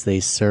areas they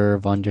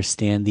serve,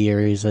 understand the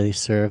areas they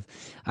serve.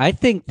 I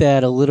think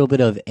that a little bit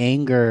of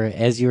anger,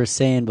 as you were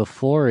saying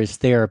before, is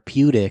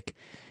therapeutic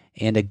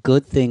and a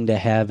good thing to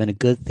have and a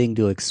good thing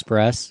to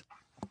express.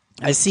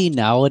 I see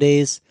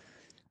nowadays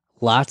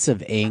lots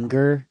of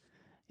anger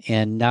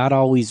and not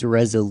always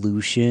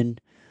resolution.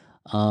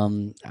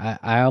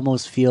 I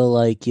almost feel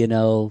like,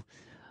 a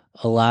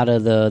lot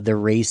of the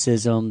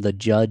racism, the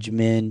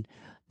judgment,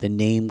 the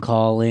name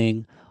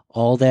calling,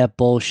 all that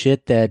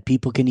bullshit that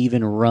people can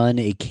even run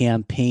a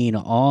campaign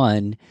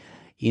on,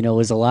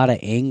 is a lot of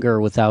anger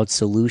without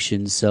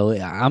solutions. So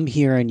I'm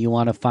hearing you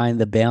want to find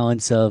the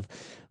balance of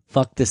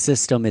fuck the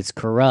system, it's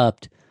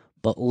corrupt,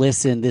 but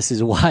listen, this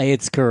is why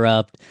it's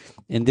corrupt,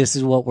 and this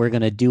is what we're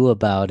going to do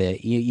about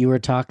it. You were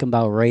talking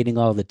about writing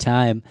all the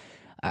time.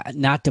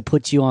 Not to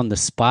put you on the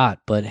spot,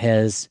 but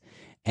has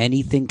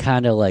anything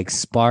kind of like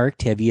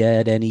sparked? Have you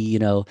had any,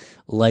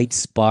 light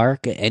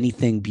spark,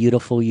 anything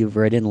beautiful you've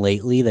written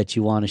lately that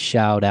you want to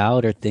shout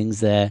out, or things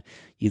that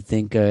you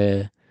think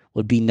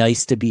would be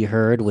nice to be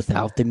heard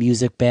without the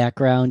music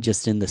background,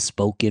 just in the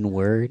spoken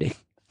word?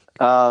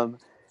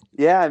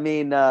 Yeah, I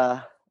mean,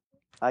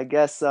 I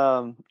guess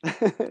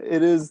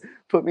it is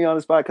put me on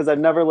the spot because I've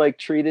never like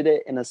treated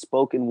it in a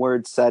spoken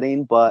word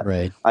setting, but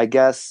Right. I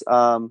guess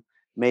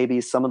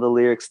maybe some of the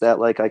lyrics that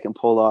like I can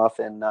pull off,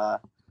 and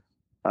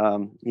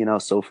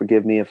so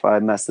forgive me if I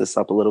mess this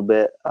up a little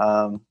bit.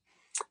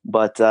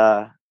 But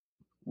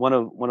one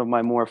of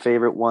my more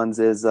favorite ones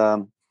is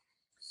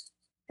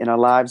in our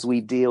lives,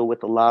 we deal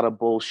with a lot of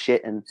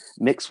bullshit and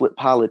mix with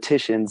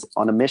politicians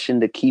on a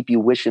mission to keep you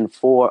wishing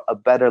for a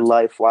better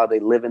life while they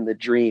live in the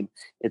dream.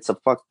 It's a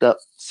fucked up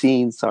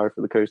scene. Sorry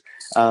for the curse.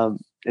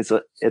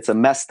 It's a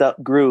messed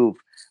up groove.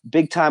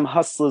 Big time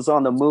hustlers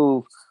on the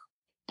move,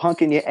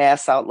 punking your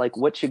ass out like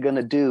what you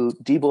gonna do.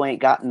 Debo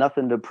ain't got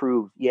nothing to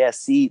prove. Yeah,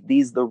 see,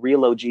 these the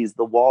real OGs,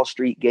 the Wall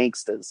Street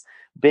gangsters.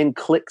 Been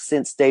clicked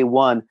since day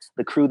one,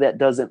 the crew that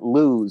doesn't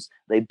lose.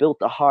 They built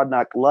a hard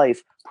knock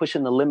life,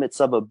 pushing the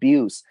limits of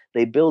abuse.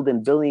 They build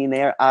in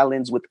billionaire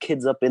islands with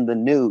kids up in the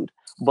nude.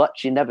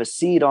 But you never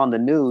see it on the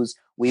news.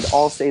 We'd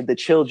all save the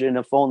children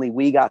if only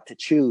we got to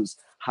choose.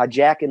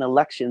 Hijacking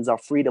elections, our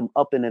freedom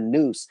up in a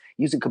noose.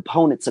 Using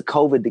components of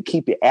COVID to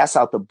keep your ass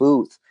out the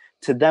booth.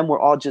 To them, we're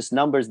all just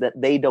numbers that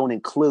they don't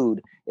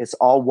include. It's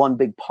all one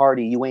big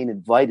party. You ain't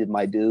invited,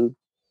 my dude.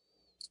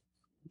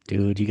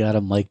 Dude, you got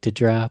a mic to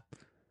drop?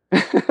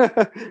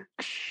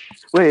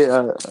 Wait,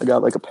 I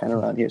got like a pen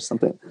around here,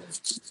 something.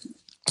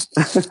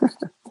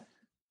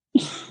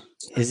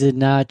 Is it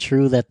not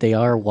true that they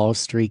are Wall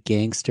Street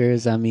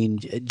gangsters? I mean,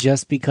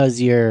 just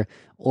because you're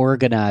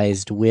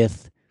organized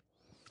with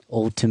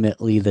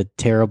ultimately the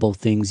terrible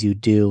things you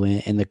do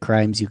and the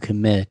crimes you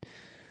commit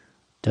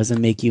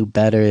doesn't make you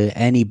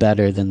any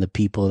better than the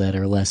people that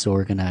are less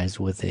organized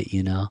with it,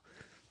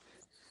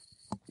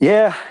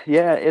 Yeah,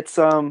 it's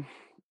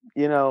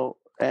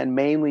and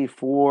mainly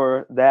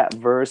for that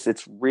verse,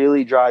 it's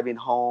really driving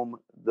home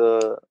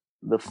the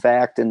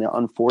fact and the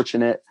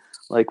unfortunate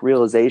like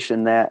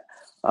realization that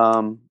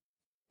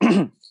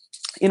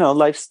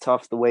life's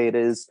tough the way it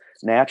is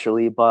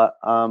naturally, but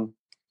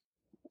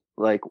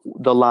like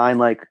the line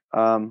like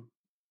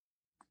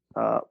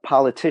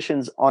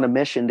politicians on a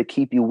mission to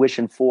keep you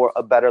wishing for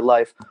a better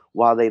life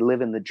while they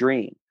live in the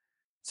dream.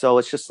 So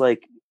it's just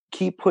like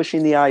keep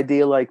pushing the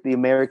idea like the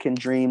American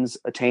dream's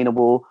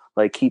attainable,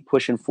 like keep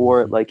pushing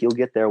for it, like you'll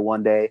get there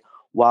one day,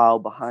 while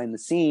behind the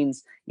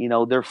scenes,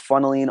 they're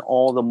funneling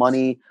all the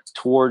money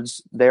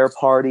towards their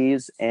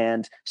parties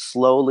and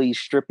slowly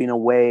stripping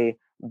away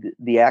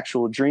the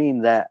actual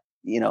dream that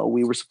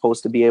we were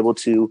supposed to be able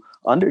to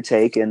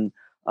undertake. And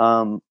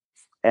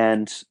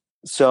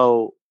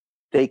so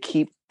they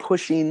keep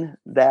pushing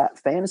that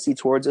fantasy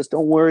towards us.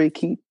 Don't worry,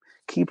 keep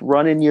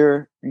running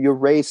your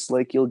race,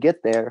 like you'll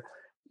get there,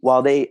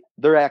 while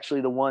they're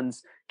actually the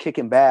ones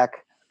kicking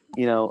back,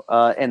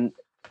 and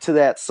to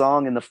that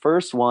song in the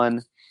first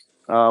one,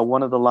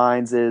 one of the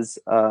lines is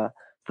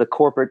the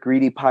corporate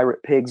greedy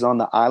pirate pigs on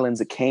the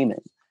islands of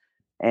Cayman.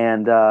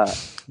 And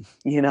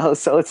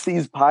so it's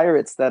these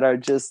pirates that are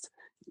just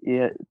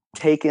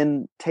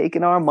taking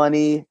our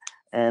money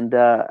and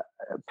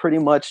pretty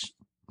much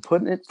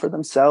putting it for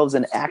themselves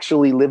and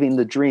actually living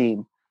the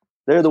dream.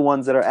 They're the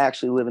ones that are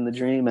actually living the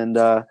dream. And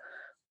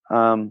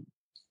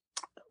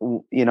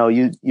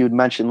you'd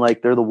mentioned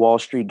like they're the Wall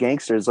Street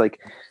gangsters, like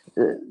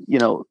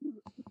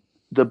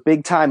the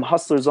big time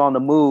hustlers on the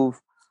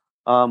move,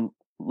 punking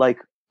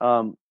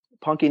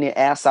your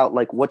ass out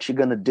like what you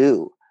gonna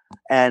do.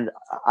 And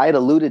I had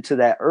alluded to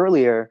that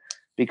earlier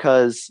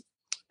because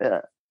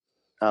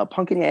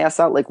punking your ass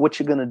out like what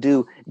you gonna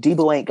do.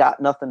 Debo ain't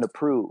got nothing to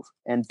prove.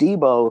 And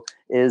Debo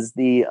is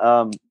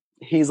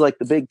he's like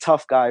the big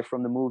tough guy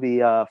from the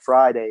movie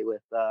Friday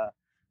with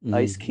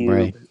Ice Cube.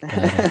 Right.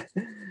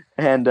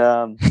 And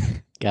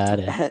got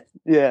it.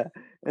 Yeah.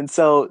 And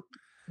so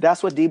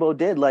that's what Debo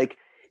did. Like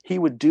he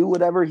would do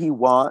whatever he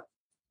want,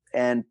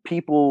 and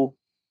people,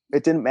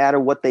 it didn't matter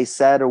what they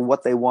said or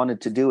what they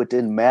wanted to do. It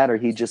didn't matter.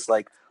 He just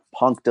like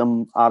punked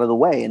them out of the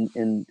way.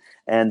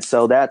 And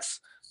so that's,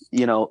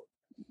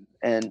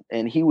 and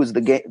he was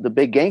the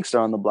big gangster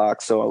on the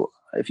block. So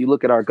if you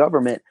look at our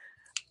government,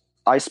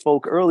 I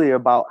spoke earlier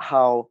about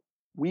how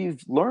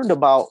we've learned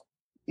about,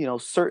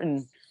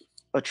 certain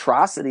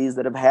atrocities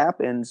that have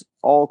happened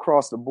all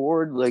across the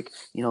board, like,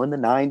 in the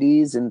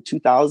 90s and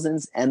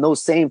 2000s, and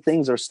those same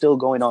things are still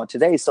going on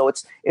today. So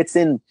it's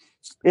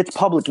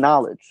public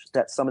knowledge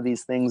that some of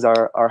these things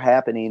are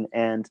happening,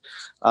 and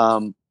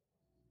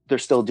they're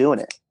still doing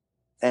it.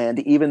 And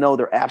even though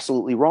they're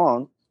absolutely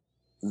wrong,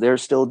 they're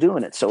still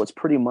doing it. So it's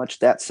pretty much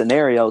that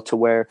scenario to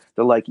where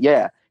they're like,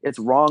 yeah, it's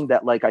wrong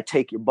that like I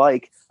take your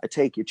bike, I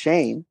take your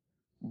chain,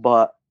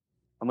 but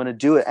I'm going to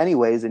do it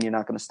anyways, and you're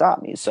not going to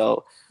stop me.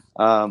 So,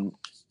 and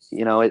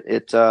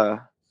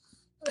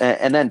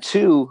then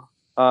two,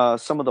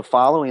 some of the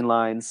following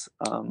lines,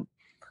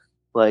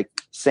 like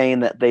saying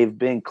that they've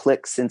been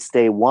clicked since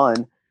day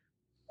one.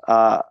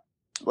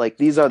 like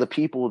these are the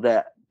people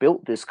that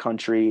built this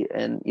country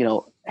and,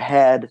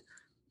 had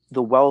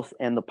the wealth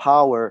and the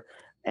power,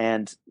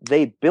 and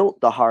they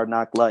built the hard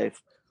knock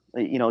life.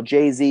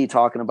 Jay-Z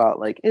talking about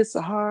like, it's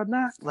a hard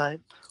knock life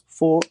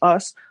for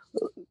us.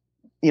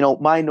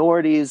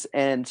 Minorities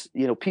and,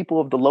 people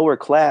of the lower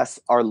class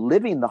are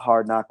living the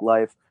hard knock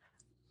life.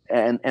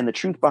 And the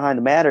truth behind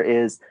the matter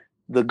is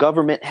the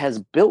government has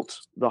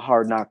built the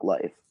hard knock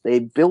life. They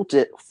built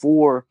it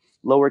for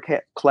lower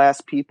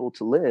class people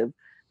to live.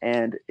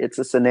 And it's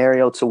a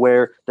scenario to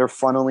where they're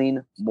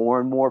funneling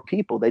more and more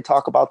people. They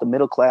talk about the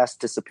middle class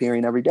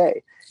disappearing every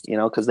day,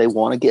 because they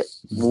want to get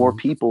more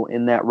people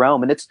in that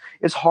realm. And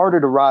it's harder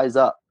to rise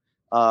up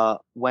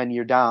when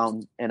you're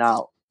down and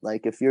out.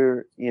 Like if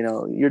you're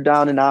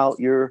down and out,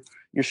 you're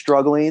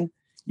struggling,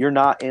 you're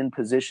not in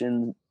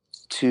position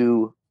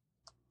to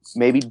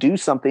maybe do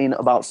something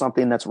about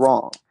something that's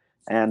wrong.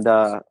 And,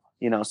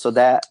 so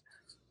that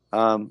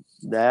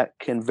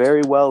can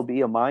very well be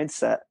a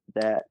mindset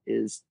that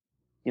is,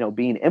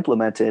 being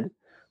implemented,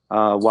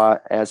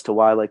 as to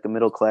why like the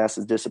middle class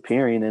is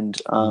disappearing. And,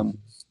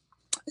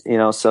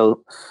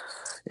 so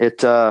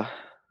it's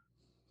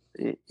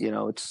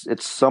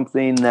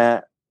something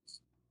that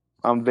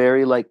I'm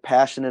very like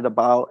passionate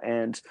about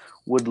and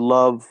would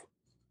love,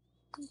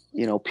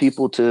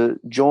 people to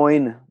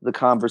join the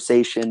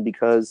conversation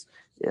because,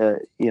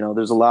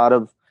 there's a lot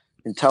of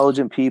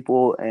intelligent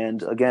people.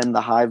 And again,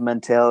 the hive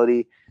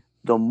mentality,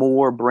 the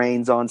more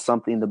brains on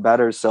something, the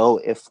better.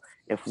 So if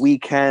we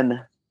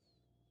can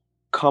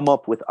come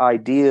up with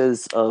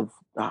ideas of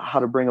how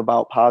to bring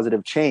about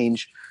positive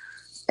change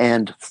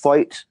and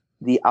fight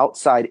the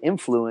outside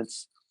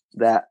influence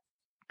that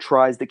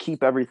tries to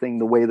keep everything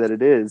the way that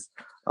it is,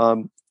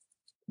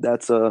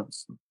 that's a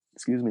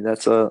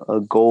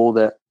goal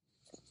that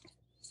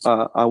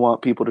I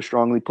want people to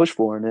strongly push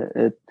for. And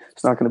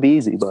it's not going to be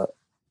easy, but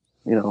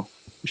we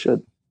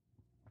should.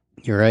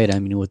 You're right. I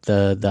mean, with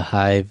the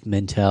hive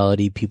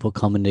mentality, people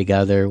coming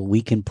together,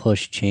 we can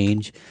push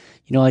change.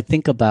 I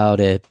think about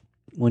it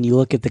when you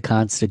look at the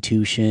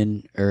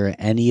Constitution or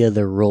any of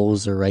the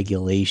rules or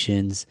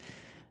regulations,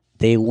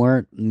 they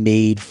weren't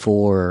made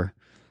for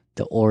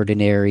the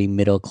ordinary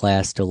middle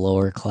class to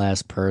lower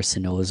class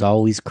person. It was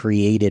always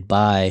created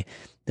by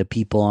the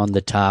people on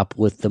the top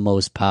with the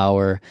most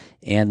power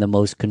and the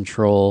most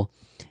control,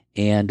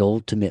 and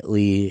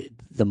ultimately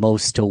the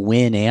most to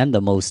win and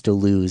the most to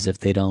lose if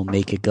they don't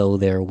make it go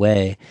their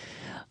way.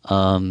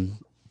 So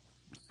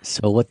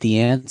what the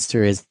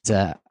answer is,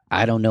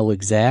 I don't know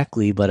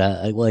exactly,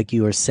 but like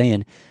you were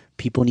saying,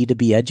 people need to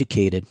be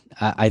educated.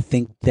 I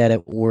think that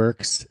it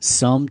works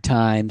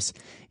sometimes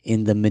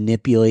in the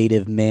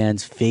manipulative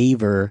man's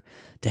favor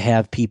to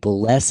have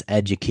people less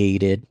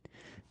educated,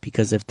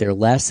 because if they're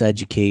less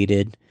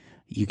educated,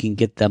 you can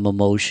get them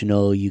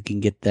emotional, you can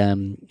get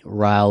them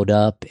riled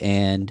up,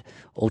 and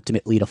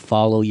ultimately to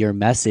follow your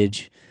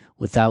message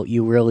without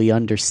you really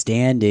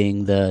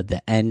understanding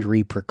the end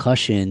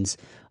repercussions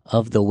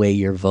of the way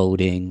you're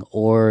voting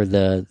or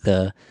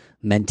the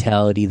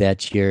mentality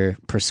that you're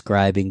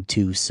prescribing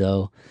to.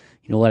 So,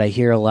 what I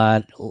hear a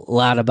lot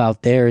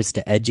about there is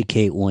to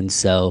educate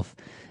oneself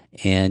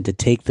and to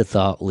take the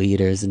thought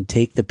leaders and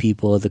take the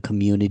people of the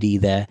community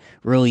that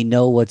really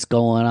know what's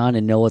going on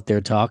and know what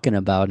they're talking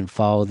about and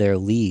follow their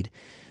lead.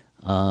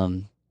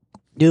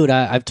 Dude,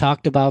 I've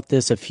talked about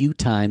this a few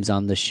times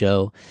on the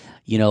show.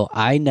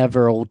 I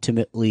never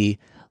ultimately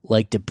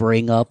like to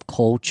bring up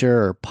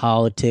culture or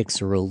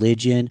politics or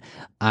religion.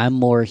 I'm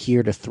more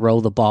here to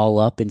throw the ball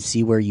up and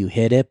see where you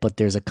hit it. But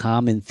there's a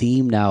common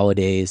theme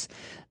nowadays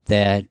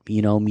that,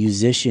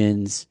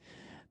 musicians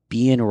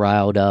being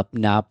riled up,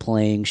 not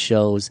playing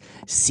shows,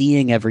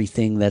 seeing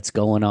everything that's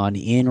going on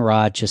in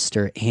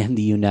Rochester and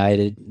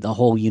the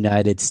whole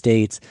United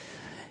States.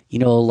 A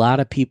lot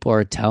of people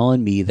are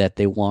telling me that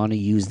they want to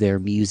use their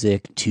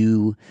music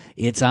to,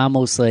 it's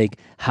almost like,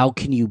 how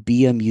can you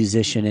be a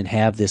musician and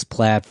have this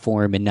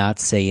platform and not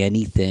say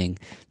anything?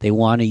 They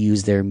want to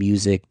use their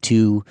music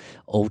to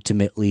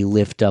ultimately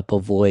lift up a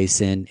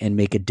voice and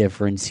make a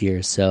difference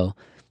here. So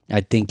I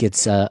think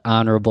it's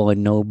honorable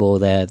and noble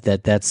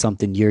that's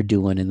something you're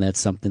doing and that's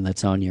something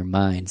that's on your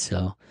mind.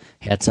 So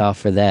hats off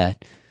for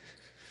that.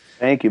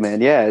 Thank you,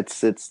 man. Yeah,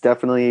 it's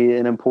definitely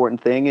an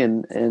important thing.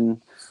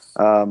 And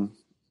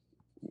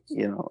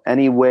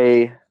any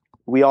way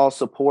we all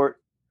support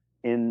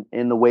in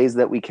the ways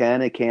that we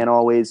can. It can't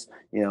always,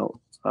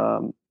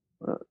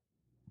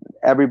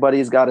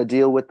 everybody's got to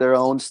deal with their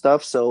own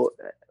stuff. So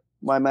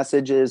my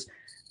message is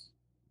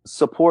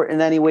support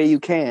in any way you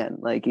can.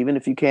 Like, even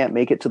if you can't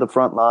make it to the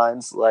front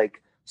lines, like,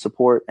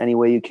 support any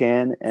way you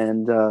can.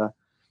 And,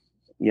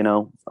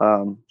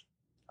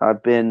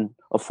 I've been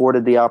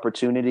afforded the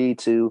opportunity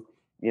to,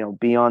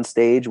 be on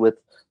stage with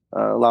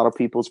a lot of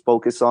people's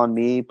focus on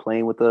me,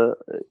 playing with an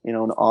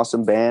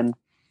awesome band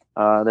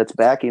that's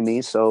backing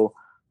me. So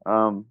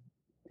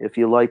if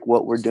you like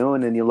what we're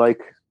doing and you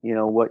like,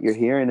 what you're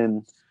hearing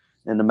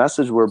and the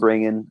message we're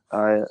bringing,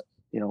 I,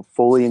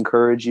 fully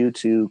encourage you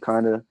to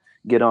kind of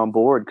get on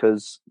board,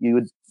 because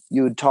you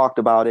had talked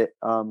about it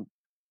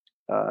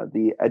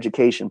the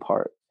education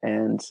part.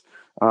 And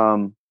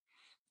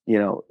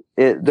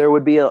there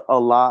would be a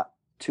lot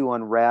to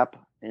unwrap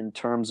in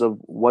terms of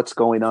what's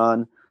going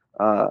on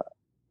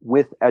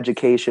with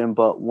education.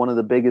 But one of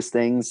the biggest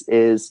things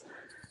is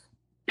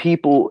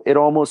people, it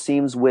almost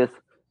seems with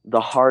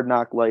the hard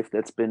knock life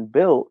that's been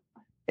built,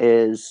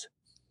 is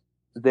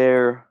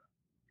they're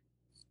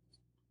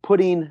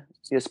putting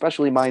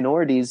especially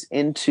minorities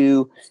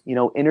into,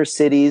 inner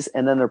cities,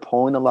 and then they're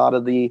pulling a lot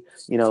of the,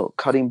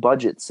 cutting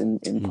budgets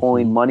and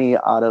pulling money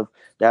out of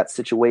that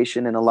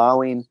situation, and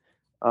allowing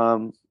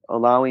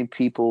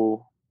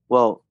people,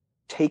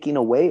 taking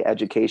away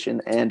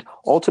education. And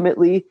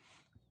ultimately,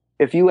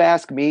 if you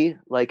ask me,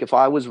 like if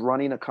I was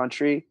running a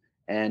country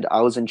and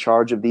I was in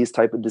charge of these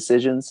type of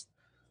decisions,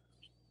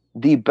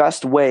 the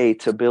best way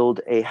to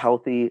build a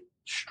healthy,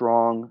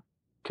 strong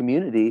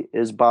community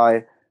is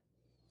by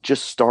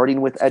just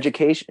starting with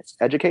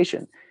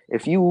education.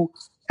 If you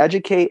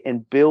educate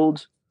and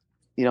build,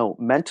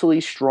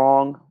 mentally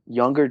strong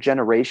younger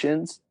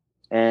generations,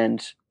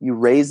 and you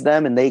raise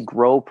them and they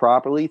grow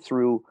properly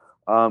through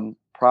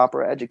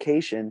proper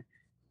education,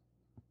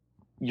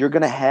 you're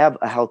going to have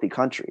a healthy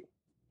country,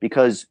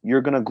 because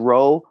you're going to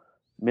grow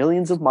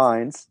millions of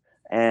minds.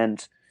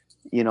 And,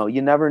 you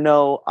never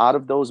know, out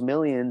of those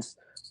millions,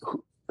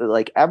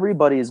 like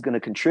everybody is going to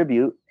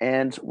contribute,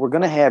 and we're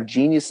going to have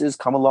geniuses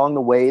come along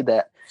the way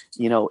that,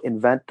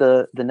 invent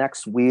the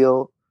next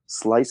wheel,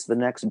 slice the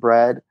next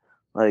bread.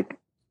 Like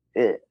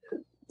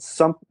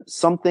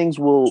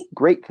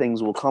great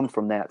things will come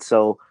from that.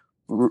 So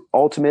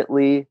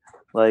ultimately,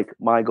 like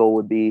my goal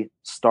would be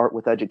start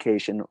with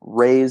education,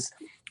 raise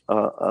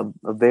a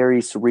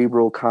very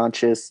cerebral,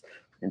 conscious,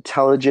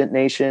 intelligent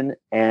nation,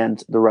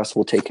 and the rest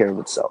will take care of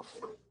itself.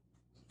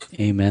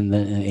 Amen.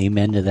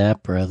 Amen to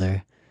that,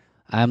 brother.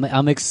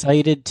 I'm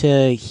excited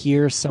to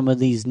hear some of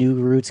these new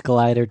Roots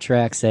Collider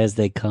tracks as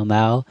they come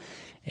out,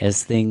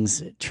 as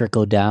things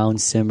trickle down,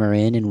 simmer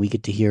in, and we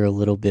get to hear a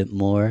little bit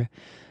more.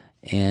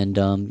 And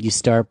you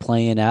start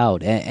playing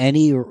out.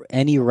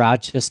 Any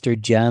Rochester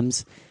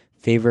gems,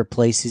 favorite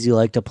places you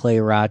like to play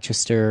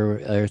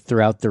Rochester or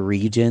throughout the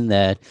region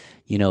that,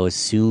 as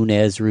soon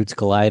as Roots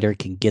Collider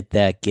can get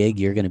that gig,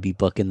 you're going to be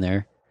booking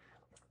there?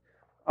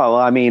 Oh,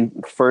 I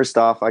mean, first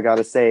off, I got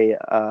to say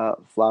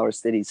Flower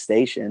City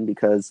Station,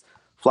 because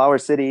Flower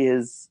City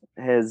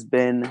has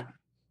been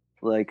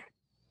like,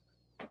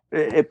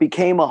 it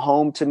became a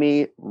home to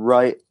me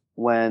right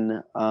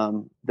when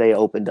they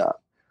opened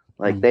up.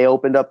 Like they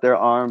opened up their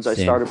arms. Same. I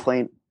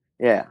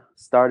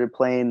started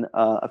playing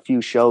a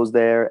few shows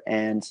there,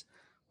 and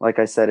like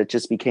I said, it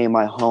just became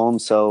my home.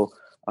 So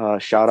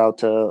shout out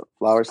to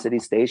Flower City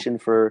Station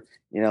for,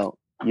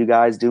 you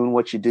guys doing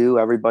what you do,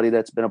 everybody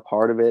that's been a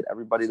part of it,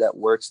 everybody that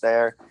works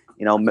there.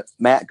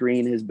 Matt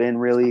Green has been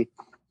really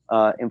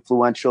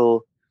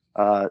influential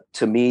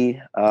to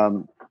me.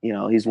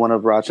 He's one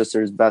of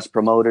Rochester's best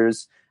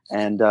promoters,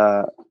 and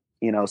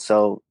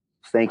so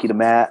thank you to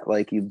Matt.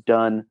 Like, you've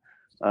done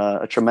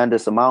a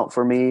tremendous amount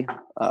for me.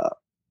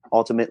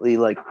 Ultimately,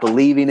 like,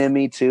 believing in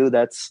me too.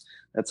 That's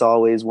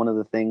always one of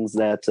the things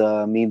that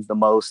means the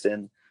most.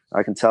 And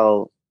I can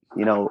tell,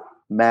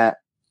 Matt,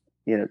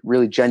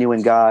 really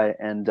genuine guy,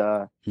 and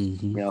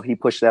he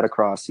pushed that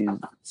across.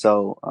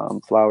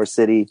 Flower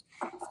City,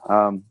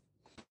 one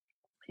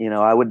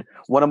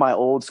of my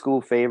old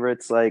school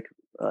favorites, like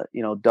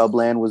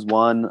Dubland was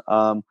one.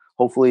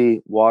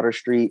 Hopefully Water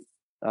Street,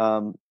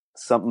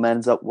 something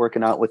ends up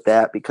working out with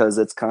that, because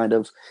it's kind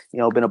of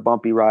been a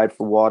bumpy ride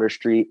for Water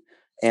Street.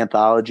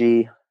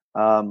 Anthology,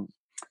 and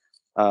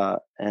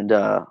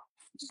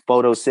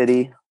Photo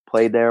City,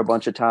 played there a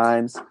bunch of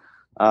times.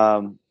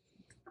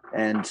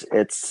 And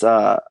it's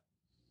so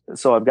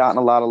I've gotten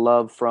a lot of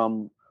love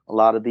from a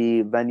lot of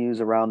the venues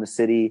around the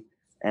city,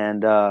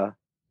 and I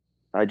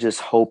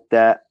just hope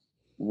that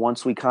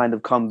once we kind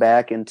of come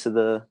back into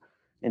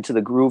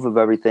the groove of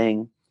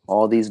everything,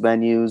 all these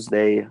venues,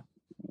 they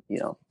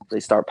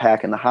start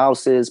packing the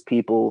houses,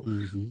 people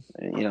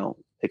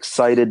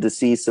excited to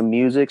see some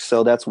music.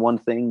 So that's one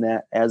thing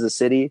that, as a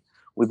city,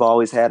 we've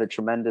always had a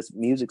tremendous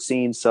music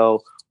scene.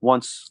 So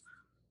once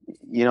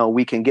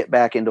we can get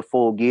back into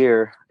full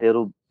gear,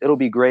 it'll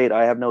be great.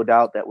 I have no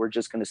doubt that we're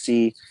just going to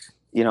see,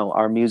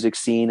 our music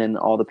scene and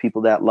all the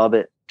people that love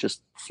it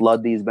just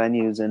flood these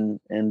venues and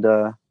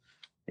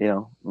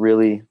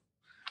really,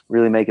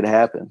 really make it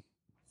happen.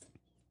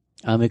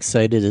 I'm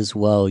excited as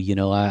well.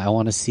 I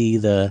want to see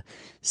the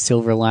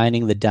silver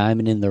lining, the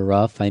diamond in the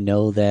rough. I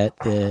know that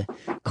the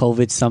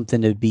COVID's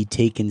something to be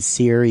taken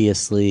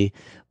seriously,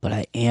 but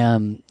I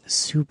am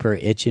super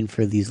itching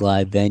for these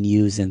live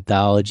venues.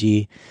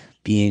 Anthology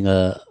being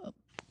a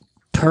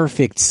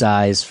perfect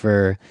size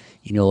for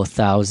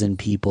 1,000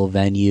 people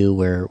venue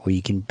where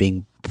you can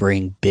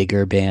bring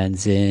bigger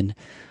bands in.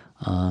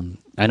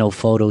 I know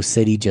Photo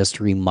City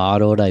just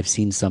remodeled. I've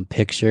seen some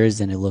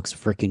pictures and it looks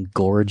freaking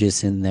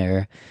gorgeous in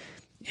there.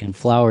 And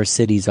Flower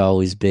City's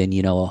always been,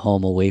 a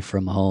home away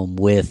from home,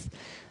 with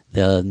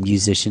the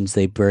musicians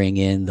they bring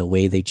in, the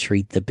way they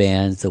treat the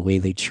bands, the way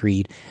they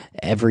treat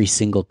every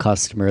single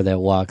customer that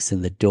walks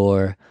in the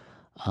door.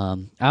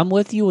 I'm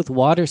with you with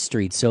Water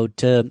Street. So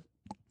to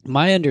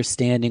my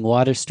understanding,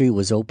 Water Street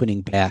was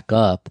opening back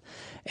up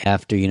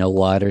after,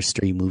 Water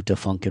Street moved to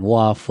Funkin'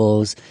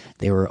 Waffles.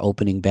 They were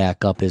opening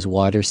back up as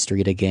Water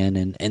Street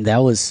again. And that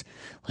was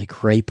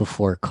like right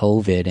before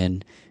COVID.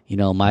 And,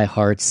 my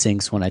heart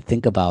sinks when I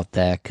think about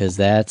that, because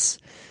that's,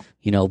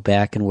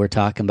 back, and we're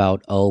talking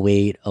about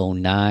 08,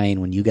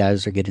 09, when you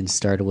guys are getting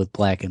started with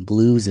Black and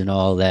Blues and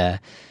all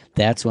that.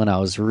 That's when I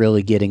was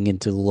really getting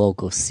into the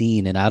local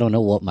scene. And I don't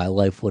know what my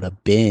life would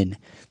have been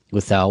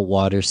without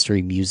Water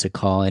Street Music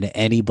Hall. And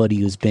anybody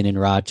who's been in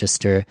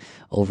Rochester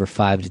over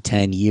 5 to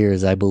 10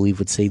 years, I believe,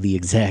 would say the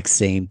exact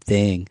same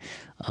thing.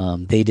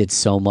 They did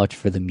so much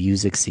for the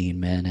music scene,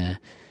 man.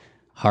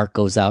 Heart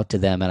goes out to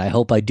them, and I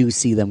hope I do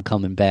see them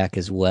coming back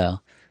as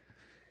well.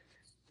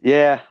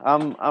 Yeah,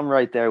 I'm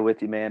right there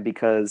with you, man,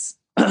 because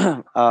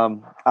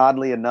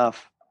oddly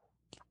enough,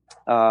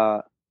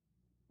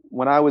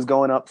 when I was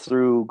going up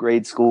through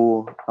grade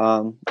school,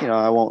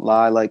 I won't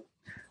lie, like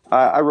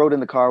I rode in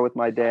the car with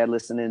my dad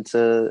listening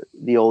to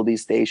the oldies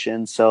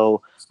station.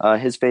 So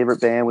his favorite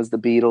band was the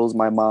Beatles.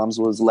 My mom's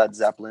was Led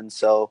Zeppelin.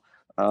 So,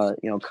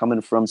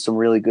 coming from some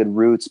really good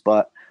roots,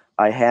 but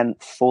I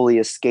hadn't fully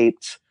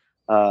escaped,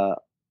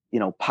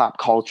 pop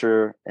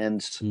culture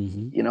and,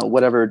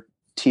 whatever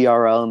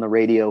TRL and the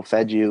radio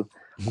fed you.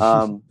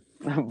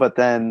 But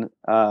then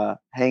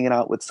hanging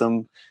out with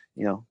some,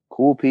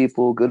 cool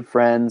people, good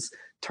friends,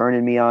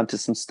 turning me on to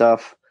some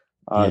stuff.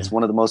 It's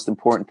one of the most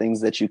important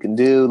things that you can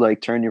do,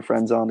 like turn your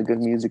friends on to good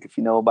music if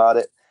you know about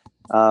it.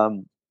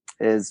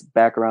 Is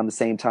back around the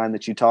same time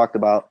that you talked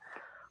about.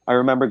 I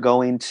remember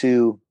going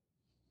to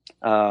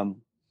a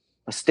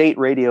state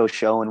radio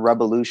show, and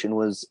Revolution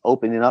was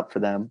opening up for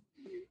them.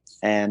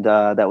 And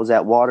that was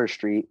at Water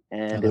Street.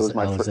 And I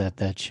was at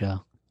that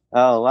show.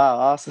 Oh, wow.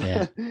 Awesome.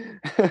 Yeah.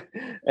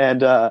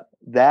 And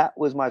that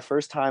was my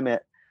first time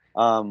at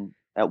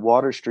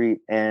Water Street.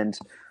 And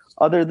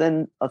other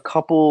than a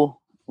couple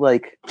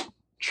like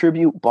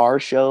tribute bar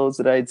shows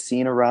that I'd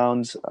seen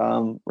around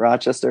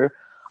Rochester,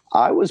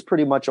 I was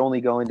pretty much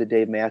only going to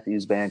Dave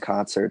Matthews Band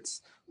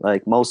concerts,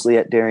 like mostly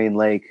at Darien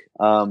Lake.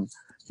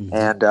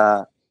 And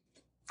I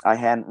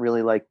hadn't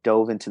really like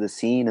dove into the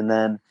scene. And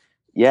then,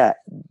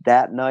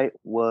 that night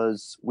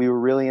we were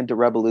really into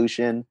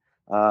Revolution.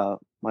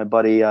 My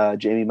buddy,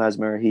 Jamie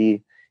Mesmer,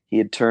 he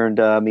had turned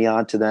me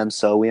on to them.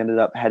 So we ended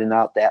up heading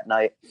out that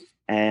night.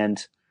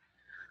 And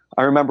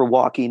I remember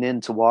walking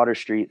into Water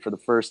Street for the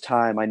first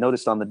time. I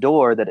noticed on the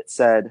door that it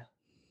said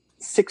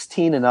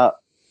 16 and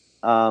up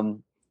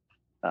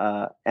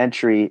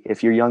entry.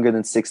 If you're younger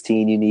than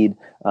 16, you need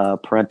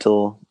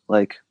parental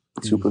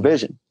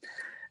supervision.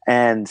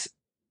 And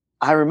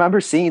I remember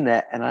seeing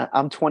that, and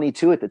I'm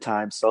 22 at the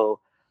time. So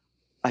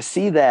I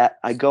see that,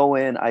 I go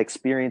in, I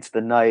experience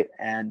the night,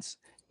 and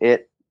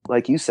it,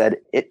 like you said,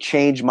 it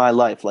changed my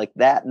life. Like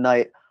that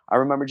night, I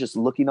remember just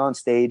looking on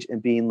stage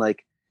and being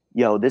like,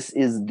 yo, this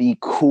is the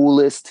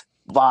coolest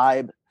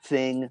vibe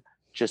thing,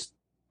 just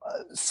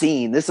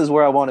scene. This is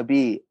where I want to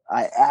be.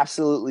 I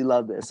absolutely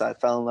love this. I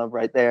fell in love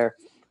right there.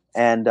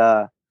 And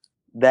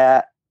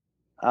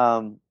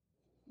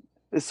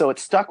so it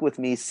stuck with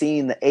me,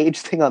 seeing the age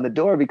thing on the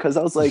door, because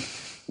I was like,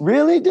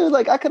 really, dude?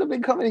 Like I could have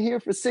been coming here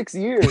for 6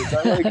 years.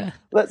 I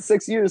let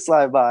 6 years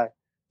slide by.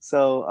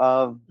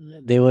 So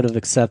they would have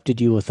accepted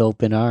you with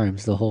open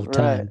arms the whole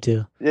time, right,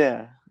 too.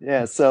 Yeah.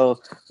 So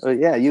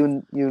you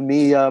and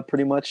me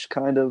pretty much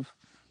kind of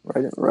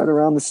right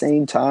around the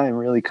same time,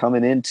 really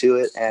coming into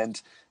it,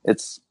 and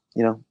it's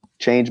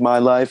changed my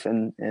life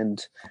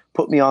and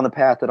put me on the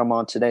path that I'm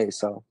on today.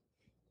 So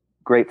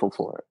grateful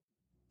for it.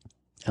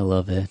 I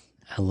love it.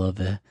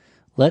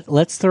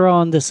 Let's throw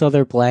on this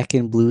other Black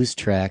and Blues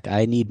track,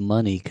 I Need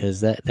Money,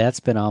 because that's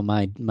been on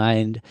my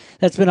mind.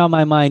 That's been on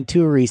my mind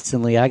too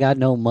recently. I got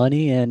no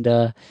money, and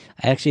I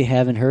actually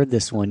haven't heard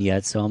this one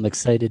yet, so I'm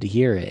excited to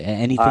hear it.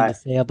 Anything to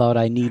say about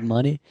I Need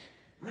Money?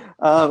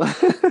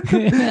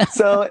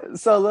 So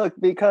look,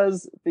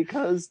 because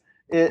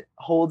it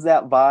holds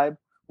that vibe,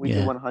 we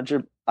do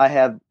 100. I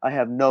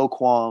have no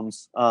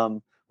qualms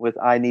with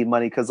I Need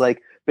Money, because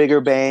like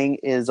Bigger Bang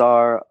is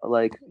our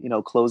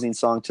closing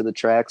song to the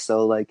track.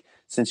 So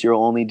since you're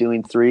only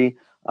doing 3,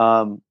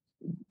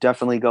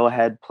 definitely go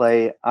ahead,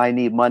 play I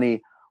Need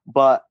Money.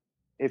 But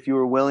if you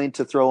were willing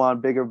to throw on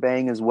Bigger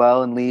Bang as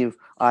well and leave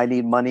I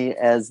Need Money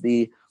as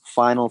the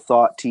final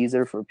thought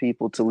teaser for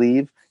people to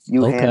leave,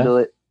 you handle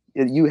it.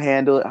 You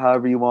handle it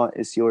however you want.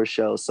 It's your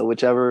show. So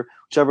whichever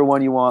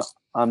one you want,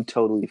 I'm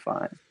totally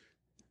fine.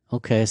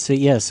 Okay.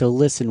 So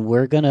listen,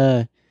 we're going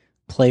to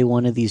play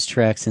one of these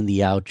tracks in the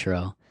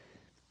outro.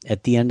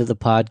 At the end of the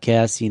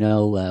podcast,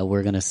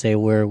 we're going to say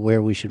where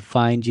we should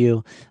find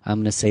you. I'm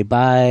going to say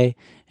bye,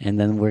 and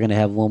then we're going to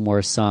have one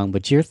more song.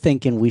 But you're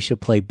thinking we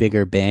should play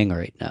Bigger Bang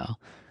right now,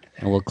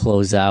 and we'll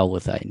close out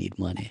with I Need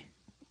Money.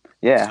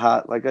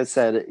 Yeah, like I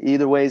said,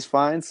 either way is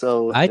fine.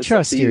 So I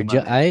trust your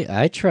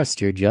I trust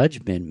your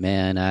judgment,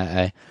 man.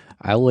 I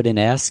I wouldn't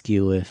ask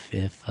you if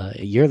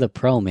you're the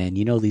pro, man.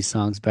 You know these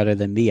songs better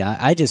than me.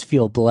 I just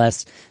feel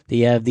blessed that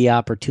you have the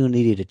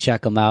opportunity to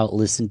check them out,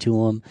 listen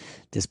to them.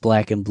 This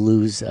Black and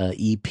Blues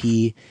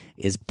EP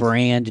is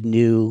brand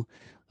new,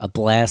 a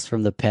blast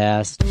from the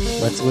past.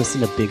 Let's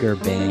listen to Bigger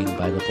Bang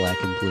by the Black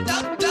and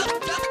Blues.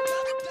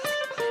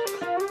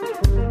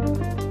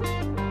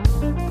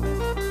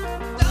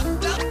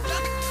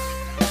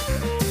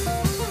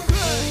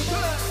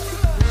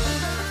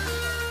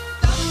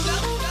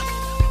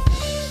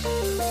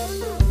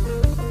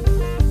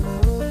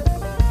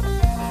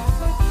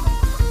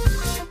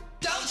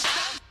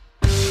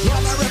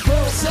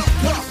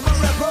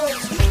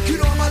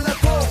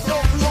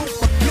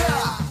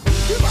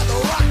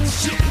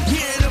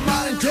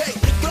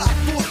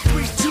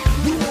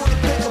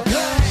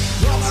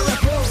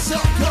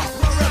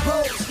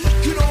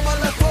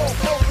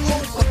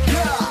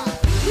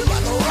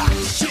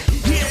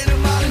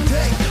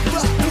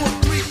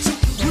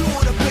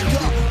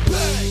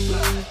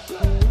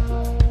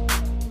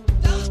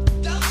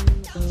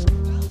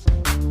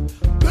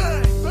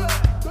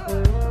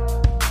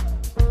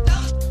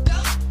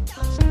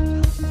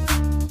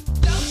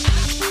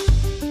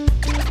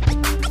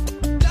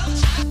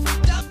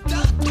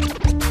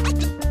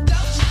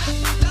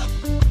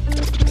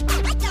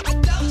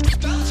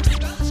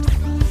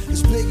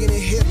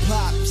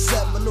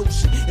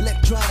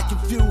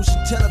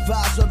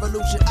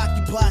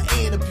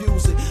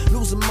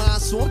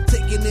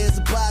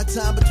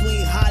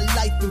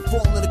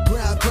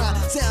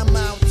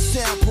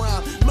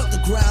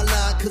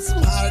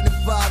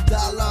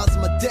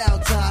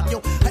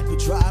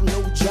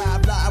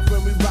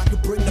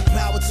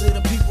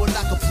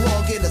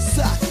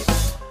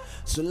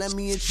 So let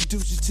me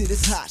introduce you to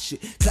this hot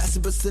shit.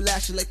 Classic but still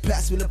action like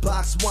pass me the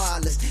box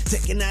wireless.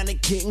 Taking on the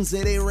kings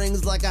and they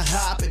rings like a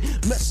hobbit.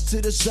 Message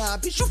to the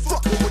zombies, you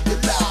fucking with the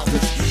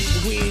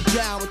loudest. We ain't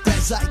down with that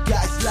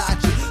zeitgeist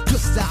logic.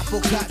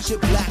 Gestapo cop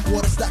shit,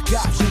 Blackwater stock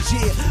options,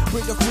 yeah.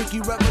 Bring a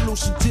freaky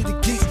revolution to the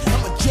geeks.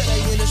 I'm a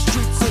Jedi in the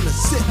streets and a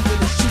Sith in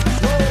the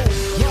streets.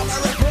 Oh, all my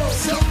rebels,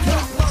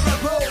 self-talk, my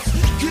rebels.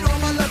 Get on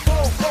my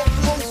level,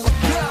 oh my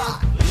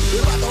God.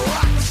 We're about to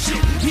rock the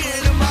shit here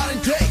in the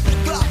modern day.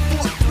 Block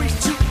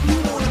 432, you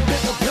want a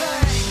bigger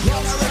bang.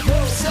 All my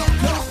rebels,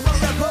 self-talk, my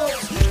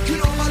rebels.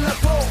 Get on my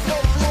level,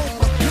 oh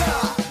my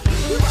God.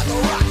 We're about to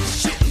rock the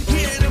shit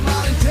here in the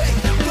modern day.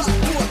 Block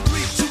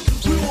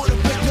 432, we want a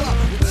bigger.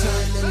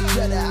 Return of the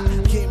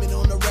Jedi, came in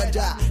on the red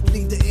eye.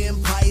 Leave the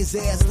Empire's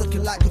ass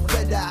looking like a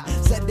Fed eye.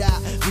 Said I,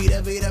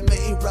 Vita Vita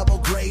main rebel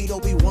grade.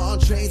 Obi-Wan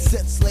train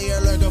set slayer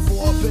looking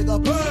for a bigger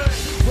bang.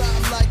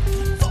 Rhyme like,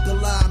 fuck the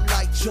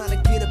limelight. Trying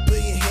to get a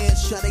billion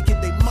hands, trying to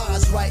get their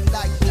minds right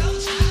like.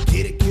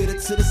 Get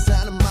it to the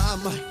sound of my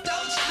mic.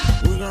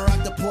 We're gonna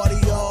rock the party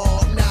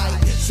all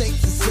night.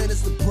 Saints and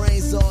sinners, the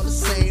brains all the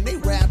same. They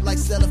rap like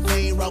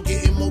cellophane, route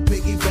getting more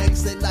piggy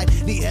banks than like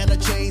need hella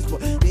change.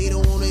 But they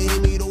don't wanna hear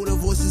me though, the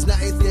voice is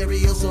not in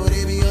stereo. So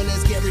they be on that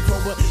scary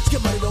phone, but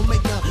skip money don't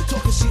make none.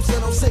 Talking sheep, so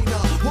don't say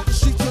none. Walking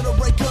sheep to the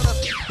break gunner.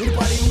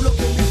 Anybody who look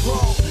at me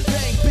wrong,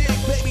 bang big,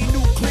 baby,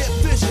 nuclear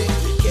vision.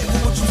 Careful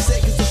what you say,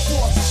 cause the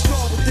force is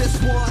strong with this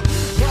one.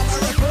 While my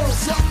rebels,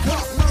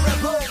 self-talk, my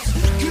rebels.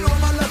 Get on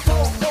my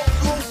level,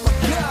 oh my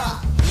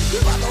God. We're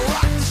about to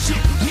rock the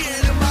shit here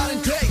in the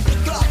modern day.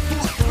 Block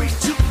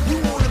 432, you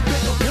want a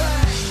bigger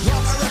bang.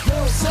 While my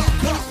rebels,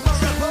 self-talk, my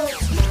rebels.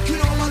 Get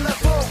on my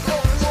level,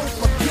 oh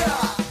my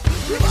God.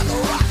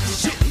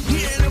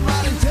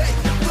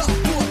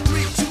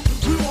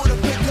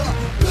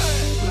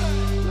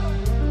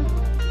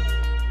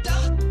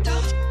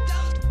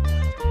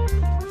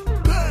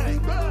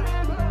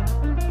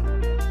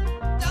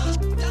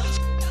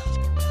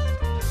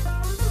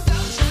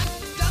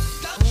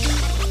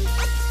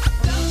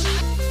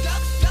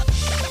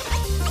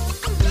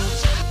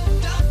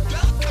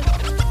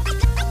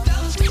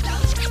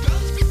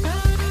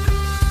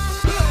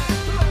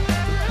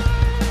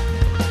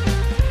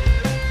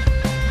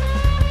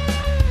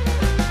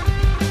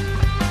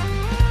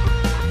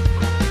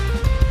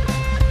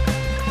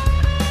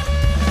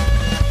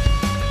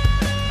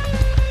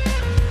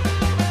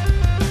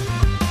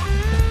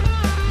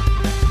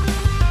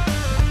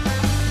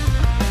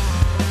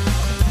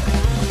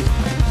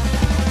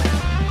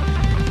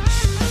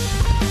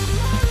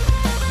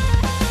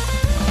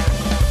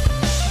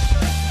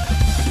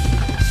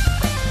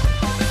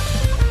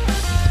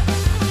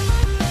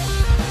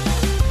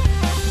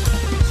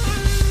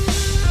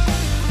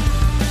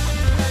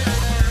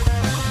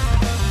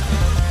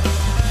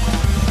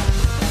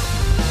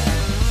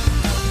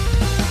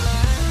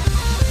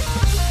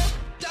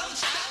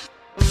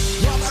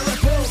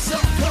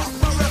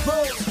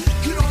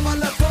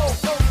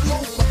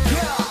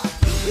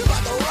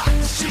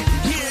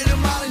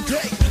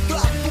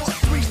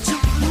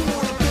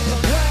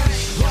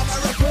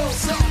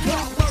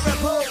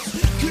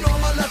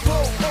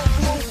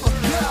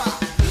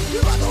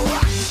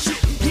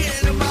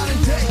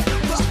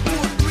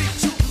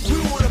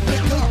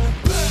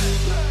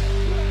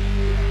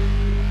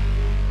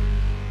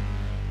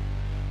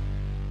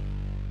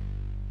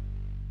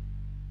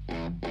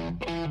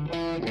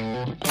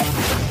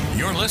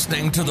 You're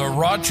listening to the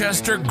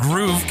Rochester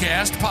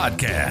Groovecast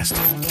podcast.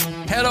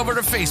 Head over to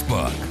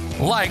Facebook,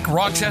 like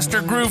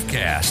Rochester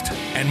Groovecast,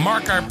 and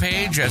mark our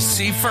page as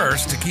See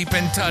First to keep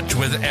in touch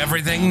with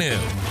everything new.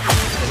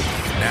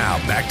 Now,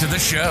 back to the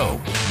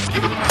show.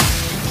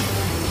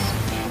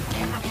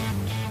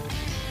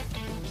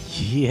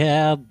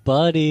 Yeah,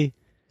 buddy.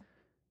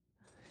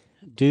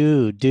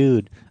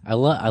 Dude. I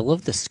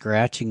love the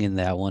scratching in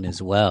that one as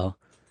well.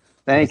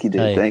 Thank you, dude.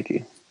 Tight. Thank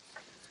you.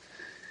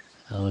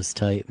 That was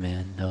tight,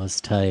 man. That was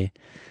tight.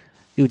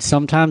 Dude,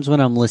 sometimes when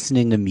I'm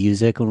listening to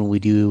music, when we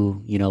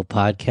do,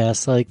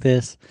 podcasts like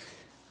this,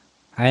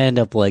 I end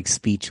up like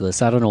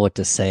speechless. I don't know what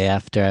to say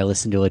after I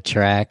listen to a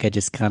track. I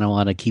just kind of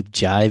want to keep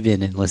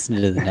jiving and listen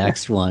to the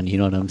next one. You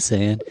know what I'm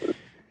saying?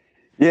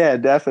 Yeah,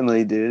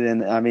 definitely, dude.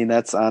 And I mean,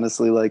 that's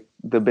honestly like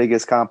the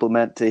biggest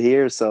compliment to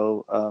hear.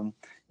 So,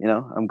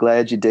 I'm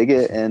glad you dig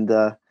it. And,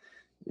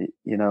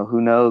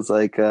 who knows,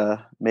 like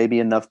maybe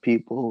enough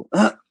people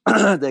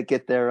that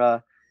get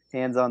their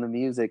hands on the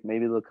music,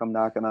 maybe they'll come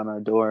knocking on our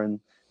door and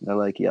they're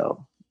like,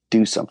 yo,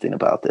 do something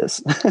about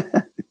this.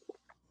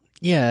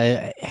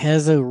 Yeah.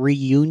 Has a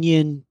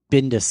reunion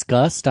been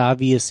discussed?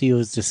 Obviously, it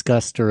was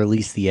discussed to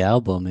release the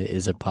album.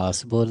 Is it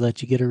possible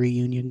that you get a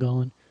reunion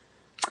going?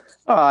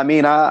 Oh, I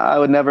mean, I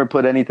would never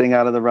put anything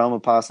out of the realm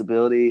of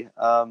possibility.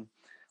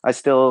 I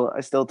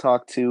still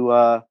talk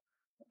to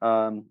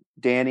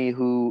Danny,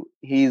 who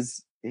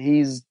he's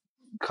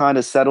kind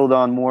of settled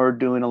on more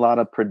doing a lot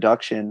of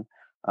production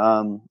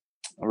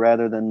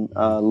rather than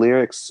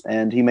lyrics,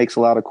 and he makes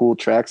a lot of cool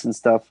tracks and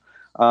stuff.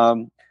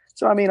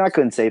 So, I mean, I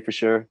couldn't say for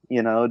sure.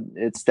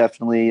 It's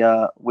definitely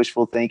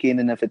wishful thinking,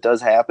 and if it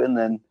does happen,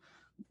 then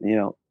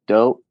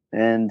dope.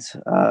 And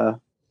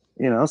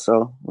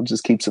so we'll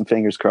just keep some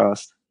fingers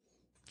crossed.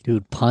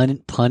 Dude,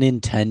 pun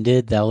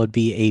intended. That would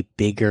be a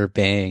bigger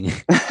bang.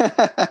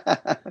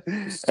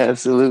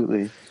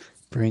 Absolutely.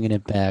 Bringing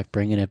it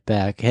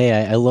back. Hey,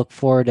 I look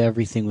forward to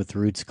everything with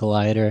Roots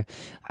Collider.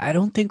 I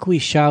don't think we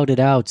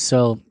shouted out.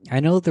 So I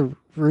know the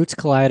Roots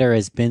Collider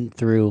has been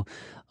through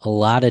a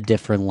lot of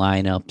different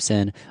lineups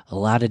and a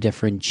lot of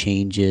different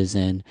changes.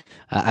 And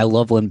I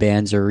love when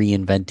bands are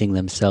reinventing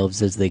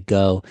themselves as they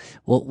go.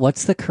 Well,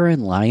 what's the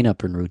current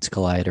lineup in Roots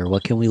Collider?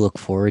 What can we look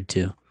forward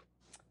to?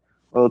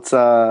 Well, it's,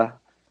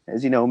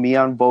 as you know, me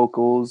on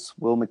vocals,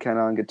 Will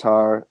McKenna on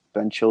guitar,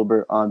 Ben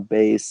Chilbert on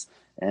bass,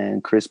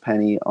 and Chris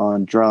Penny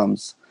on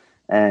drums.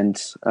 And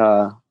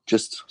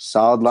just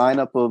solid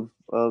lineup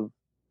of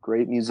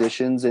great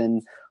musicians.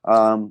 And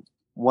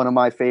one of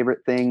my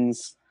favorite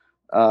things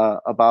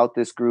about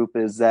this group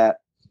is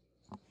that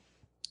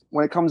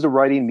when it comes to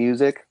writing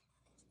music,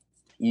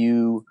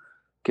 you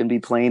can be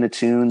playing a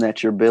tune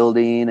that you're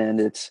building and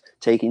it's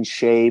taking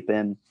shape,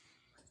 and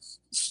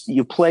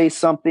you play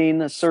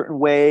something a certain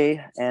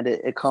way and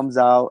it comes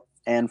out.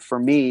 And for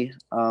me,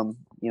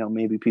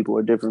 maybe people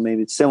are different,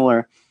 maybe it's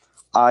similar.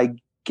 I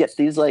get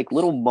these like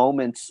little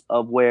moments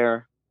of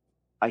where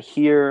I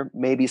hear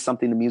maybe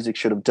something the music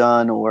should have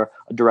done or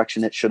a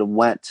direction it should have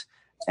went.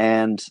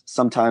 And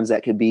sometimes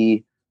that could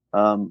be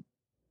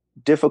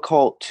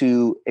difficult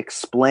to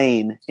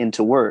explain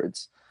into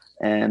words.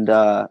 And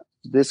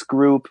this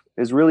group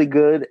is really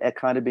good at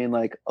kind of being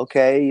like,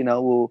 okay, you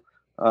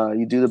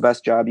do the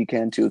best job you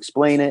can to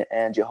explain it,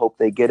 and you hope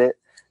they get it.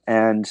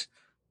 And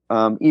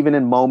even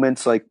in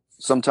moments, like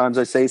sometimes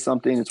I say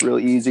something, it's real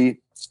easy.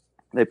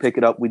 They pick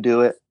it up, we do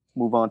it,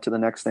 move on to the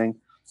next thing.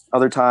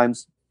 Other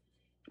times,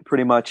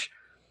 pretty much,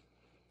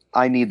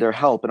 I need their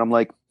help. And I'm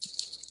like,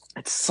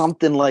 it's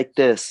something like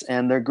this.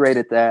 And they're great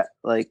at that.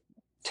 Like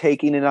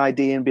taking an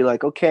idea and be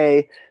like,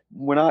 okay,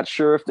 we're not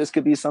sure if this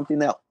could be something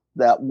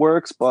that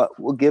works, but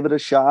we'll give it a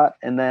shot.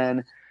 And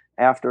then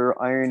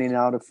after ironing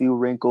out a few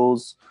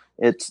wrinkles,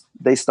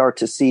 they start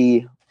to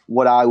see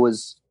what I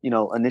was,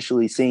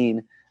 initially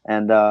seeing.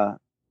 And I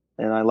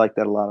like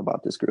that a lot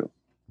about this group.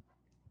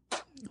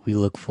 We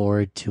look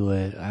forward to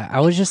it. I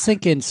was just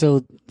thinking,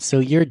 so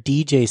you're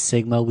DJ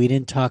Sigma. We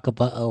didn't talk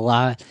about a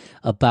lot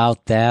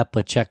about that,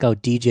 but check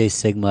out DJ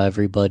Sigma,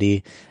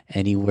 everybody,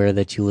 anywhere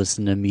that you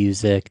listen to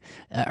music.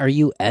 Are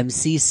you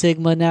MC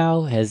Sigma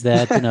now? Has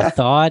that been a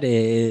thought?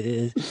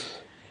 I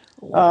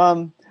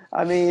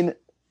mean,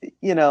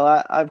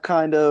 I've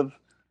kind of,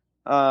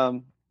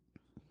 a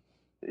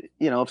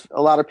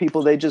lot of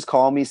people, they just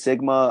call me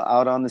Sigma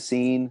out on the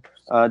scene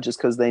just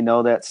because they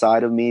know that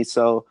side of me.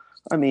 So,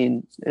 I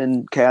mean,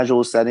 in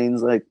casual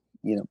settings, like,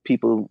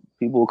 people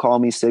will call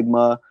me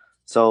Sigma.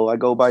 So I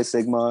go by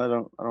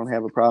Sigma. I don't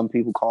have a problem.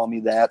 People call me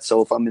that.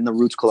 So if I'm in the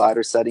Roots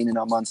Collider setting and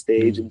I'm on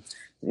stage and,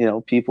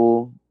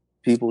 people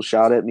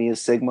shout at me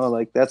as Sigma,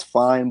 like that's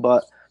fine,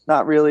 but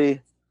not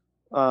really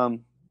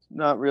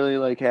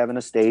like having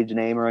a stage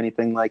name or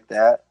anything like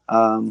that.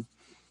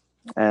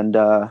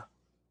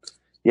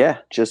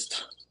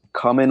 Just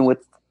coming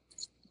with,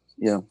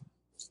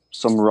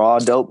 some raw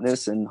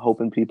dopeness and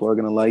hoping people are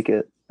going to like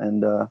it.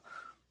 And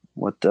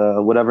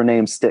whatever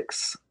name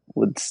sticks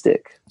would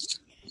stick.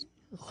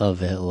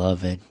 Love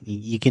it.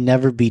 You can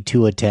never be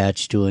too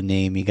attached to a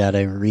name. You got to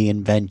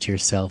reinvent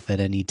yourself at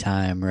any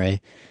time, right?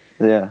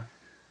 Yeah.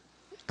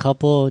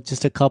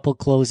 Just a couple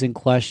closing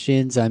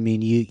questions. I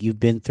mean, you've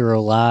been through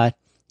a lot.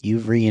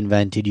 You've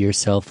reinvented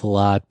yourself a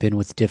lot, been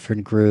with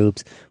different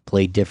groups,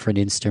 played different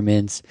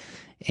instruments.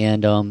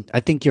 And I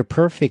think you're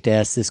perfect to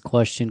ask this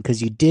question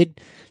because you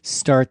did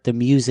start the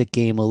music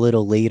game a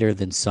little later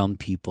than some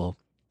people.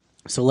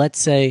 So let's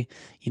say,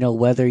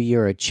 whether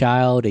you're a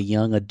child, a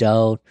young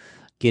adult,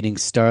 getting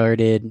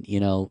started,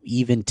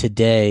 even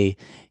today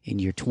in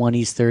your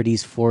 20s,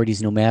 30s,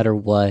 40s, no matter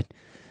what,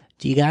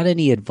 do you got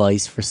any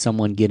advice for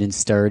someone getting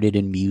started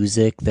in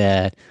music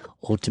that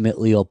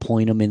ultimately will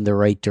point them in the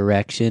right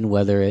direction,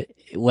 whether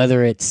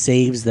it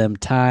saves them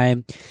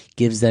time,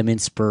 gives them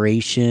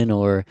inspiration,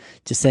 or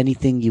just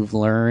anything you've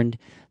learned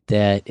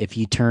that if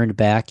you turned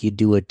back, you'd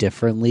do it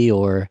differently,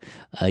 or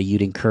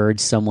you'd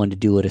encourage someone to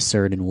do it a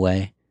certain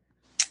way?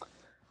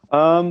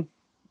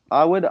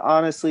 I would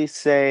honestly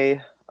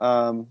say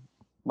my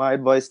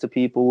advice to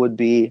people would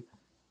be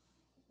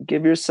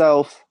give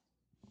yourself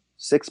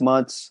 6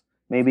 months,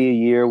 maybe a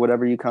year,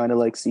 whatever you kind of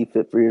like see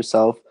fit for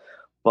yourself.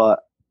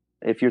 But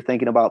if you're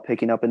thinking about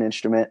picking up an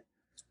instrument,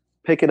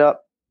 pick it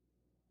up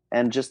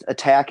and just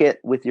attack it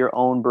with your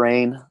own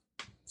brain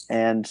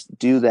and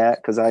do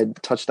that, because I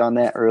touched on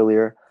that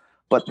earlier.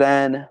 But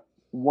then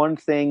one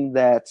thing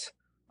that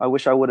I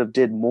wish I would have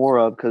did more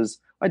of, because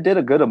I did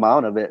a good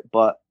amount of it,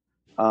 but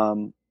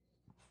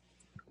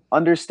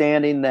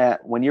understanding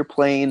that when you're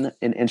playing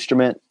an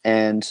instrument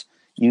and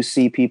you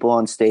see people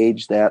on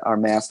stage that are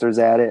masters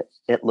at it,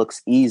 it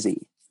looks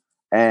easy.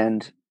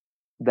 And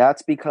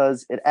that's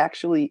because it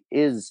actually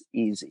is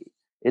easy.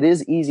 It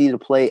is easy to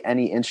play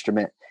any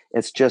instrument.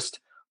 It's just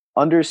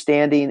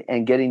understanding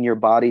and getting your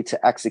body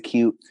to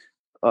execute,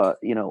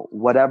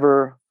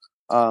 whatever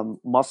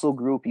muscle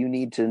group you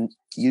need to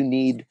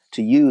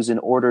use in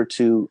order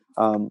to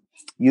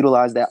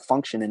utilize that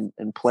function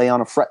and play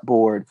on a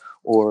fretboard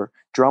or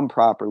drum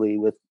properly.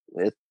 With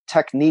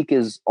technique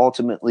is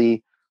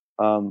ultimately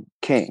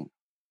king.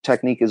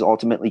 Technique is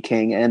ultimately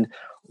king. And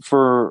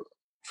for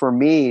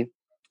me,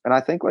 and I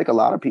think like a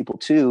lot of people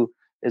too,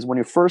 is when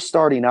you're first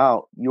starting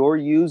out, you're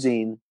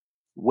using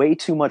way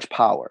too much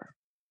power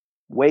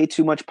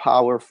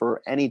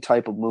for any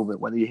type of movement,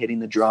 whether you're hitting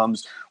the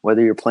drums,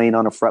 whether you're playing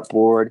on a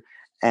fretboard.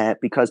 And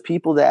because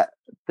people that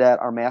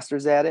are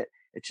masters at it,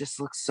 it just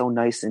looks so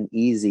nice and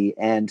easy.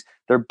 And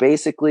they're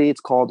basically,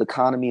 it's called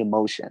economy of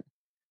motion.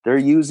 They're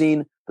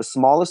using the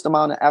smallest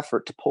amount of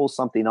effort to pull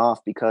something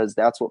off, because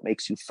that's what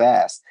makes you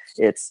fast.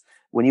 It's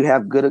when you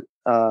have good,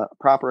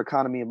 proper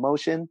economy of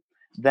motion,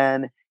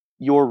 then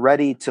you're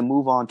ready to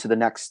move on to the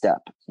next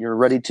step. You're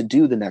ready to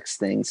do the next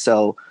thing.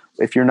 So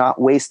if you're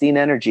not wasting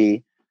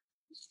energy,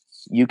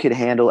 you could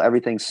handle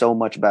everything so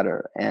much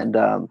better. And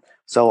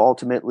so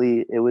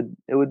ultimately it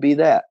would be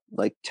that,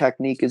 like,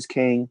 technique is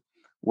king,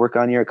 work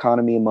on your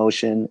economy of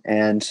motion,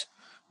 and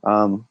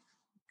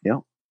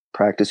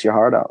practice your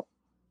heart out.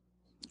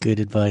 Good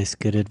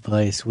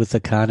advice. With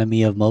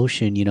economy of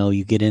motion,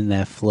 you get in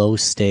that flow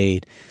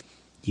state,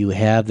 you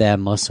have that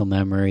muscle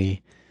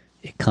memory,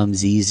 it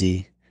comes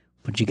easy,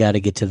 but you got to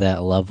get to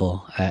that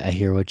level. I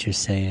hear what you're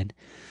saying.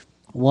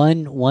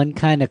 One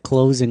kind of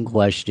closing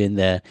question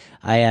that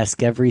I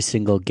ask every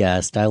single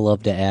guest, I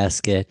love to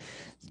ask it.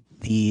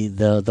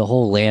 The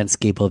whole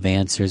landscape of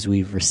answers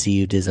we've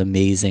received is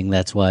amazing.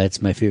 That's why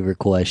it's my favorite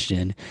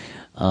question.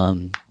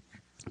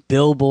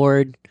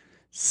 Billboard,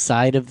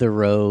 side of the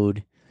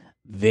road,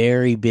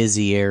 very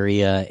busy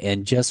area,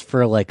 and just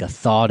for like a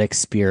thought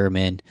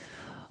experiment,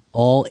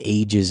 all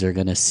ages are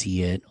going to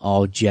see it.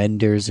 All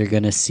genders are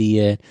going to see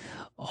it.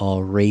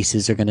 All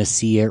races are going to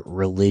see it.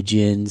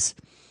 Religions.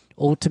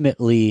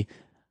 Ultimately,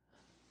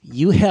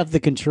 you have the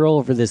control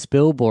over this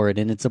billboard,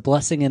 and it's a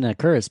blessing and a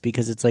curse,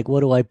 because it's like, what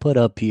do I put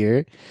up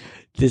here?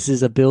 This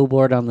is a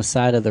billboard on the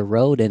side of the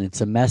road, and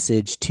it's a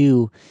message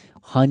to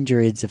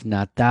hundreds, if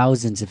not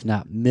thousands, if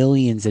not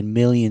millions and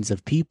millions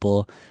of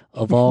people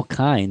of all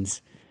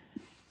kinds.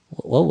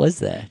 What was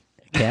that?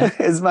 A cat?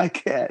 It's my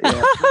cat.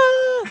 Yeah.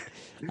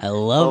 I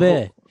love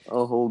it.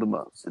 I'll hold him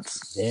up.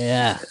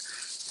 Yeah.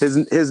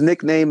 His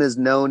nickname is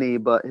Noni,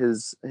 but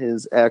his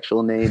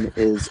actual name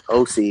is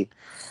Osi.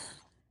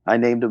 I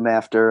named him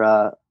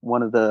after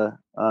one of the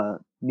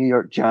New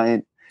York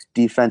Giant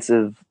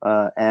defensive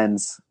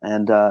ends,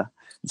 and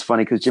it's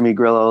funny because Jimmy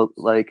Grillo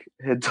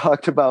had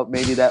talked about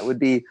maybe that would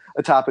be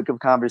a topic of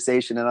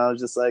conversation, and I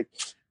was just like,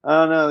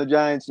 I don't know, the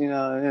Giants,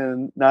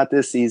 not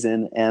this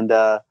season, and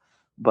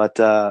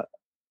but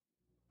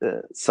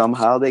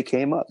somehow they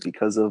came up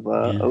because of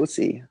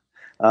Osi.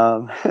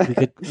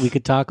 We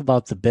could talk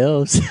about the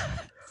Bills.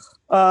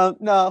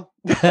 No.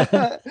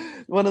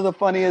 One of the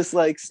funniest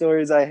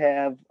stories I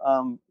have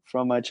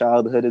from my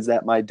childhood is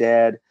that my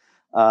dad,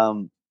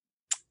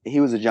 he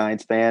was a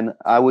Giants fan.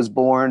 I was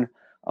born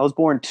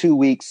 2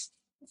 weeks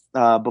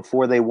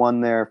before they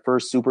won their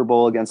first Super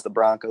Bowl against the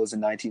Broncos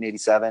in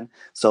 1987.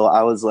 So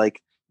I was the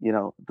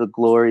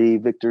glory,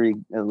 victory,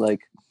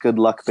 good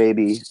luck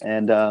baby.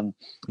 And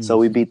so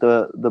we beat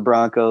the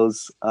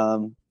Broncos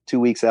 2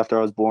 weeks after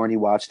I was born. He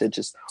watched it,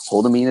 just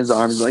holding me in his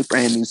arms like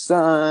brand new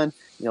son,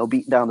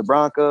 beating down the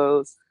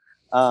Broncos.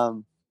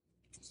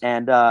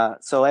 And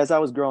so as I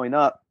was growing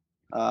up,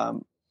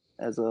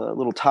 as a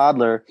little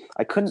toddler,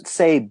 I couldn't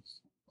say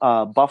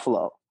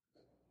Buffalo.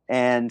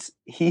 And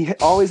he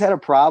always had a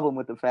problem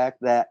with the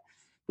fact that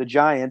the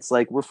Giants,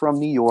 like, we're from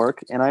New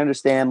York, and I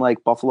understand,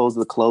 like, Buffalo's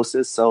the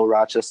closest, so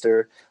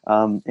Rochester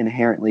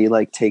inherently,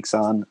 like, takes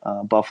on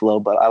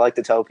Buffalo. But I like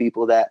to tell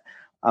people that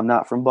I'm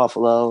not from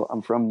Buffalo.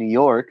 I'm from New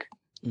York,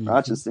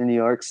 Rochester, New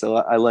York, so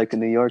I like the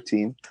New York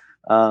team.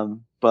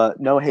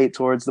 But no hate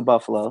towards the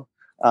Buffalo.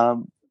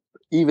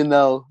 Even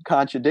though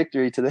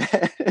contradictory to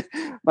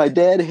that, my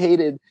dad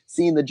hated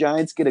seeing the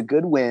Giants get a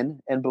good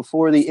win. And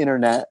before the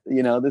internet,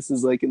 you know, this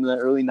is like in the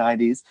early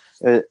 90s,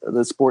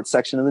 the sports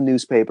section of the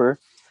newspaper,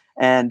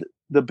 and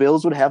the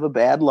Bills would have a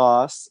bad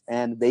loss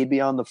and they'd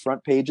be on the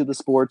front page of the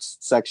sports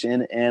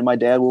section. And my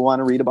dad would want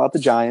to read about the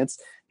Giants.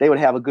 They would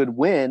have a good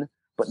win,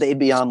 but they'd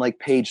be on like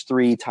page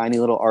 3, tiny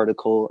little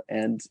article.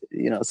 And,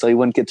 you know, so he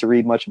wouldn't get to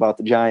read much about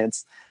the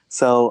Giants.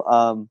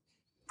 So,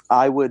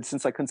 I would,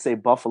 since I couldn't say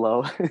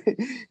Buffalo,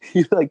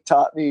 he like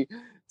taught me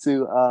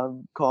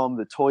to call them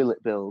the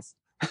Toilet Bills.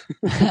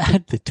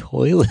 The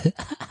toilet.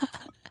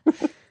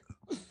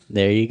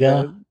 There you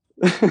go.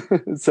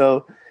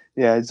 So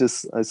yeah,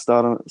 I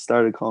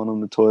started calling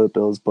them the Toilet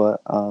Bills.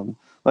 But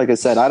like I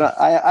said,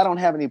 I don't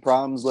have any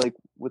problems like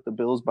with the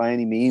Bills by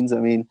any means. I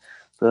mean,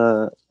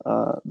 the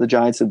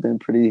Giants have been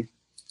pretty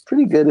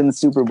good in the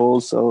Super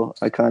Bowl, so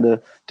I kind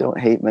of don't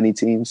hate many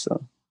teams.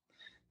 So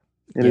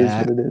it is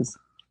what it is.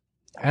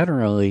 I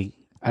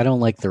don't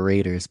like the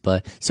Raiders,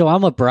 but so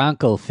I'm a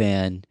Bronco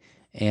fan,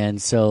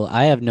 and so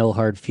I have no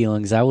hard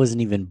feelings. I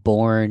wasn't even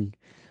born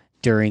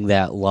during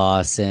that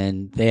loss,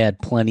 and they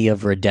had plenty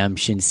of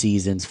redemption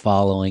seasons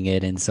following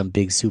it and some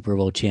big Super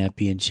Bowl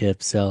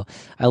championships. So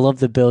I love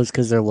the Bills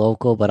because they're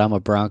local, but I'm a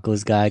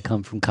Broncos guy. I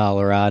come from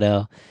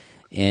Colorado,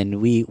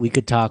 and we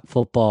could talk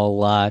football a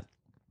lot.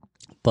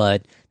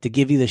 But to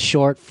give you the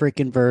short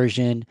freaking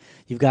version,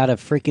 you've got a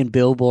freaking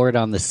billboard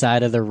on the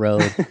side of the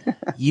road.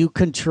 You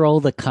control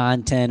the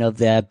content of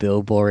that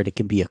billboard. It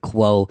can be a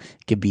quote.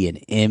 It can be an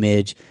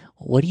image.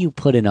 What are you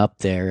putting up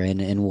there,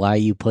 and why are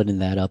you putting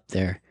that up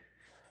there?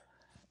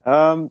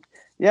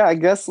 Yeah, I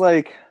guess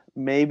like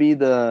maybe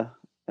I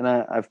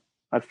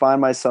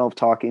find myself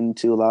talking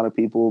to a lot of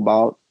people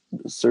about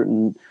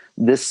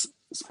this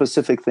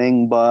specific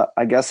thing, but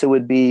I guess it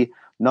would be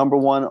number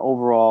one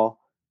overall,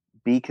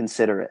 be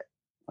considerate.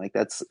 Like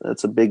that's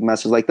a big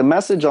message. Like the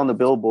message on the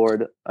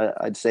billboard,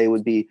 I'd say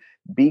would be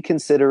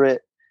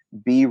considerate,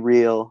 be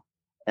real,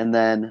 and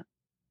then,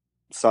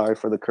 sorry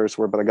for the curse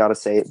word, but I got to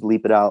say it,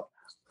 bleep it out,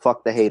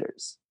 fuck the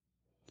haters.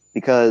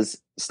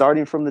 Because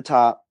starting from the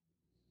top,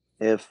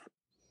 if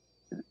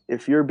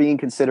you're being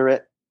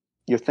considerate,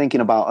 you're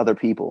thinking about other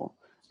people.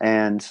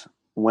 And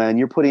when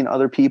you're putting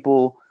other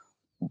people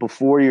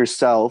before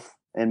yourself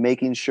and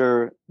making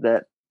sure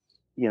that,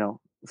 you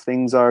know,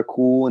 things are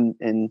cool and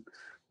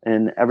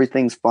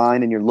everything's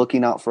fine and you're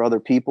looking out for other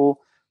people,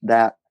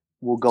 that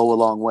will go a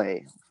long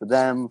way for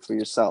them, for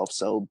yourself.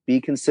 So be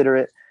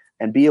considerate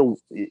and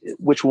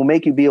which will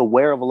make you be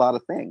aware of a lot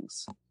of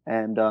things.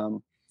 And,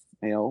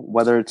 you know,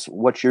 whether it's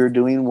what you're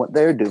doing, what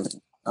they're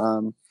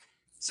doing.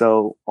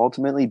 So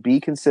ultimately be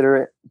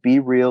considerate, be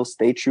real,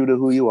 stay true to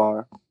who you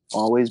are,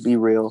 always be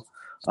real.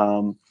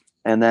 And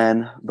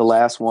then the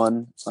last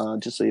one,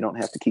 just so you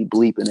don't have to keep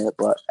bleeping it,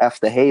 but F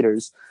the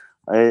haters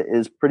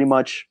is pretty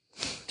much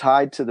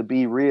tied to the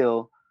be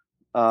real,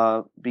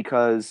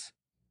 because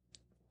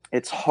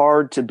it's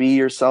hard to be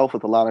yourself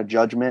with a lot of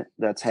judgment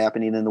that's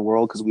happening in the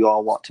world, because we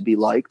all want to be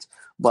liked,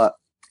 but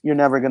you're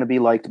never going to be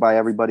liked by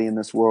everybody in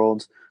this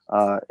world.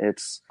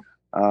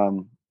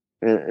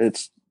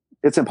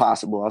 It's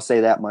impossible. I'll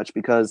say that much,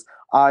 because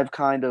I've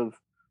pretty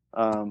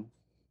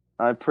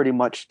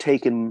much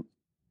taken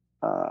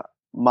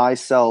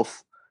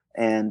myself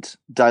and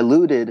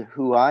diluted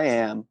who I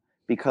am,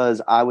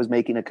 because I was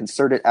making a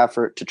concerted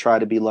effort to try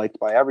to be liked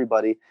by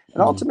everybody.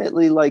 And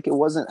ultimately, like, it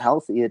wasn't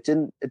healthy. It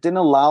didn't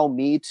allow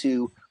me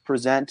to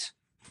present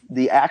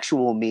the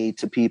actual me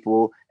to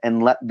people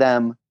and let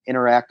them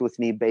interact with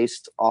me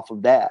based off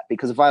of that.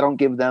 Because if I don't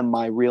give them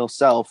my real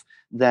self,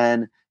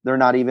 then they're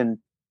not even,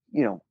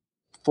 you know,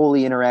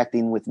 fully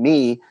interacting with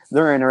me.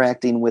 They're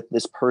interacting with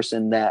this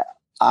person that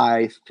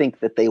I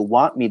think that they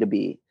want me to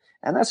be.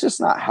 And that's just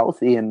not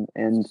healthy. And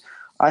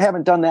I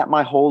haven't done that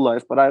my whole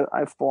life, but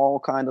I fall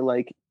kind of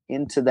like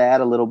into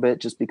that a little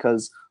bit just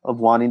because of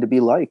wanting to be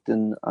liked.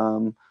 And,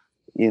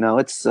 you know,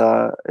 it's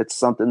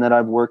something that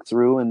I've worked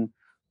through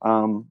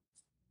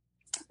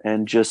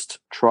and just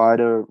try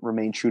to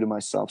remain true to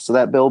myself. So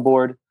that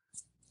billboard,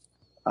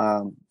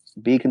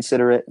 be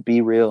considerate,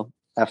 be real,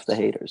 F the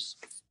haters.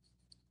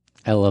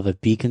 I love it.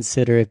 Be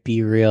considerate,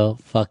 be real,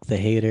 fuck the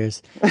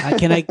haters.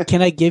 Can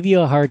I give you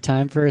a hard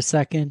time for a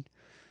second?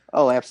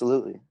 Oh,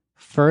 absolutely.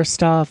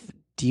 First off,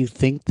 do you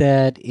think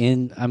that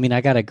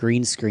I got a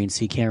green screen,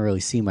 so you can't really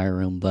see my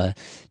room, but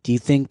do you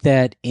think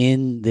that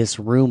in this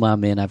room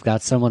I'm in, I've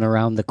got someone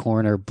around the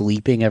corner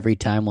bleeping every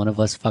time one of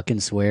us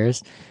fucking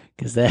swears?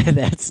 because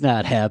that's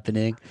not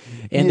happening.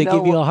 And You to know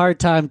give you a what- hard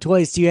time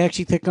twice, do you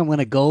actually think I'm going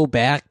to go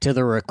back to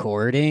the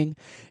recording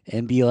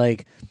and be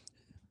like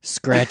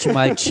scratching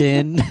my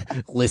chin,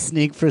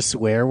 listening for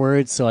swear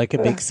words so I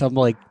could make some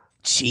like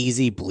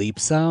cheesy bleep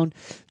sound?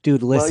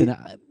 Dude, listen,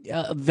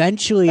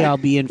 eventually I'll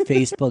be in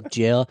Facebook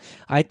jail.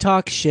 I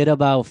talk shit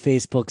about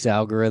Facebook's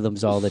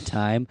algorithms all the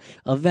time.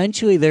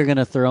 Eventually they're going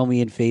to throw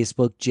me in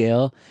Facebook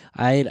jail.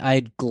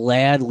 I'd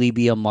gladly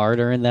be a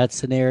martyr in that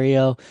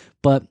scenario,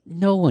 but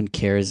no one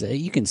cares.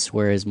 You can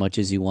swear as much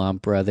as you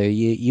want, brother.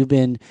 You've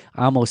been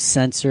almost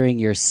censoring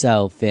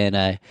yourself, and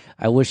I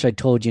wish I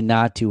told you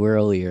not to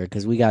earlier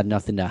because we got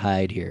nothing to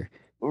hide here.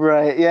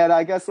 Right. Yeah. And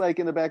I guess like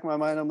in the back of my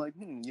mind, I'm like,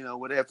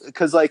 what if?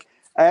 Because like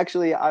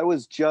I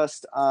was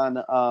just on.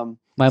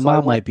 My so I mom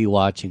went- might be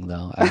watching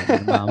though.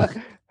 My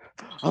mom.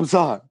 I'm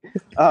sorry.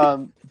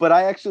 But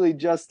I actually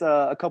just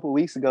a couple of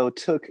weeks ago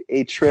took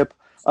a trip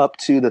up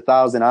to the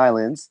Thousand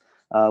Islands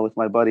with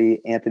my buddy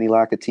Anthony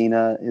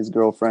Lacatina, his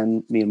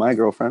girlfriend, me and my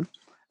girlfriend.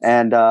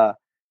 And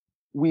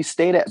we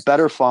stayed at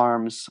Better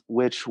Farms,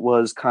 which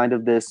was kind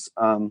of this,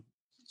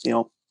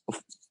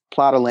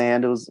 plot of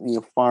land. It was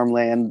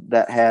farmland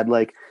that had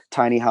like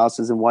tiny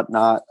houses and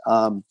whatnot.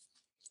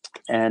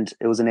 And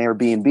it was an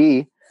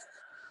Airbnb.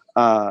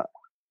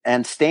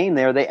 And staying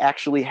there, they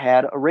actually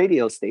had a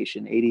radio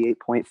station,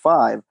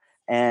 88.5.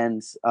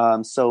 And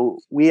so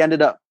we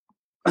ended up,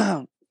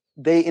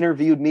 they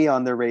interviewed me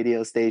on their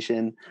radio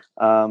station,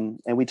 and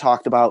we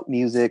talked about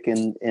music,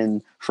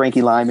 and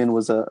Frankie Lyman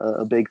was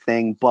a big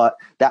thing. But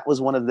that was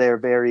one of their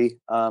very,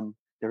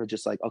 they were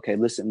just like, okay,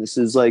 listen, this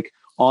is like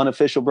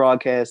unofficial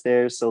broadcast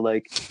there, so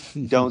like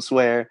don't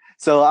swear.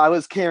 So I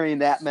was carrying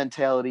that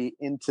mentality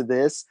into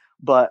this.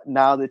 But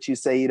now that you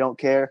say you don't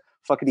care,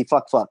 fuckity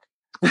fuck.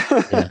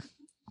 Yeah.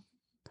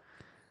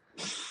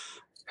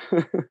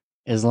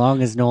 As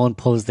long as no one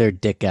pulls their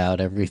dick out,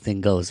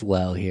 everything goes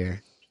well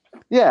here.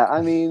 Yeah,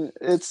 I mean,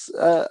 it's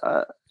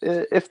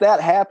if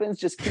that happens,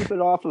 just keep it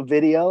off of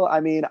video. I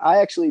mean, I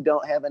actually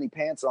don't have any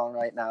pants on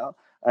right now.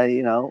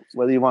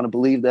 Whether you want to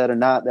believe that or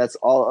not, that's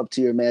all up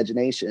to your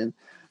imagination.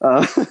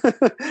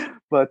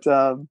 But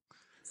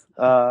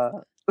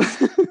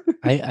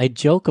I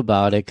joke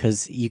about it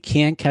because you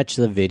can't catch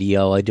the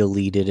video. I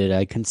deleted it.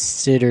 I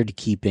considered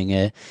keeping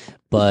it,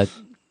 but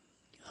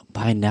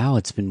by now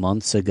it's been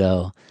months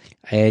ago.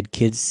 I had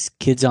kids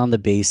on the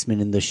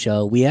basement in the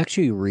show. We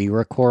actually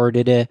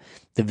re-recorded it.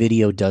 The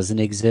video doesn't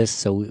exist,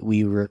 so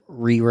we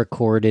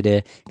re-recorded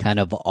it kind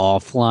of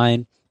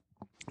offline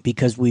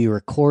because we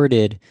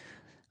recorded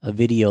a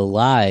video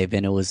live,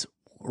 and it was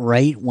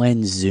right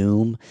when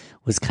Zoom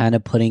was kind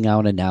of putting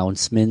out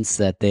announcements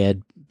that they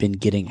had been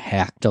getting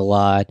hacked a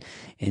lot,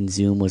 and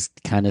Zoom was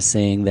kind of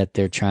saying that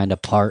they're trying to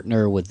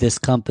partner with this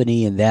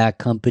company and that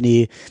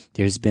company.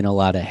 There's been a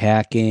lot of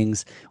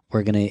hackings.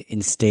 We're going to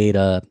instate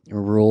a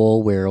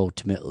rule where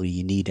ultimately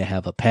you need to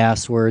have a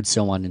password,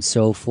 so on and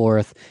so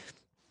forth.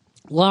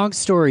 Long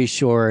story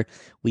short,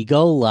 we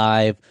go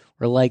live.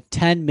 We're like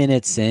 10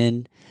 minutes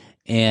in,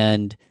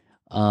 and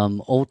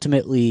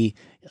ultimately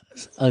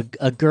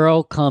a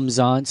girl comes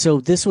on. So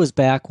this was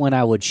back when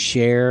I would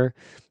share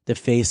the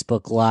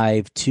Facebook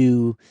Live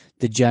to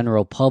the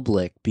general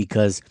public,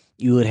 because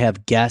you would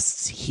have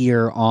guests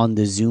here on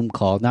the Zoom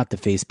call, not the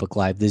Facebook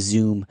Live, the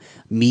Zoom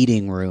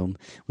meeting room.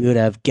 We would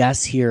have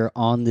guests here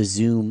on the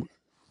Zoom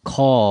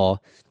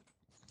call,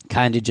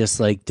 kind of just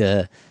like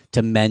to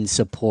mend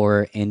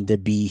support and to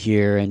be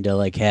here and to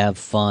like have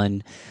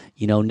fun.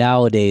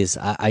 Nowadays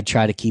I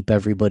try to keep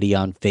everybody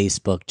on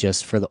Facebook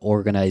just for the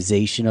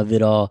organization of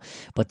it all.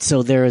 But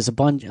so there is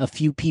a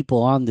few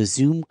people on the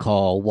Zoom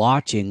call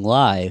watching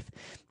live,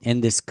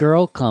 and this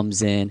girl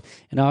comes in,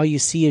 and all you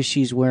see is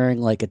she's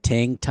wearing like a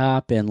tank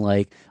top and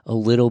like a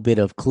little bit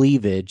of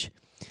cleavage.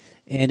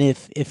 And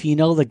if you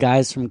know the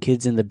guys from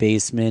Kids in the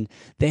Basement,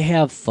 they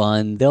have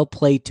fun. They'll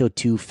play till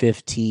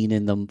 2:15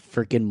 in the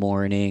freaking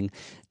morning.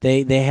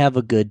 They have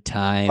a good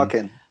time.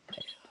 Fucking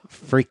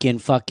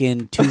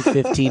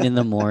 2:15 in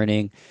the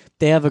morning.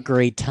 They have a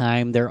great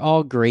time. They're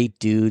all great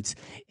dudes.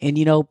 And,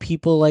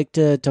 people like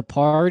to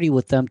party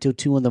with them till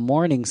 2 in the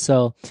morning.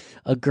 So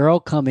a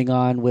girl coming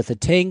on with a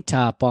tank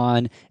top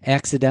on,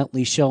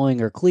 accidentally showing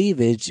her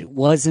cleavage,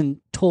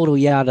 wasn't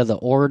totally out of the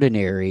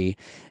ordinary.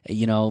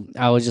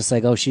 I was just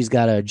like, oh, she's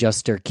got to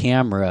adjust her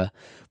camera.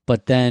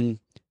 But then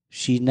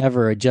she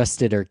never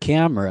adjusted her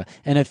camera.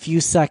 And a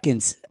few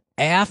seconds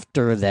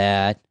after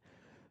that,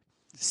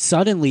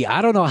 suddenly,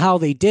 I don't know how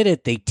they did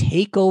it, they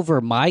take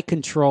over my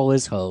control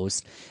as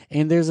host,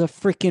 and there's a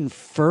freaking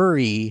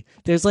furry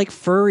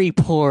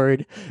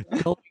porn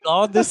going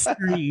on the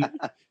screen.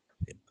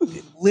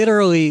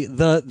 Literally,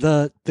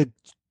 the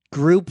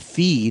group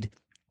feed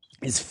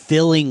is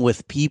filling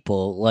with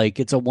people. Like,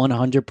 it's a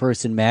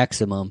 100-person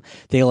maximum.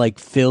 They like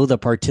fill the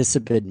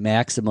participant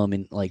maximum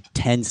in like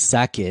 10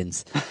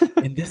 seconds.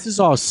 And this is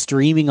all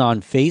streaming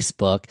on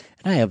Facebook,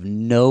 and I have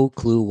no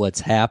clue what's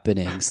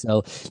happening.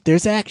 So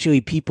there's actually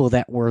people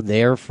that were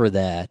there for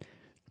that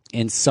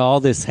and saw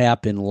this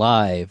happen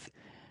live,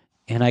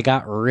 and I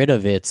got rid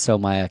of it so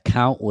my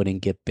account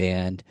wouldn't get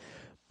banned.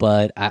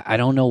 But I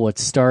don't know what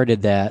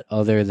started that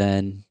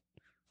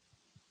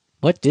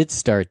what did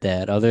start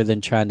that other than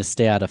trying to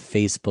stay out of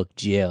Facebook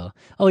jail?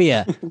 Oh,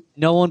 yeah.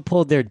 No one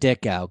pulled their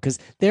dick out because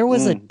there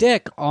was a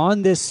dick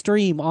on this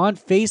stream on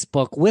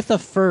Facebook with a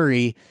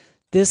furry.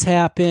 This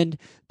happened.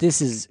 This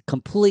is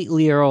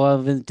completely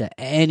irrelevant to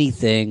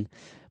anything.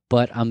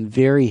 But I'm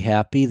very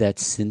happy that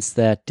since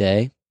that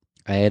day,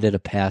 I added a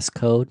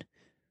passcode.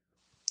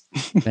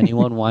 If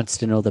anyone wants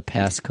to know the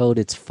passcode,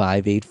 it's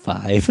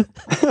 585.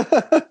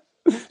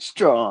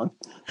 Strong.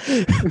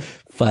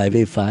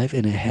 585,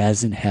 and it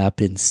hasn't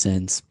happened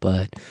since.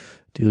 But,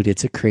 dude,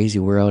 it's a crazy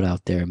world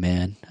out there,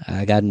 man.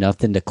 I got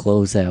nothing to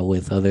close that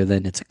with other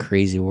than it's a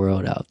crazy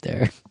world out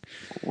there.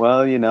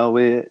 Well, you never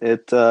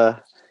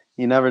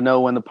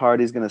know when the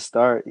party's going to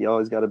start. You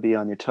always got to be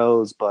on your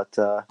toes. But,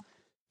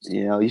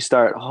 you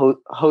start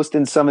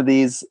hosting some more of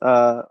these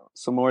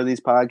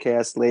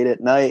podcasts late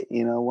at night.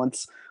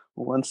 Once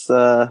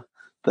the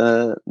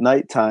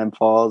nighttime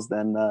falls,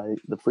 then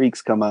the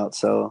freaks come out.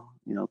 So,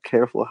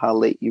 careful how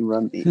late you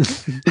run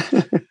these.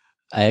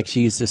 I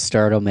actually used to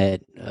start them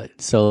at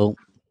so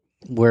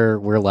we're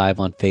live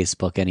on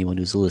Facebook. Anyone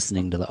who's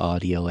listening to the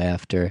audio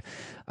after,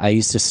 I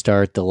used to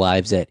start the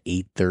lives at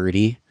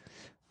 8:30.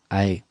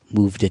 I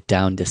moved it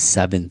down to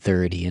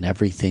 7:30, and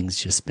everything's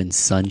just been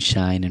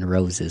sunshine and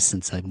roses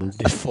since I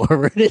moved it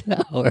forward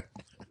an hour.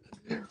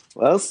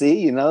 Well,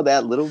 see,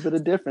 that little bit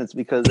of difference,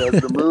 because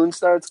as the moon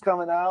starts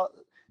coming out,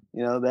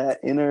 that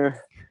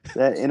inner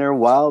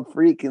wild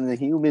freak in the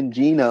human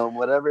genome,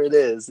 whatever it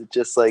is, it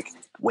just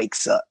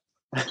wakes up.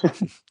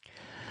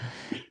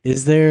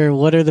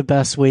 What are the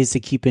best ways to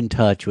keep in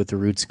touch with the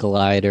Roots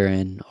Collider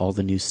and all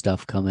the new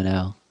stuff coming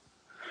out?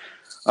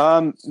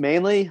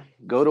 Mainly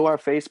go to our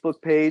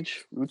Facebook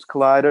page, Roots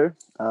Collider,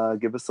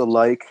 give us a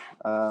like,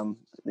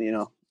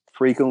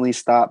 frequently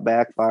stop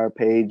back by our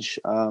page,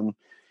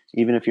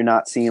 even if you're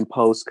not seeing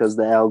posts because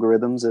the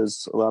algorithms,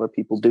 as a lot of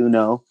people do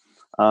know.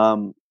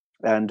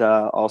 And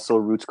also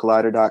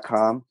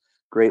rootscollider.com.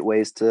 Great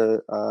ways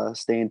to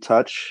stay in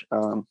touch.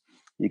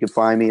 You can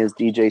find me as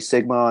DJ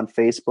Sigma on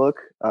Facebook.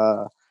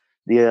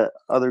 The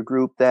other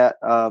group that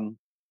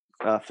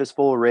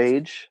Fistful of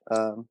Rage,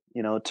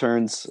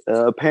 turns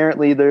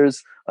apparently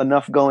there's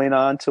enough going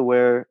on to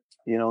where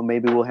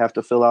maybe we'll have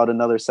to fill out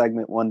another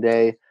segment one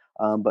day.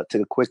 But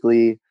to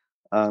quickly,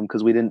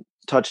 because we didn't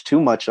touch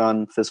too much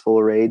on Fistful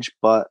of Rage,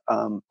 but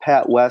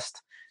Pat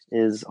West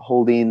is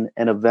holding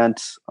an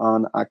event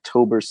on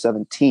October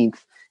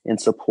 17th in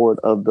support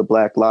of the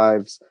Black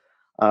Lives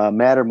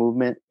Matter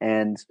movement.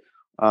 And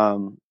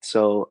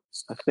so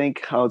I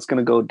think how it's going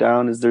to go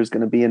down is there's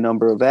going to be a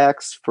number of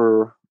acts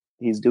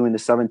he's doing the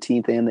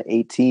 17th and the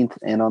 18th.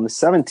 And on the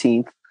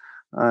 17th,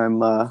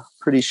 I'm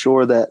pretty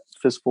sure that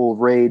Fistful of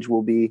Rage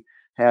will be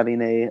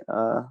having a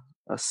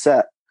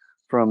set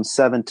from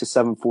 7 to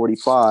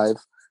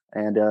 7:45.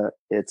 And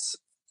it's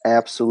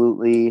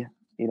absolutely,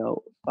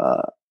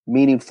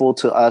 meaningful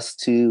to us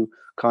to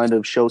kind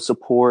of show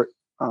support,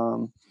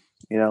 and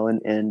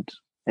in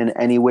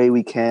any way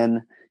we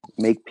can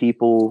make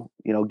people,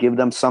 give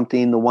them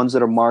something, the ones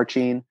that are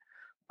marching,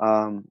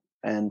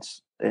 and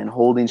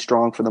holding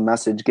strong for the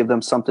message, give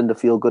them something to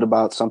feel good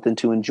about, something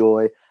to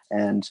enjoy,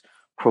 and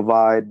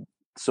provide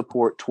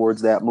support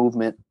towards that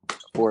movement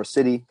for a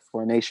city,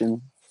 for a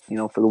nation,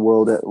 for the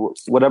world,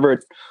 whatever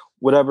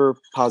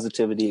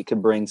positivity it can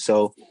bring.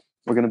 So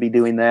we're going to be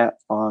doing that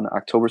on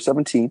October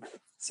 17th,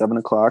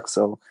 7:00.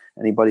 So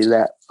anybody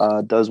that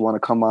does want to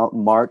come out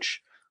and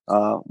march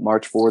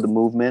for the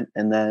movement,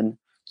 and then,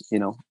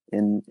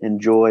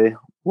 enjoy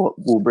what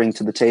we'll bring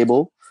to the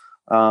table.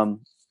 And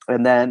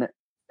then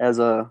as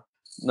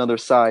another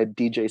side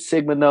DJ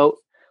Sigma note,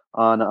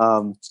 on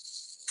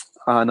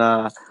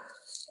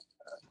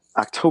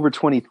October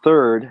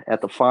 23rd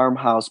at the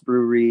Farmhouse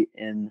Brewery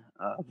in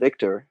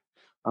Victor,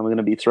 I'm going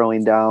to be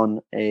throwing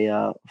down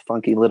a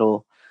funky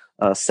little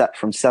set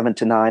from 7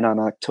 to 9 on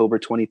October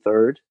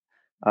 23rd.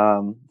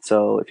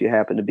 So if you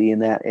happen to be in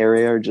that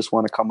area or just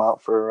want to come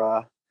out for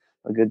a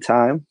good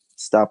time,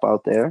 stop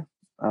out there.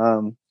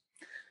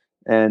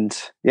 And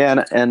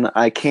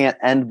I can't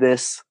end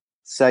this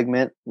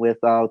segment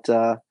without,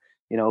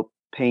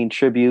 paying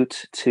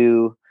tribute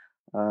to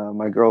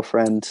my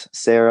girlfriend,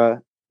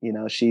 Sarah.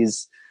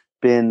 She's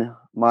been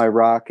my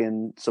rock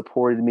and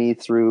supported me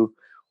through,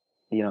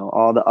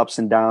 all the ups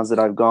and downs that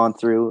I've gone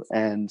through.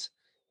 And,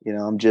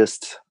 I'm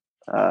just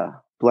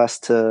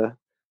blessed to,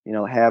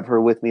 have her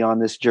with me on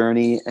this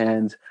journey.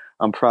 And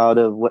I'm proud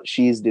of what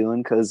she's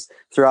doing, because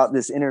throughout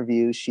this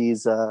interview,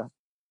 she's, let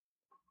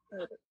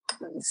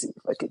me see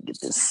if I could get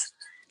this.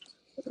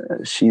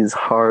 She's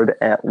hard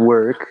at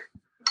work.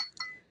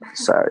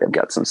 Sorry, I've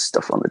got some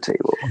stuff on the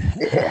table.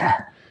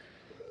 Yeah.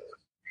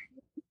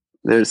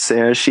 There's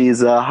Sarah.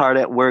 She's hard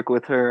at work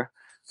with her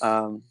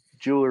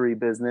jewelry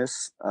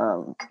business.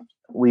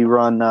 We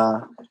run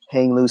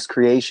Hang Loose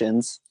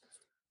Creations,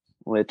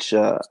 which,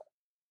 I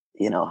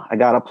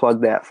got to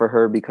plug that for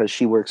her because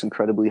she works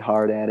incredibly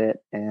hard at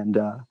it and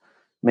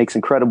makes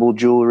incredible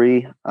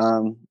jewelry,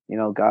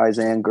 guys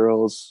and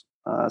girls.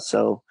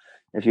 So,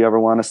 if you ever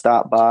want to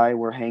stop by,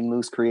 we're Hang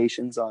Loose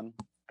Creations on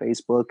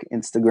Facebook,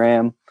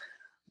 Instagram.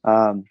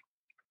 And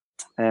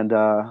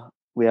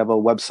we have a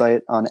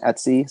website on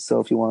Etsy.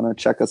 So if you want to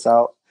check us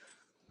out,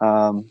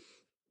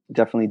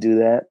 definitely do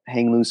that.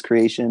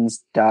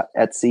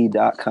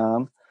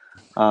 hanglosecreations.etsy.com.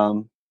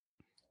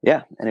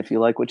 Yeah. And if you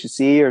like what you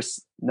see or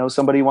know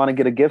somebody you want to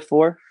get a gift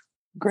for,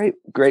 great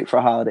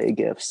for holiday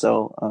gifts.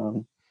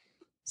 So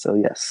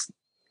yes,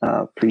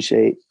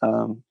 appreciate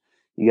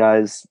you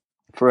guys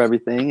for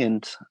everything.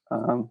 And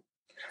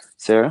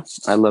Sarah,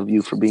 I love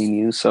you for being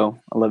you. So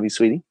I love you,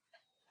 sweetie.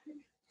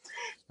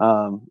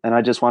 And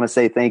I just want to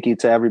say thank you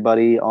to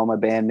everybody, all my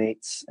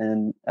bandmates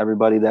and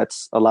everybody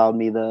that's allowed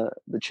me the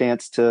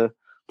chance to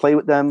play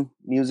with them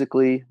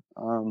musically.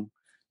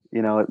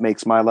 It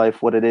makes my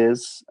life what it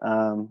is.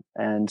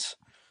 And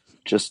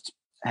just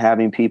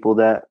having people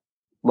that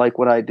like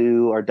what I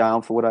do, are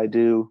down for what I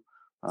do.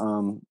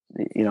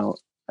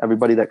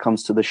 Everybody that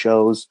comes to the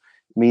shows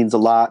means a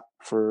lot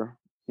for,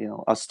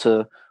 us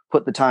to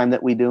put the time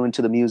that we do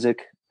into the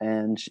music,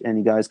 and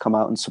you guys come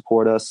out and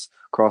support us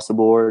across the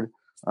board.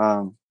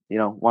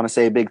 Want to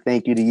say a big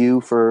thank you to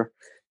you for,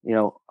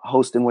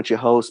 hosting what you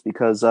host,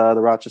 because the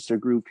Rochester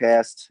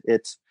Groovecast,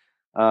 it's,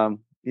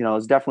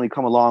 it's definitely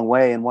come a long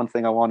way. And one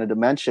thing I wanted to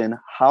mention,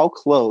 how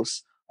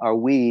close are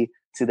we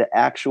to the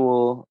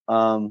actual,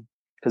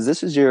 because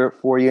this is your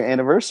 4-year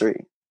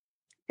anniversary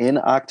in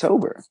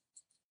October.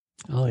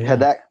 Oh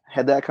yeah.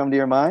 Had that come to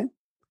your mind?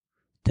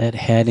 That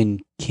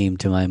hadn't came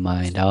to my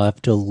mind. I'll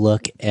have to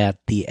look at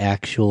the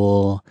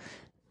actual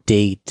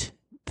date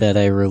that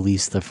I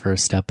released the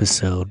first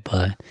episode,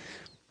 but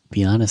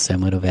be honest, I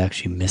might have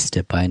actually missed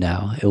it by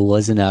now. It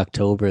was in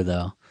October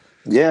though.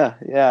 Yeah.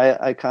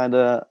 I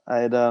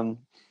had You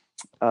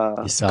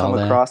saw come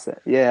that? across it.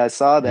 Yeah, I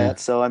saw that. Yeah.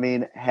 So, I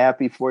mean,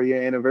 happy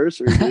 4-year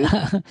anniversary,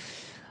 dude.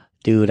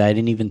 Dude, I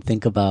didn't even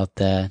think about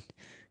that.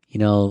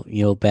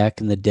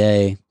 Back in the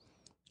day,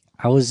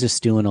 I was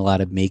just doing a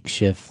lot of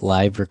makeshift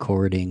live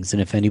recordings.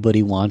 And if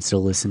anybody wants to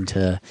listen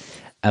to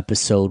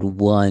episode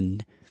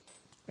 1,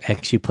 I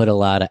actually put a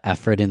lot of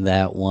effort in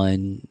that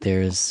one.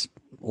 There's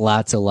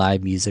lots of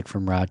live music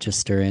from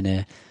Rochester in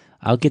it.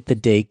 I'll get the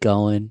date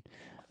going.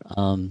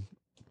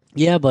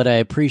 Yeah, but I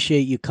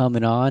appreciate you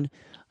coming on.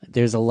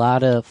 There's a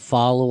lot of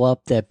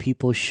follow-up that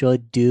people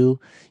should do.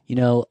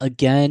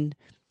 Again,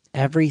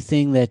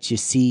 everything that you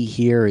see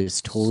here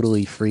is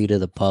totally free to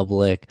the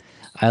public.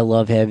 I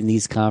love having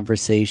these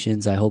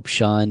conversations. I hope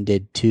Sean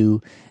did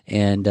too.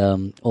 And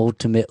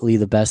ultimately,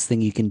 the best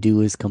thing you can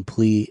do is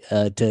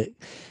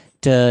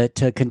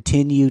to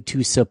continue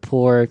to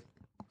support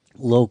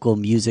local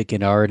music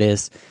and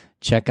artists.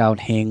 Check out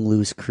Hang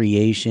Loose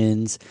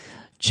Creations.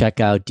 Check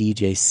out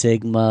DJ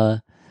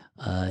Sigma.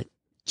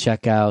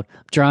 Check out,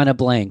 drawing a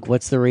blank.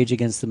 What's the Rage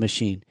Against the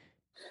Machine?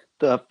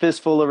 The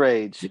Fistful of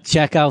Rage.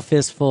 Check out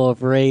Fistful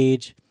of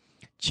Rage.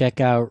 Check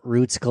out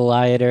Roots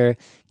Collider.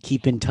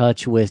 Keep in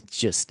touch with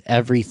just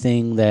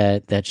everything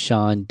that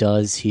Sean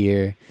does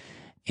here.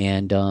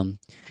 And,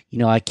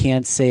 I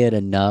can't say it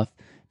enough.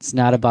 It's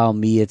not about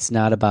me. It's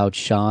not about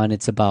Sean.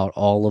 It's about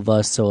all of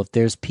us. So if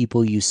there's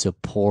people you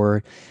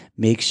support,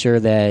 make sure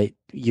that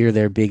you're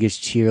their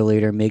biggest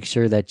cheerleader. Make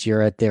sure that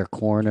you're at their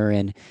corner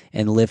and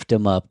lift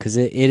them up, because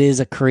it is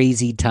a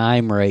crazy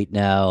time right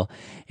now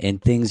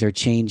and things are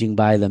changing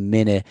by the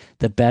minute.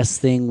 The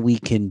best thing we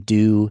can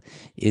do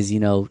is,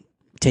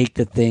 take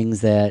the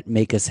things that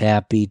make us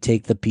happy,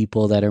 take the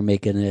people that are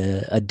making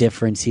a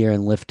difference here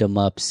and lift them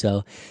up.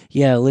 So,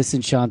 yeah,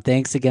 listen, Sean,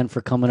 thanks again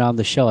for coming on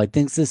the show. I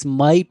think this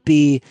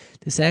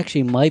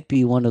actually might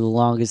be one of the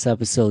longest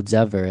episodes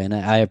ever, and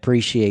I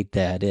appreciate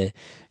that.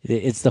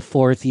 It's the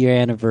 4th year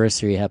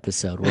anniversary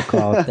episode. We'll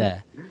call it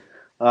that.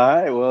 All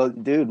right. Well,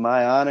 dude,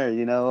 my honor.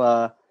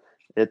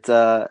 It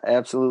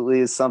absolutely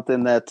is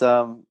something that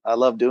I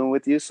love doing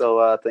with you.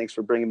 So thanks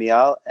for bringing me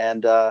out.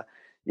 And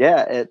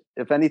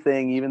if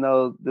anything, even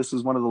though this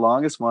is one of the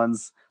longest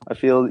ones, I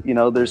feel,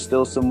 there's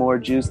still some more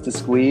juice to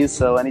squeeze.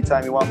 So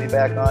anytime you want me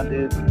back on,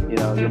 dude,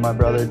 you're my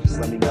brother. Just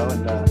let me know,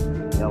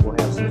 and we'll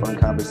have some fun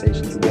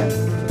conversations again.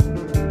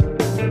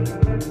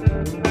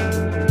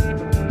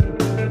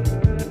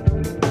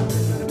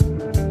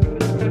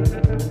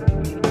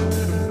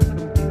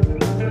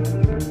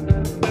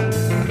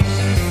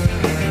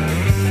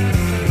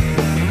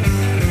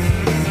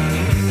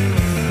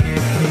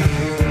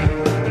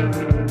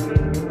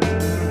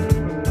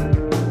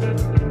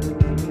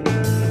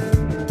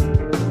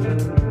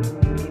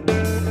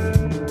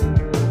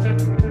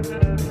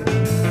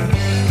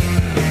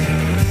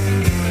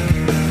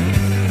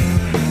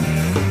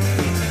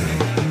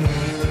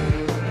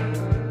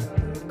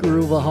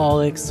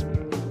 Grooveaholics,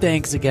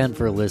 thanks again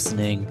for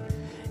listening.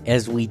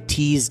 As we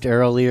teased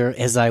earlier,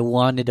 as I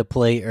wanted to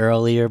play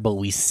earlier, but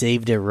we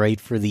saved it right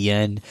for the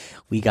end,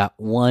 we got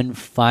one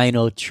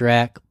final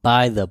track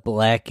by the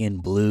Black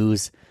and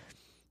Blues.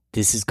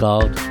 This is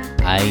called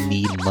I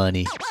Need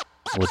Money.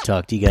 We'll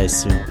talk to you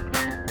guys soon.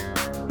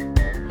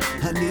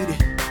 I need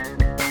it.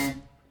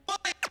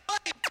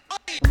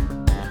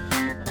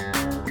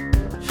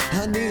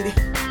 I need it.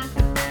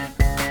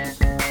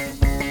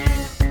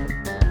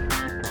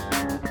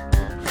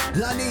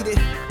 I need it.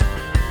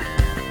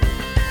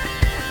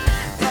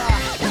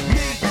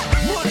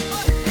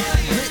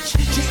 Rich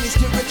genius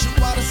get richer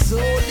while the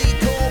soul lead.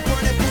 Go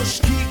burn and push,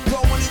 keep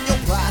going in your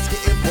prize,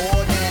 getting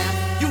more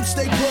now. You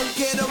stay broke,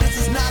 and no, this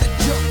is not a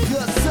joke,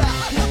 'cause I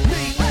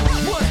need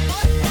what?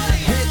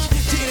 Rich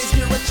genius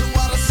get richer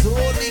while the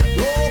soul lead.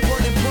 Go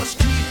burn and push,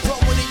 keep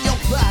going in your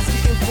prize,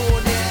 getting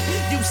more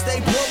now. You stay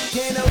broke,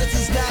 and no, this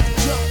is not a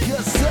joke,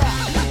 'cause I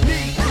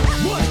need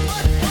what?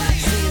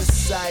 Seeing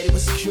society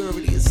with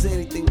security is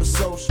anything but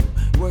social.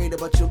 Worried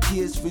about your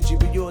kids, future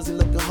be yours and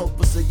looking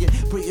hopeless. So you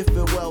pray you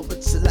feel well,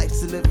 but your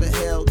life's a living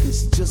hell.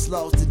 Cause you just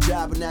lost a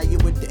job and now you're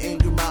with the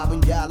angry mob.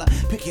 And y'all are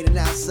picking it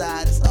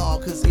outside, it's all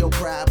cause of your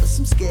pride. But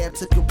some scab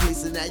took your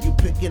place and now you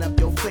picking up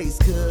your face.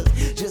 Cause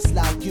just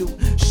like you,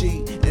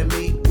 she and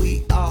me,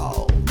 we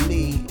all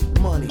need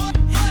money.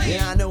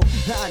 Yeah, I know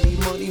I need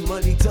money,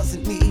 money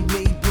doesn't need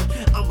me. But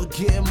I'ma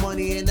get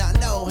money and I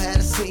know how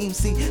to seem.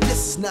 See,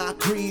 this is not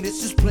greed,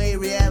 it's just plain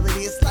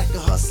reality. It's like a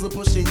hustler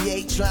pushing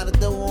yay, trying to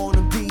throw on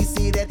a beat.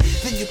 See that?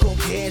 Then you gon'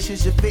 cash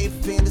is your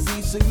favorite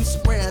fantasy. So you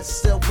surround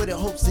yourself with the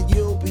hopes that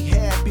you'll be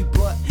happy.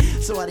 But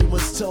somebody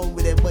once told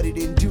me that money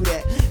didn't do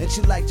that. And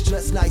she liked to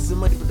dress nice and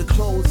money with the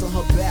clothes on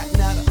her back.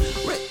 Now the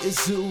rent is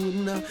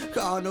soon,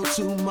 car no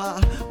to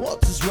my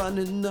Walter's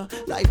running,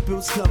 light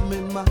bills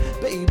coming. My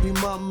baby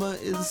mama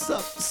is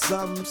up for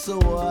something, so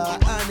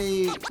I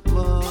need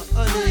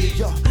money.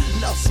 Yo,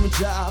 lost my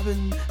job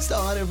and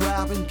started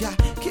robbing. Got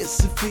kids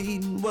to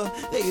feed, well,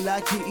 they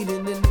like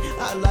eating and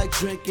I like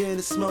drinking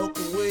and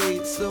smoking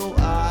weed. So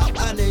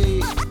I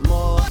need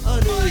more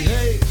money.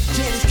 Hey,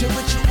 Janice can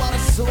rich you while the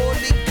soul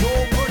leak. Go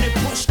burn and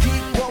push,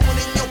 keep going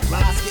in your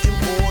prize, getting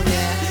more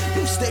now.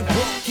 You stay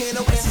broke, and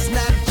no, this is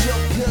not a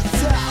joke,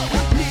 'cause I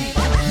need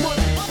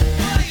money.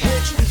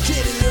 Rich,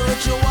 Janice can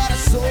rich you while the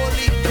soul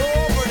leak. Go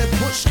burn and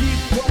push, keep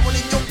going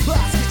in your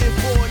prize, getting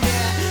more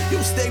now. You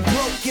stay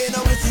broke, and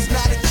no, this is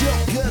not a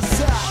joke,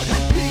 'cause I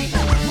need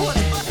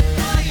money.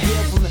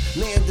 Yeah, from the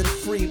land of the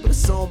free, but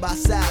it's owned by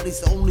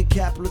Saudis, the only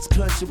capitalist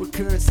country with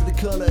currency the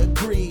color of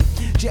green.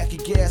 Jack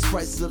your gas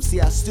prices up, see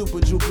how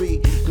stupid you'll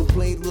be.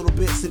 Complain a little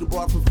bit, see the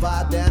bar from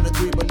 5 down to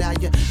 3, but now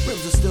your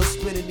rims are still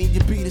spinning and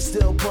your beat is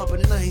still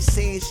bumping. And I ain't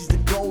saying she's the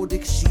gold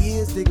digger, she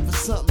is digging for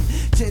something.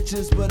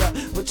 Tensions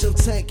but your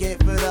tank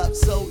ain't filled up,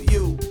 so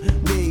you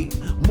need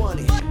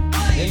money.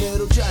 And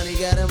little Johnny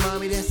got a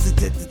mommy that's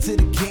addicted to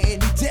the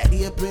candy.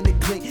 Daddy up in the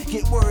clink,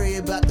 get worried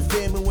about the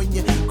family when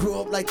you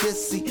grow up like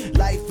this. See,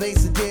 life ain't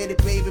so daddy,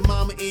 baby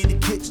mama in the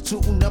kitchen,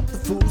 tooting up the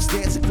food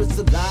stamps and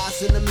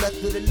crystallized in the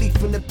method of leaf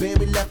in the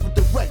berry, left with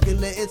the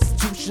regular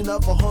institution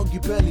of a hungry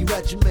belly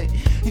regiment.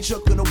 He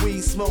choking a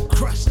weed smoke,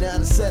 crushed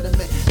down the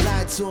sediment,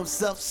 lying to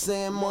himself,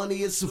 saying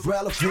money is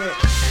irrelevant.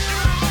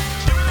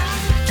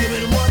 Give me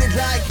the money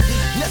like,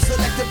 let's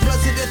elect the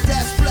president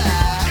that's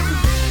black.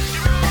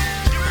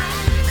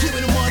 Give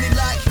me the money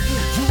like,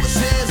 US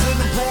hands in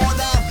the born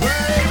out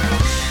bird.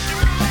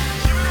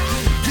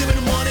 Give me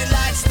the money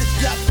like,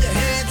 stick up your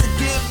hands and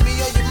give me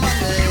all your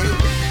money.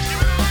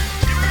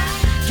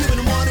 Give me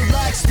the money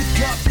like, stick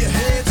up your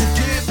hands and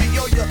give me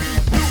all your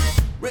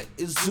rent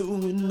is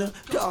zooming,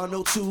 car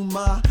no to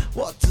my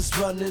Water's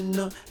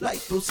running,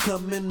 light bills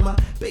coming. My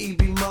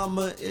baby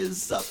mama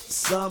is up to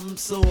something,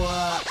 so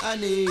I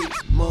need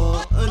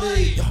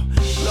money.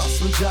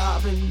 Lost my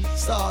job and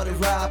started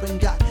robbing.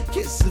 Got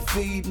kids to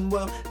feed and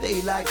well,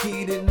 they like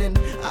eating and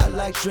I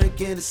like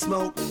drinking and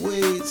smoking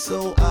weed.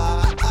 So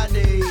I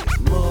need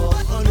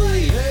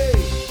money. Hey.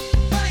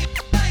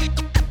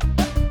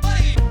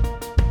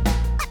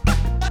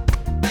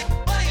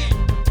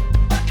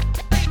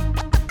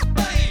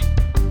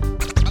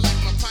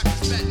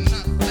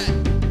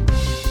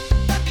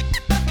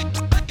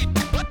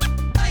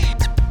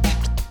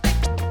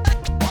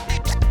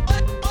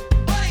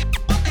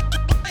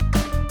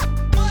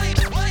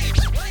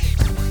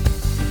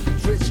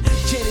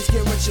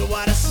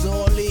 Why the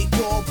soul leak,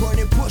 go burn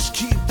and push,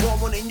 keep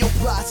going in your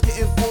prize,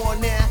 getting for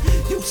now.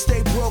 You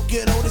stay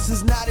broken, oh this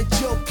is not a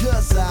joke,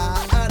 'cause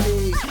I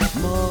need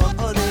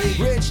money.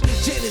 Rich,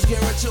 Janice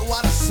get richer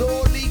while the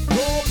soul leak,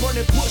 go burn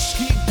and push,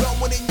 keep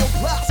going in your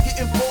prize,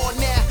 getting for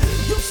now.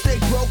 You stay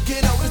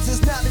broken, oh this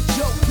is not a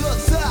joke,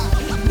 'cause I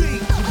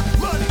need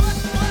money.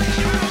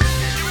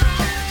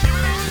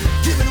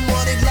 Give me the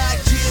money like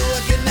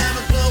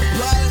geoeconomical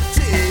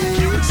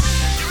politics.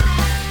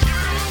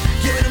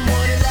 Give me the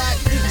money like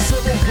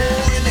civil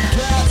war in the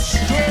clouds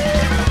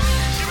straight.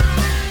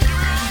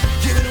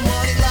 Give me the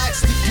money like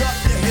stick up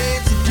your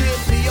hands and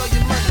give me all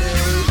your money.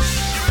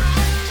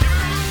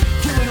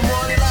 Give me the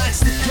money like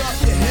stick up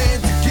your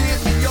hands and give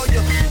me all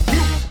your.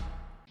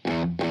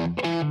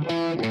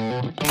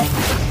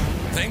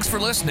 Thanks for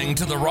listening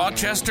to the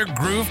Rochester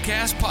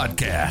Groovecast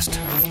podcast.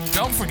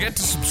 Don't forget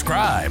to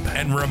subscribe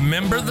and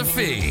remember the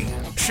fee.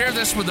 Share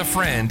this with a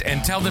friend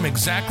and tell them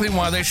exactly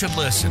why they should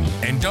listen.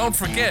 And don't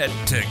forget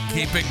to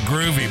keep it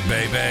groovy,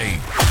 baby.